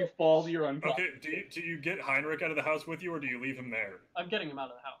 As you fall to your unconscious. Okay, do you get Heinrich out of the house with you, or do you leave him there? I'm getting him out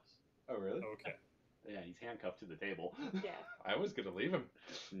of the house. Oh, really? Okay. Yeah, he's handcuffed to the table. yeah, I was gonna leave him.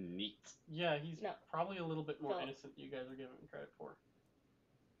 Neat. Yeah, he's No. probably a little bit more So- innocent than you guys are giving him credit for.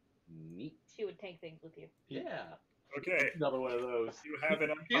 Neat. she would tank things with you. Yeah. Okay. Another one of those. You have an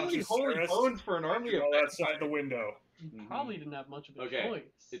Feeling unconscious holy Ceres bones for an army of all outside the window. Probably didn't have much of a Okay.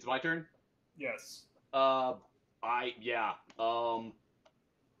 choice. It's my turn. Yes.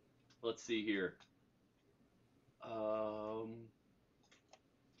 Let's see here.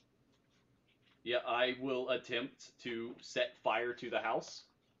 Yeah, I will attempt to set fire to the house.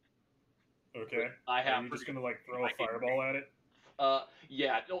 Okay. I Are have you just gonna like throw a I can- fireball at it?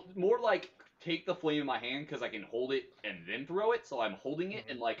 Yeah, no, more like take the flame in my hand because I can hold it and then throw it. So I'm holding it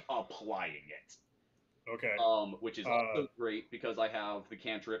and like applying it. Okay. Which is also great because I have the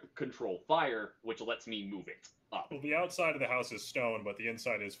cantrip Control Fire, which lets me move it up. Well, the outside of the house is stone, but the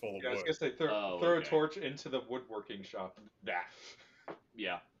inside is full of Yeah, I was wood. gonna say Oh, throw a okay. torch into the woodworking shop. That.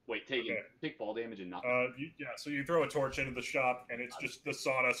 Yeah. Wait, take fall damage and not. So you throw a torch into the shop, and it's just the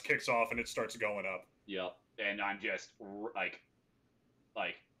sawdust kicks off, and it starts going up. Yep. And I'm just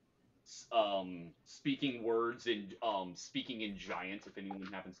speaking words and speaking in giant, if anyone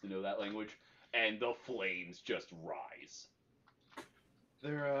happens to know that language, and the flames just rise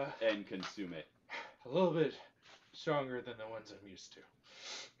They're and consume it. a little bit stronger than the ones I'm used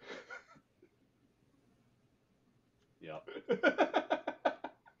Yep. to.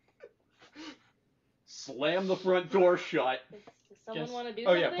 Slam the front door shut. Does someone Yes. want to do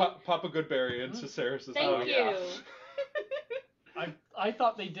Oh something? yeah, pop a good berry into Ceres' Thank Oh, you. yeah. I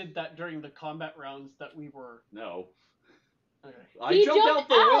thought they did that during the combat rounds that we were. No. Okay. I He jumped out jumped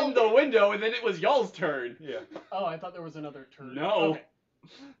the out! window, and then it was y'all's turn. Yeah. Oh, I thought there was another turn. No. Okay.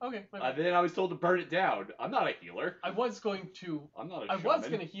 Okay. my bad. Then I was told to burn it down. I'm not a healer. I was going to. I'm not a I shaman. was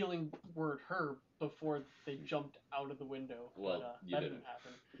going to healing word her before they jumped out of the window. Well, but, you that didn't. didn't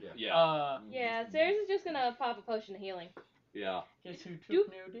happen. Yeah. Yeah, Ceres is just gonna pop a potion of healing. Yeah. Guess who took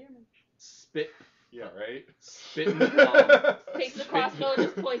Doop. no damage? Spit. Yeah, right? Spitting. Takes the crossbow,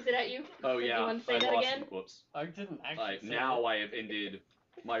 just points it at you. Oh Did you yeah. want to say I that lost. again? Whoops. I didn't actually. say Now it. I have ended.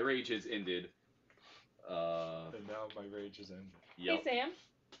 My rage has ended. And now my rage is ended. Yep. Hey Sam,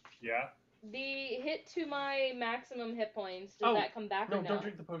 Yeah. the hit to my maximum hit points, does Oh, that come back No, or no? don't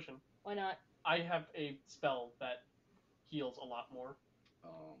drink the potion. Why not? I have a spell that heals a lot more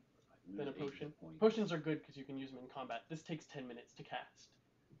than a potion. Potions are good because you can use them in combat. This takes 10 minutes to cast.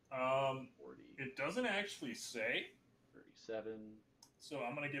 40, It doesn't actually say, 37. so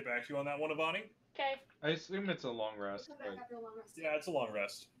I'm gonna get back to you on that one, Avani. Okay, I assume it's a long rest. Come back But after a long rest. Yeah, it's a long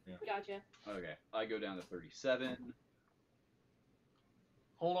rest. gotcha. Okay, I go down to 37.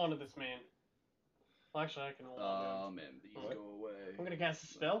 Hold on to this, man. Well, actually, I can hold on to it. And these What? go away. I'm gonna cast a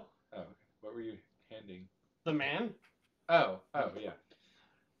spell. oh, okay. What were you handing? The man. Oh, yeah.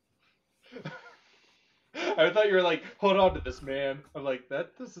 I thought you were like, hold on to this, man. I'm like,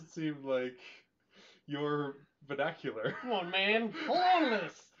 that doesn't seem like your vernacular. Come on, man. Hold on to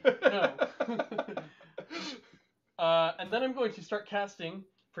this. No. And then I'm going to start casting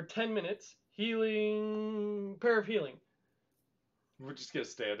for 10 minutes Healing. Pair of healing. We're just gonna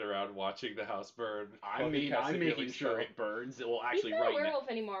stand around watching the house burn. I while he mean, casts a I'm healing making sure spell. it burns. Well, He's actually, not right a werewolf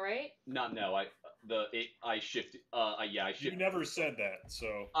anymore, right? now. No, I shifted. Yeah, I You shifted. never said that,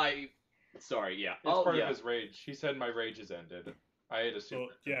 so. Sorry, yeah. It's part yeah. of his rage. He said my rage has ended. I had assumed.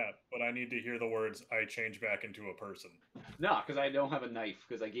 So yeah, but I need to hear the words "I change back into a person." No, because I don't have a knife,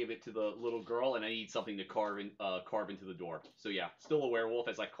 because I gave it to the little girl, and I need something to carve into the door. So yeah, still a werewolf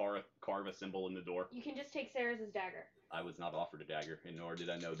as I carve a symbol in the door. You can just take Sarah's dagger. I was not offered a dagger, and nor did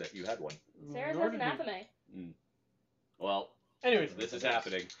I know that you had one. Sarah's Nor has did an we. athame. Well, Anyways, this is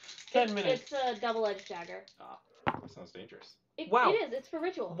happening. 10 minutes. It's a double-edged dagger. Sounds dangerous. Wow. It is. It's for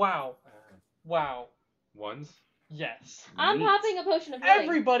ritual. Wow. Wow. Ones? Yes. I'm Neat. popping a potion of healing.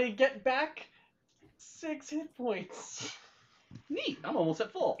 Everybody get back 6 hit points. Neat. I'm almost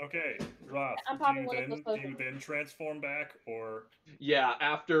at full. Okay, Roth. I'm Do popping you one of then those do you potions. then transform back, or Yeah.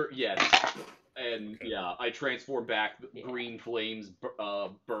 Yes. And yeah, I transform back. Green flames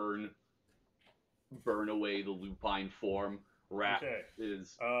burn away the lupine form. Rat okay?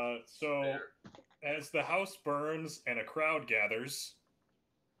 is So there. as the house burns and a crowd gathers,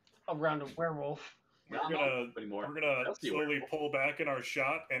 Around a werewolf. we're Not gonna anymore. we're gonna That's the slowly werewolf. pull back in our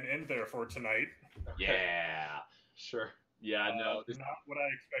shot and end there for tonight. Yeah. Sure. Yeah. No. Not what I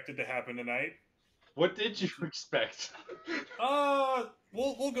expected to happen tonight. What did you expect?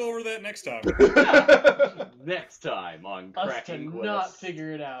 We'll go over that next time. Next time on Us to KrakenQuest. not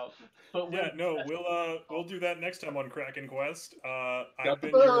figure it out. But Yeah, we're- no, we'll do that next time on KrakenQuest. Got I've the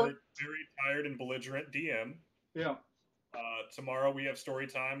been bell. your very tired and belligerent DM. Yeah. Tomorrow we have story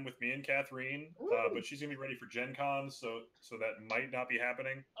time with me and Catherine, but she's gonna be ready for Gen Con, so that might not be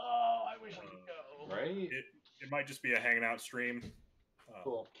happening. Oh, I wish I could go. Right? It might just be a hanging out stream.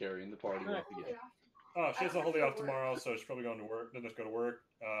 Cool. Carrying the party Alright. once again. Oh, she has a whole day off tomorrow, so she's probably going to work. Doesn't have to go to work.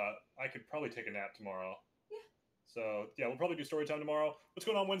 I could probably take a nap tomorrow. Yeah. So yeah, we'll probably do story time tomorrow. What's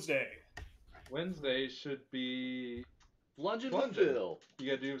going on Wednesday? Wednesday should be. Lungin' Lungin'. Phil. You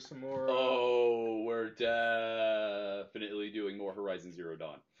gotta do some more. Oh, we're definitely doing more Horizon Zero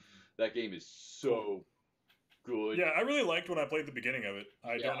Dawn. That game is so good. Yeah, I really liked when I played the beginning of it.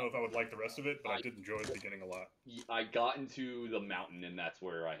 I Yeah. don't know if I would like the rest of it, but I did enjoy the beginning a lot. I got into the mountain, and that's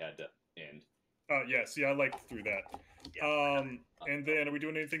where I had to end. Yeah, see, I liked through that. Yeah. And then are we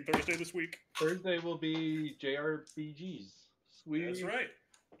doing anything Thursday this week? Thursday will be JRPGs. Sweet. That's right.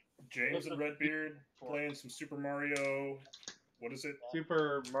 James and Redbeard playing some Super Mario. What is it?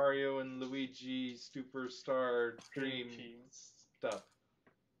 Super Mario and Luigi Superstar Dream Team. stuff.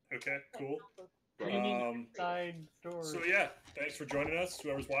 Okay, cool. Dreaming side story. So yeah, thanks for joining us,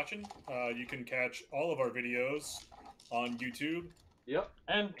 whoever's watching. You can catch all of our videos on YouTube Yep.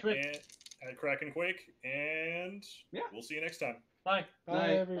 And Twitch. and at Crack and Quake, and Yeah. we'll see you next time. Bye. Night.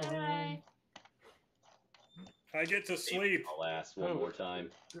 everyone. Bye. I get to sleep. I'll ask one more time.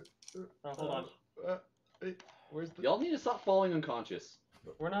 Oh, hold on. Hey, where's the? Y'all need to stop falling unconscious.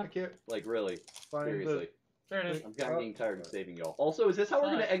 We're I not. can't Like, really. find Seriously. There it is. I'm kind of getting tired of saving y'all. Also, is this how we're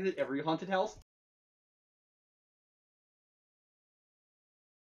going to exit every haunted house?